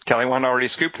good. Kelly Wand already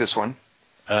scooped this one.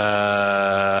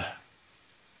 No,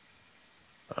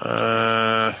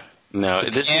 the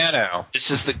piano. This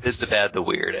is the bad, the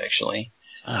weird, actually.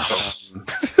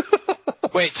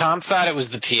 Wait, Tom thought it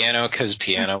was the piano because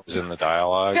piano was in the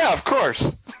dialogue? Yeah, of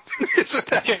course.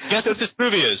 Okay, guess what this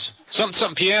movie is?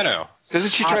 Something to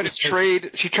Doesn't she try to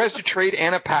trade? She tries to trade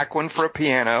Anna Paquin for a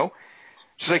piano.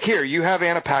 She's like, "Here, you have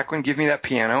Anna Paquin. Give me that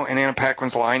piano." And Anna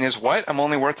Paquin's line is, "What? I'm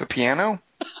only worth a piano."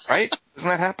 Right? Doesn't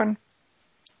that happen?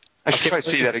 I should try to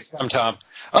see that again. Tom.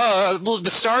 Well,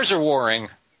 the stars are warring.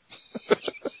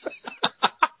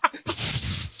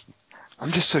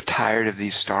 I'm just so tired of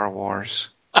these Star Wars.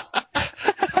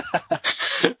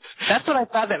 That's what I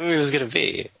thought that movie was going to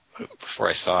be before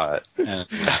I saw it. And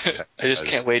I just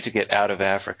can't wait to get out of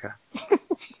Africa.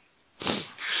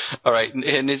 All right,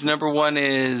 and his number 1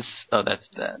 is... Oh, that's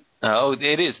that. Oh,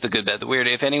 it is The Good, Bad, the Weird.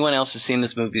 If anyone else has seen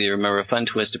this movie, they remember a fun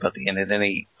twist about the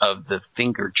identity of the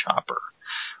finger chopper.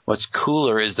 What's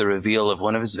cooler is the reveal of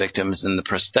one of his victims and the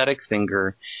prosthetic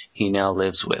finger he now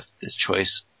lives with. This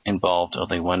choice involved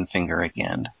only one finger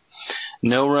again.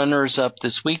 No runners-up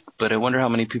this week, but I wonder how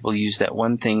many people use that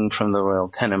one thing from the Royal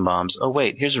Tenenbaums. Oh,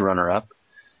 wait, here's a runner-up.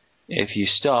 If you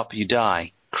stop, you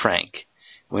die. Crank.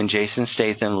 When Jason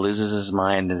Statham loses his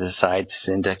mind and decides his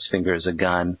index finger is a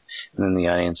gun, and then the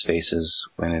audience faces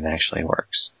when it actually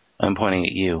works. I'm pointing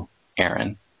at you,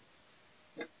 Aaron.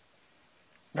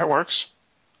 That works.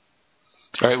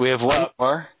 All right, we have one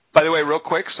more. By the way, real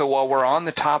quick, so while we're on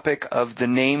the topic of the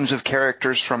names of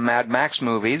characters from Mad Max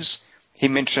movies,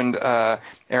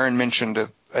 Aaron mentioned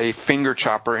a finger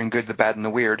chopper in Good, the Bad, and the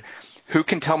Weird. Who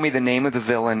can tell me the name of the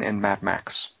villain in Mad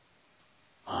Max?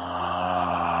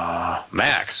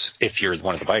 Max, if you're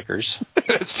one of the bikers.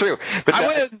 That's true. But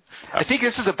I think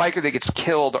this is a biker that gets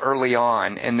killed early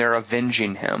on, and they're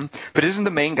avenging him. But isn't the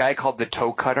main guy called the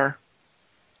Toe Cutter?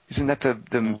 Isn't that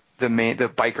the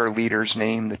biker leader's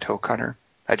name, the Toe Cutter?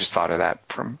 I just thought of that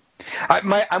from.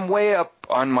 I'm way up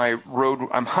on my road.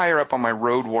 I'm higher up on my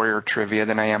Road Warrior trivia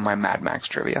than I am my Mad Max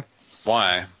trivia.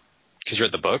 Why? Because you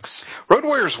read the books? Road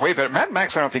Warrior's way better. Mad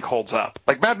Max I don't think holds up.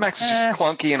 Like, Mad Max is just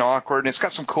clunky and awkward, and it's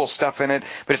got some cool stuff in it,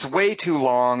 but it's way too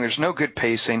long. There's no good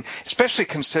pacing, especially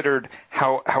considered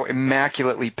how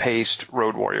immaculately paced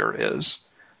Road Warrior is.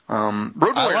 Road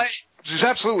Warrior is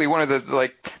absolutely one of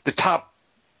the top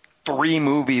 3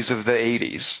 movies of the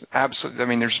 80s. Absolutely. I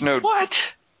mean, there's no... What?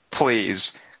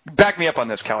 Please. Back me up on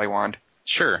this, Kelly Wand.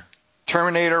 Sure.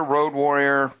 Terminator, Road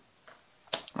Warrior.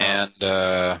 And,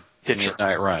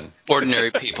 Midnight Run.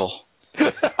 Ordinary People.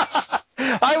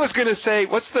 I was going to say,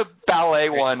 what's the ballet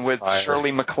one with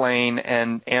Shirley MacLaine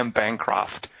and Anne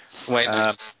Bancroft? White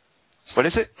Knights. What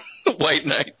is it? White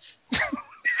Knights.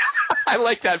 I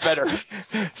like that better.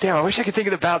 Damn, I wish I could think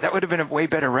of the ballet. That would have been a way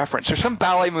better reference. There's some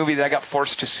ballet movie that I got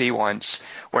forced to see once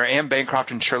where Anne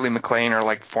Bancroft and Shirley MacLaine are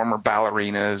like former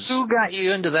ballerinas. Who got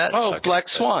you into that? Oh, Black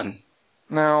Swan.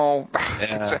 No.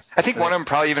 Yeah. I think one of them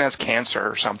probably even has cancer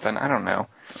or something. I don't know.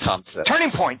 Tom says.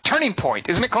 Turning Point.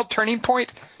 Isn't it called Turning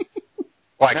Point?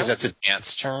 Why? Because that's a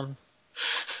dance term?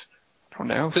 I don't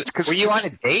know. Were you on a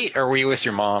date, or were you with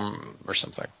your mom or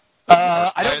something?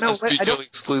 I don't know. I don't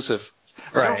exclusive.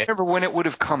 I don't remember when it would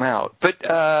have come out. But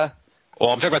well,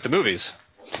 I'm talking about the movies.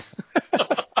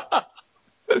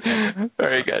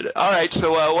 Very good. All right.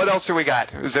 So what else do we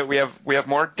got? Is that we have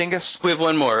more, Dingus? We have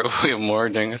one more. We have more,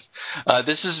 Dingus.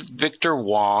 This is Victor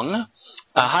Wong.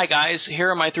 Hi, guys. Here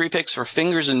are my 3 picks for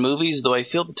fingers in movies, though I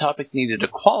feel the topic needed a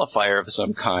qualifier of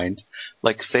some kind,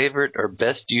 like favorite or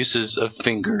best uses of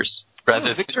fingers,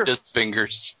 rather than just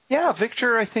fingers. Yeah,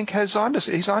 Victor, I think, he's onto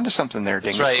something there,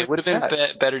 Dingus. That's right. It would have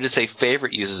been better to say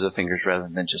favorite uses of fingers rather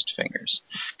than just fingers,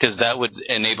 because that would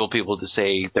enable people to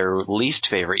say their least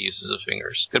favorite uses of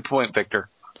fingers. Good point, Victor.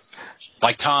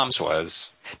 Like Tom's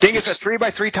was. Dingus, a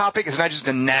 3x3 topic is not just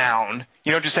a noun.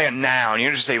 You don't just say a noun. You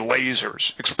don't just say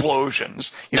lasers,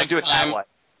 explosions. You don't do it that way.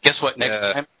 Guess what?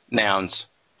 Next time, nouns.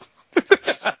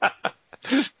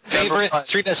 Favorite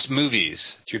 3 best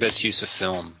movies. 3 best use of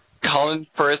film. Colin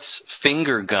Firth's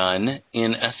finger gun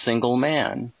in A Single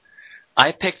Man.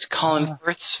 I picked Colin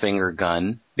Firth's finger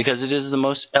gun because it is the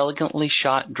most elegantly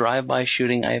shot drive-by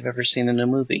shooting I have ever seen in a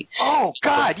movie. Oh,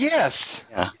 God, yes.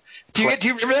 Yeah. Do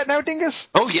you remember that now, Dingus?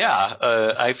 Oh,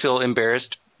 yeah. I feel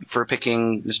embarrassed for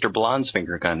picking Mr. Blonde's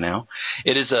finger gun now.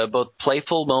 It is a both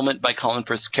playful moment by Colin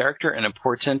Firth's character and a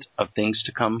portent of things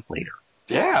to come later.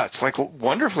 Yeah, it's like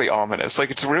wonderfully ominous.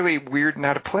 Like it's really weird and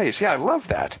out of place. Yeah, I love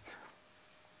that.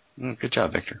 Good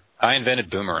job, Victor. I invented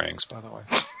boomerangs, by the way.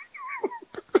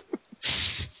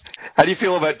 How do you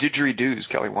feel about didgeridoos,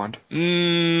 Kelly Wand?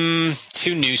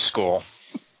 Too new school.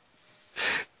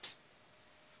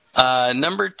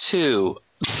 Number 2.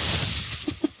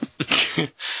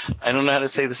 I don't know how to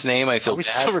say this name. I feel Are we bad.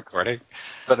 still recording?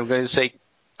 But I'm going to say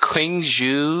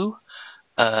Qingzhou.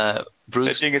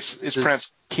 Bruce. I think it's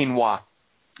pronounced quinoa.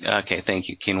 Okay, thank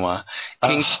you, quinoa.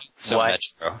 So wife,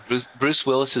 metro. Bruce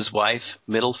Willis's wife,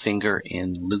 middle finger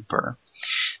in Looper.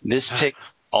 This pick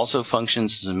also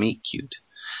functions as a meet cute.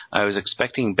 I was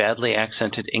expecting badly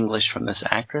accented English from this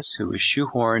actress who was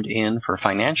shoehorned in for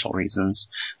financial reasons,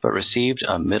 but received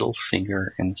a middle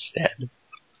finger instead.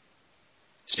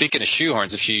 Speaking of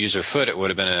shoehorns, if she used her foot, it would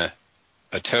have been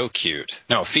a toe cute.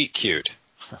 No, feet cute.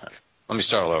 Let me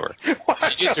start all over.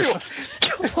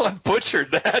 Kelly Wand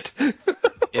butchered that.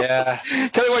 Yeah.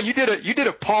 Kelly Wand, you did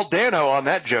a Paul Dano on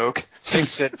that joke.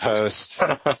 Fix it post.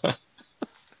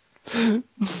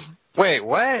 Wait,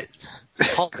 what?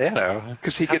 Paul Dano?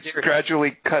 Because he gets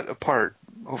gradually cut apart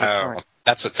over time.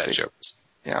 That's what that joke is.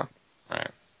 Yeah. Right.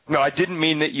 No, I didn't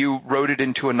mean that you wrote it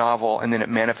into a novel and then it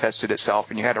manifested itself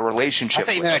and you had a relationship. I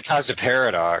thought you meant it caused a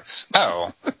paradox.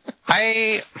 Oh.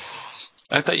 I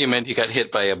thought you meant you got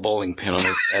hit by a bowling pin on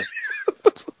his head.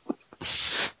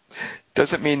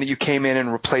 Doesn't mean that you came in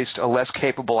and replaced a less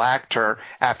capable actor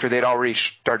after they'd already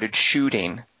started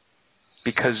shooting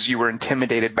because you were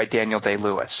intimidated by Daniel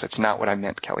Day-Lewis. That's not what I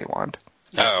meant, Kelly Wand.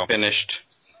 Oh. Finished.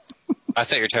 I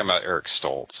thought you were talking about Eric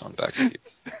Stoltz on Backseat.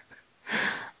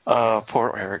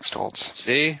 Poor Eric Stoltz.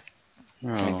 See?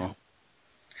 Oh.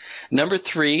 Number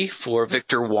 3 for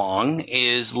Victor Wong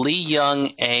is Lee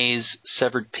Young-a's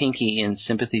severed pinky in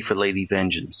Sympathy for Lady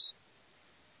Vengeance.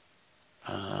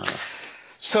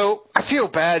 So I feel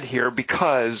bad here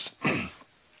because,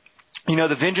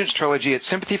 the Vengeance trilogy, it's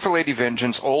Sympathy for Lady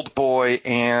Vengeance, Old Boy,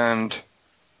 and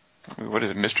what is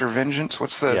it, Mr. Vengeance?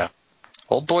 What's the... Yeah.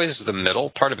 Old Boy is the middle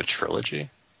part of a trilogy?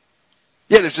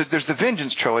 Yeah, there's the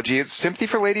Vengeance trilogy. It's Sympathy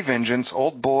for Lady Vengeance,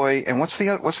 Old Boy, and what's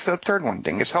the third one?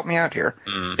 Dingus, help me out here.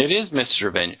 It is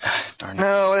Mr. Vengeance. Darn it.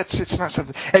 No, it's not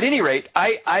something. At any rate,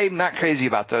 I'm not crazy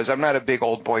about those. I'm not a big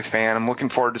Old Boy fan. I'm looking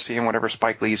forward to seeing whatever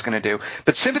Spike Lee's going to do.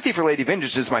 But Sympathy for Lady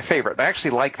Vengeance is my favorite. I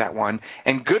actually like that one.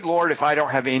 And good Lord, if I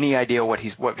don't have any idea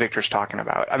what Victor's talking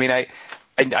about. I mean, I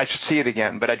should see it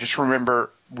again, but I just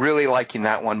remember really liking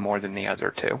that one more than the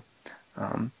other two.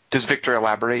 Does Victor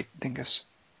elaborate, Dingus?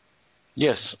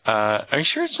 Yes. Are you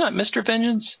sure it's not Mr.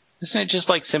 Vengeance? Isn't it just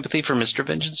like Sympathy for Mr.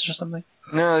 Vengeance or something?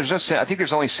 No, there's no. I think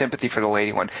there's only Sympathy for the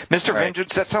Lady one. Mr. Right.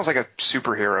 Vengeance, that sounds like a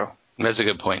superhero. That's a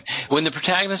good point. When the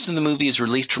protagonist in the movie is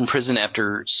released from prison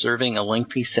after serving a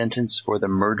lengthy sentence for the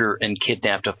murder and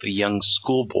kidnap of a young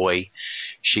schoolboy,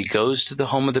 she goes to the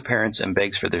home of the parents and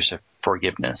begs for their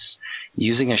forgiveness.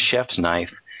 Using a chef's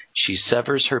knife, she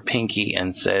severs her pinky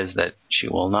and says that she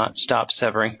will not stop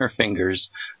severing her fingers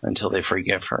until they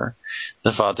forgive her.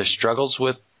 The father struggles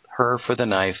with her for the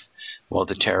knife, while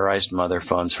the terrorized mother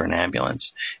phones for an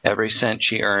ambulance. Every cent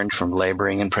she earned from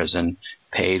laboring in prison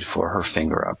paid for her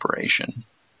finger operation.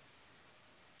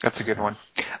 That's a good one.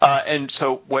 And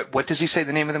so what does he say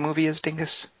the name of the movie is,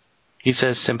 Dingus? He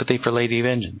says Sympathy for Lady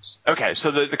Vengeance. Okay,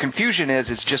 so the confusion is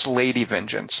it's just Lady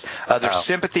Vengeance. There's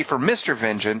Sympathy for Mr.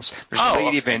 Vengeance, there's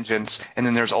Lady Vengeance, and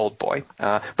then there's Old Boy.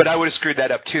 But I would have screwed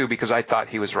that up too because I thought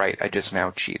he was right. I just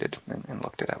now cheated and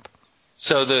looked it up.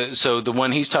 So the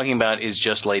one he's talking about is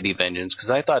just Lady Vengeance, because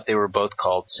I thought they were both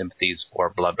called Sympathies for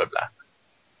blah, blah, blah.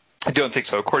 I don't think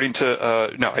so. According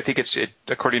to I think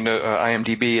according to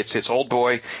IMDb, it's Old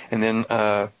Boy, and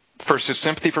then first it's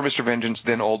Sympathy for Mr. Vengeance,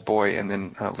 then Old Boy, and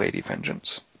then Lady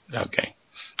Vengeance. Okay.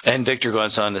 And Victor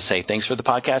goes on to say, thanks for the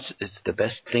podcast. It's the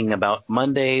best thing about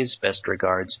Mondays. Best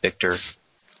regards, Victor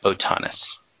Otanis.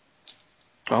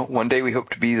 Well, one day we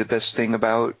hope to be the best thing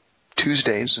about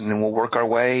Tuesdays, and then we'll work our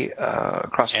way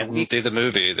across the week. And do the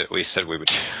movie that we said we would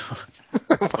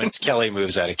do once Kelly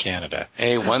moves out of Canada.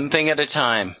 Hey, one thing at a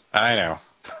time. I know.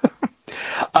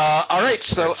 All right,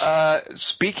 so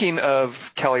speaking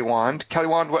of Kelly Wand,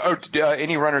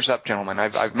 any runners-up, gentlemen?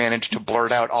 I've managed to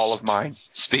blurt out all of mine.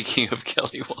 Speaking of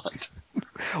Kelly Wand.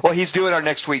 Well, he's doing our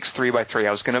next week's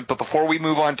 3x3. But before we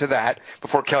move on to that,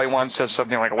 before Kelly Wand says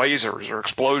something like lasers or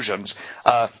explosions,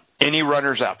 any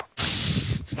runners-up?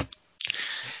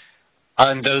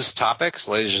 On those topics,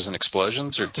 lasers and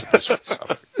explosions, or this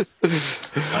topic?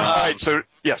 All right, so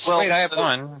yes. Well, wait, I have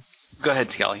one. Go ahead,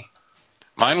 Kelly.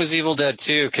 Mine was Evil Dead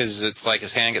 2 because it's like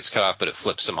his hand gets cut off, but it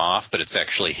flips him off, but it's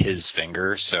actually his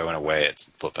finger, so in a way it's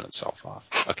flipping itself off.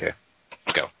 Okay,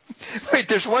 go. Wait,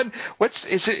 there's one.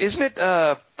 Isn't it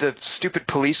the stupid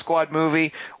Police Squad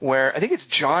movie where I think it's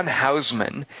John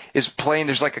Houseman is playing?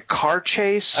 There's like a car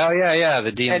chase. Oh yeah,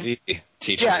 the DMV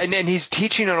teacher. Yeah, and he's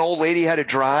teaching an old lady how to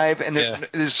drive, and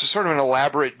there's sort of an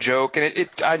elaborate joke, and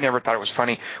I never thought it was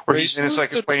funny. It's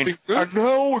like explaining, and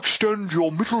now extend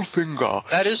your middle finger.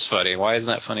 That is funny. Why isn't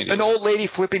that funny to you? An old lady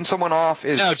flipping someone off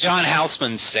is... No, John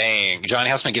Houseman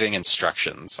giving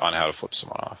instructions on how to flip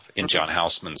someone off in John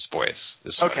Houseman's voice.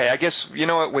 Okay, I guess, you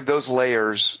know what, with those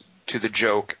layers to the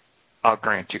joke, I'll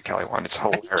grant you, Kelly Wand, it's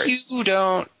hilarious.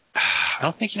 I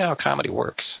don't think you know how comedy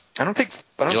works. You're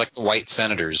like the white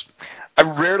senators. I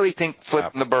rarely think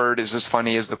flipping the bird is as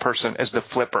funny as the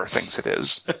flipper thinks it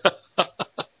is.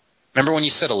 Remember when you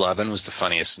said 11 was the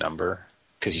funniest number?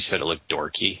 Because you said it looked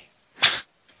dorky?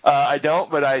 I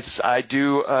don't, but I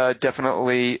do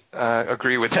definitely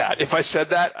agree with that. If I said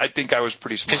that, I think I was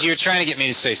pretty smart. Because you were trying to get me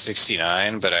to say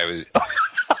 69, but I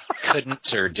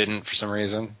couldn't or didn't for some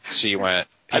reason. So you went,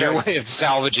 your way of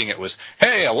salvaging it was,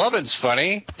 hey, 11's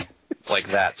funny. Like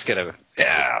that's going to,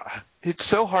 yeah. It's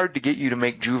so hard to get you to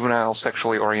make juvenile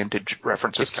sexually oriented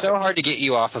references. It's so hard to get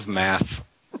you off of math.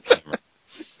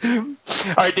 All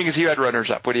right, Dingus, you had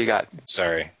runners up. What do you got?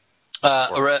 Sorry.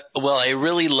 Well, I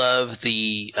really love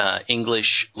the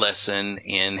English lesson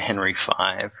in Henry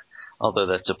V, although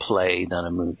that's a play, not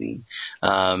a movie.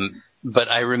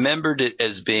 But I remembered it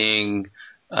as being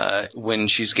when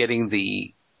she's getting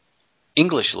the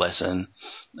English lesson,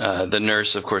 the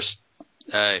nurse, of course,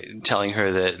 telling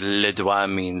her that le doigt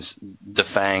means the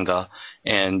finger,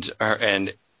 and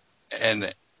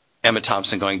Emma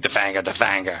Thompson going the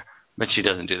finger, but she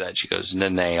doesn't do that. She goes the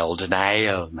nail,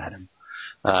 madam.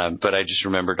 But I just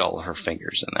remembered all of her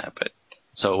fingers in that. But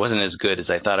so it wasn't as good as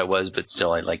I thought it was, but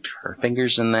still I liked her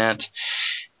fingers in that.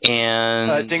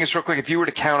 And Dingus, real quick, if you were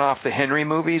to count off the Henry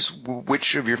movies,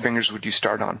 which of your fingers would you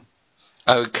start on?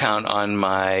 I would count on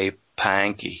my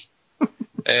pinky.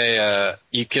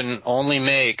 You can only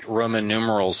make Roman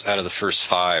numerals out of the first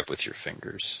 5 with your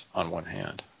fingers on one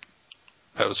hand.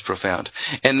 That was profound.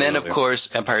 And then, of course,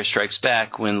 Empire Strikes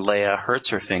Back when Leia hurts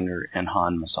her finger and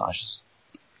Han massages.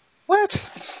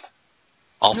 What?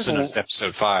 Also known as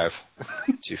Episode 5.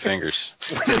 2 fingers.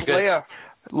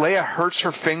 Leia hurts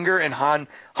her finger and Han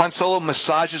Solo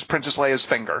massages Princess Leia's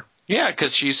finger. Yeah,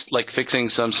 because she's like fixing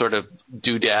some sort of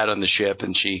doodad on the ship,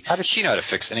 and she. How does she know how to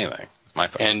fix anything?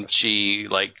 She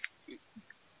like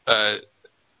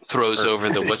throws over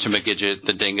the whatchamagidget,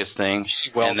 the dingus thing,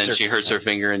 and then she hurts her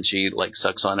finger, and she like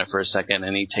sucks on it for a second,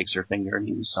 and he takes her finger and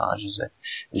he massages it,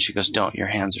 and she goes, "Don't, your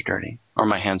hands are dirty, or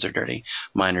my hands are dirty,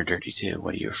 mine are dirty too.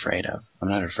 What are you afraid of? I'm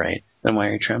not afraid. Then why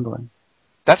are you trembling?"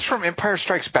 That's from Empire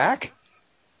Strikes Back?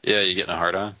 Yeah, you getting a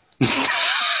hard on?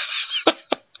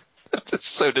 That's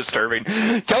so disturbing.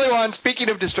 Kelly Wand, speaking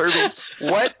of disturbing,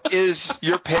 what is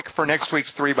your pick for next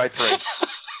week's 3x3?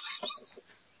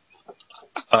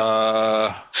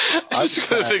 I just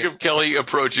couldn't think of Kelly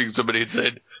approaching somebody and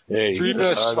said, "Hey,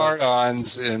 3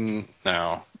 smart-ons in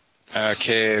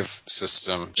cave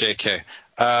system, JK.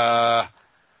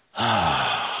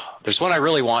 There's one I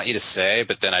really want you to say,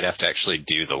 but then I'd have to actually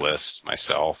do the list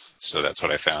myself. So that's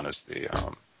what I found is the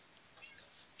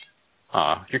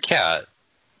your cat.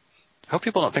 hope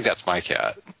people don't think that's my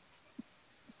cat.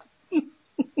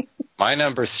 My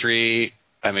number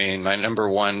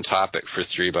one topic for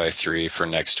 3x3 for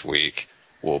next week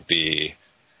will be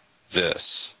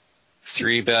this.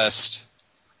 3 best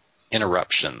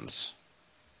interruptions.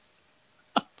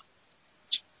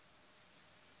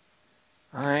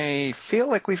 I feel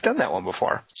like we've done that one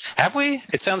before. Have we?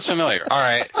 It sounds familiar. All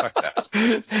right, fuck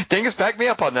that. Dingus, back me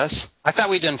up on this. I thought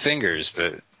we'd done fingers,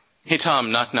 but... Hey,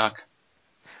 Tom, knock, knock.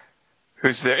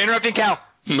 Who's there? Interrupting cow.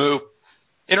 Moo.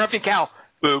 Interrupting cow.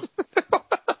 Boo. All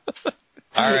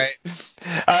right.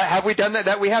 Have we done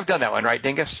that? We have done that one, right,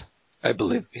 Dingus? I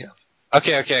believe we have.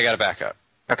 Okay, I got to back up.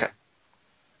 Okay.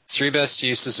 3 best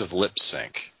uses of lip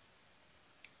sync.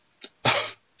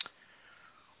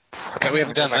 Okay, we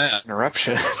haven't done that.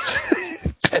 Interruption.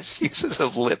 Best uses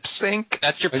of lip sync.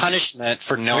 That's your punishment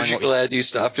for knowing Aren't you glad you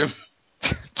stopped him?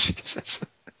 Jesus.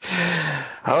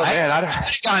 Oh man, I could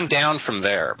have gone down from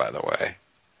there. By the way,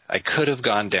 I could have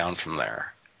gone down from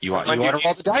there. You want to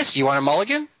roll the dice? You want a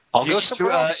mulligan? I'll go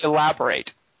somewhere else.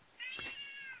 Elaborate.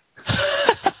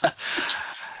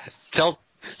 Tell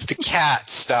the cat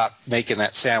stop making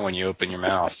that sound when you open your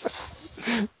mouth,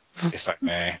 if I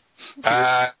may.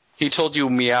 He told you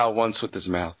meow once with his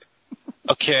mouth.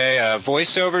 Okay,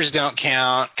 voiceovers don't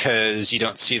count because you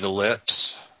don't see the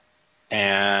lips.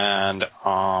 And,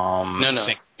 No.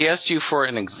 He asked you for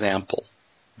an example.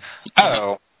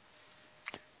 Oh.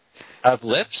 Of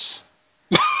lips?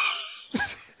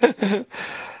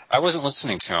 I wasn't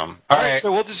listening to him. All right.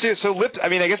 So we'll just do it. So I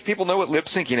guess people know what lip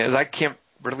syncing is. I can't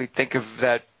really think of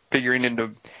that figuring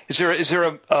into. Is there a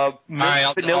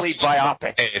Vanilli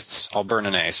biopic? I'll burn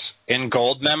an ace. In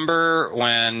Goldmember,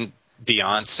 when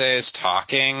Beyonce is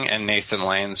talking and Nathan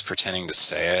Lane's pretending to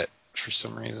say it for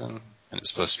some reason, and it's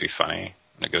supposed to be funny,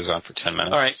 and it goes on for 10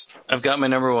 minutes. All right, I've got my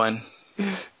number one.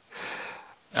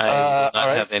 I will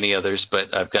not have any others,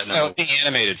 but I've got number one. So the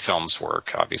animated films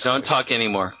work, obviously. Don't talk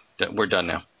anymore. We're done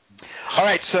now. All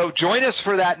right, so join us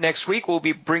for that next week. We'll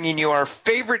be bringing you our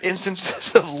favorite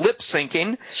instances of lip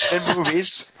syncing in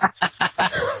movies.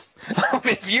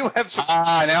 If you have some,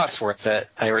 now it's worth it.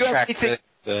 I retract it.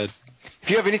 If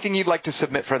you have anything you'd like to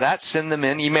submit for that, send them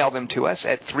in. Email them to us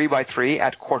at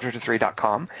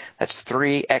 3x3@quarter-to-3.com. That's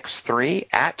 3x3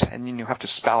 and you have to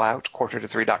spell out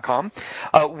quarter-to-3.com.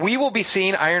 We will be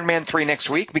seeing Iron Man 3 next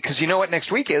week because you know what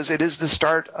next week is? It is the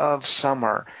start of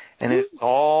summer. And it's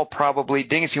all probably,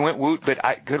 Dingus, you went woot, but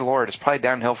good Lord, it's probably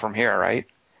downhill from here, right?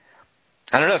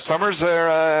 I don't know. Summers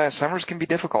can be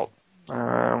difficult.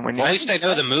 At least I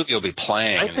know the movie will be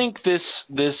playing. I think this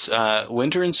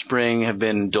winter and spring have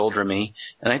been doldrummy,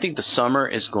 and I think the summer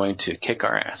is going to kick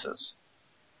our asses.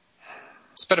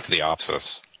 It's better for the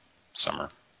opposites. Summer.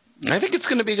 I think it's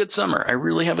going to be a good summer. I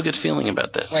really have a good feeling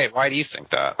about this. Wait, why do you think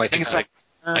that? I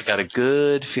got a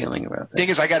good feeling about this.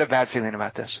 Dingus, I got a bad feeling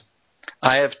about this.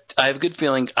 I have a good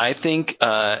feeling. I think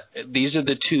these are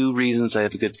the 2 reasons I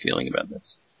have a good feeling about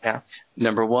this. Yeah.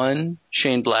 Number 1,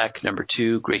 Shane Black. Number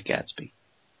 2, Great Gatsby.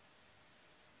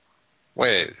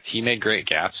 Wait, he made Great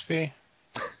Gatsby?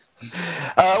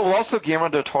 Well, also Guillermo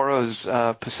del Toro's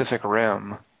Pacific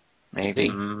Rim,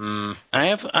 maybe. I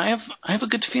have a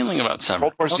good feeling about summer.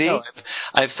 World War Z?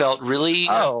 I felt really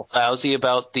lousy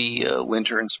about the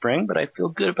winter and spring, but I feel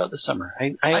good about the summer.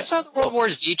 I saw the World War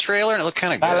Z trailer and it looked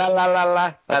kind of good.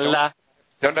 La.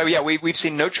 Don't know. Yeah, we've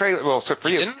seen no trailer. Well, so for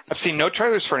you, I've seen no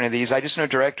trailers for any of these. I just know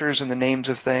directors and the names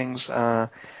of things.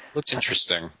 Looked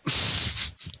interesting.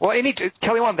 Well,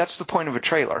 Kelly Wand, that's the point of a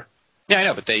trailer. Yeah, I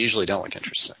know, but they usually don't look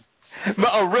interesting.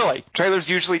 Oh, really? Trailers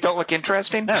usually don't look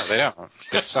interesting? No, they don't.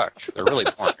 They suck. They're really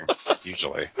boring,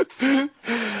 usually. All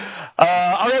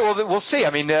right, well, we'll see.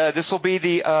 I mean, this will be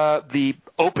the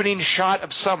opening shot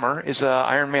of summer is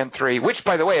Iron Man 3, which,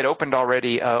 by the way, it opened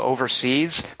already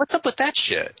overseas. What's up with that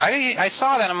shit? I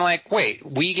saw that. I'm like, wait,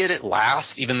 we get it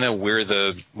last, even though we're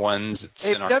the ones that's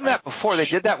They've done that before. They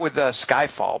did that with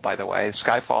Skyfall, by the way.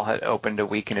 Skyfall had opened a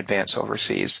week in advance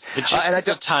overseas. And I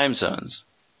got time zones.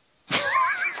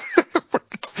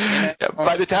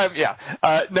 By the time,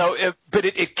 but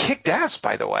it kicked ass.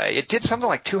 By the way, it did something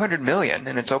like $200 million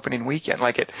in its opening weekend.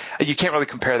 You can't really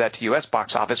compare that to U.S.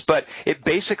 box office, but it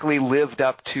basically lived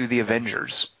up to the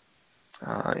Avengers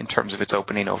in terms of its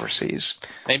opening overseas.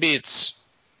 Maybe it's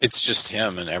just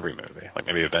him in every movie. Like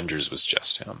maybe Avengers was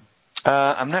just him.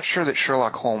 I'm not sure that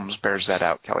Sherlock Holmes bears that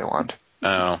out, Kelly Wand.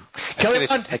 Oh, Kelly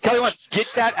Wand,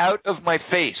 get that out of my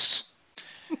face.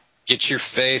 Get your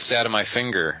face out of my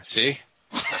finger. See?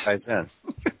 Ties in.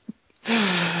 For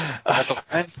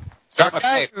a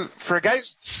guy who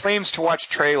claims to watch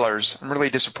trailers, I'm really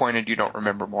disappointed you don't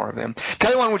remember more of them.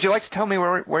 Kelly Wand, would you like to tell me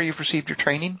where you've received your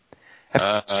training?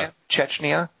 Afghanistan,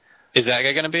 Chechnya? Is that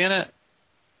guy going to be in it?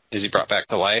 Is he brought back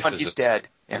to life? He's dead.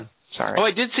 Yeah, sorry. Oh,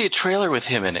 I did see a trailer with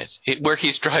him in it where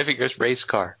he's driving a race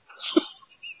car.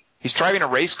 He's driving a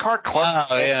race car? Clark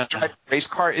Oh, yeah. driving a race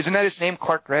car? Isn't that his name,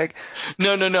 Clark Gregg?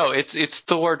 No. It's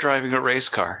Thor driving a race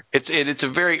car. It's a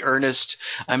very earnest,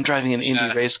 I'm driving an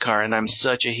indie race car and I'm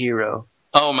such a hero.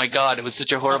 Oh my god, it was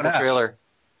such a horrible trailer.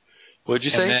 What'd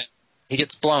you say? And then he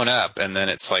gets blown up, and then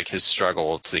it's like his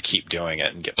struggle to keep doing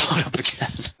it and get blown up again.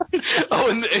 Oh,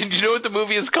 and you know what the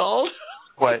movie is called?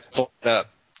 What? Blown up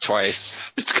twice.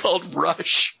 It's called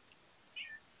Rush.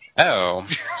 Oh.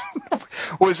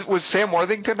 Was Sam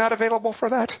Worthington not available for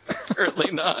that?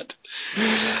 Certainly not.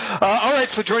 All right,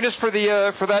 so join us for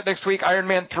that next week, Iron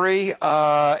Man 3,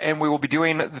 and we will be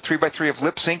doing the 3x3 of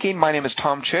lip syncing. My name is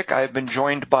Tom Chick. I have been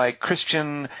joined by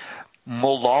Christian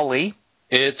Molali.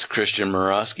 It's Christian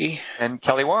Morosky. And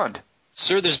Kelly Wand.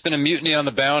 Sir, there's been a mutiny on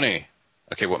the Bounty.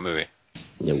 Okay, what movie?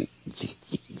 No,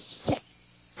 just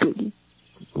exactly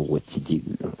what to do.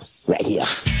 Right here.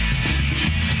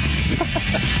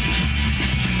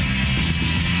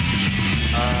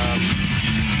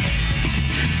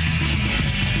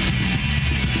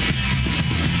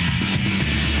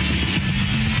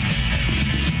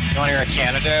 You want to hear a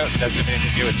Canada? Does it have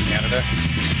anything to do with Canada?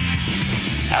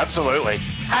 Absolutely.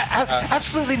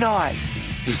 Absolutely not.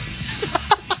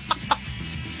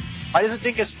 Why does it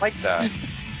Dingus like that?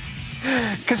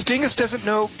 Because Dingus doesn't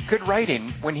know good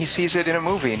writing when he sees it in a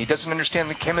movie, and he doesn't understand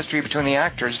the chemistry between the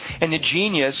actors and the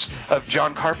genius of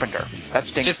John Carpenter.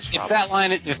 That's Dingus' If problem. that line,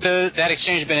 that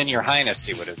exchange had been in Your Highness,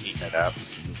 he would have eaten it up.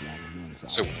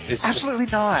 So it's Absolutely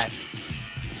not.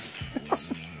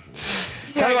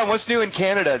 Kelly, what's new in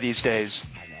Canada these days?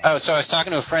 Oh, so I was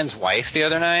talking to a friend's wife the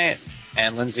other night,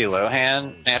 and Lindsay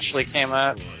Lohan naturally came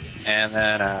up, and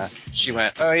then she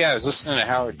went, "Oh yeah, I was listening to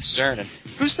Howard Stern, and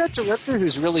who's that director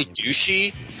who's really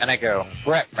douchey?" And I go,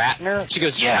 "Brett Ratner." She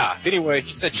goes, "Yeah." Anyway,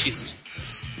 he said she's.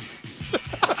 And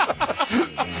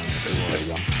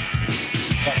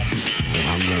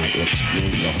I'm gonna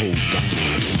explode the whole damn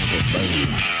Tampa Bay.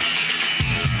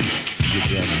 Get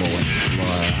that boy in the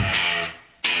floor.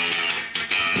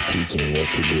 Teach him what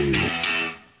to do.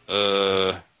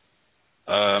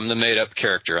 I'm the made-up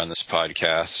character on this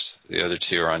podcast. The other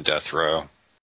two are on death row.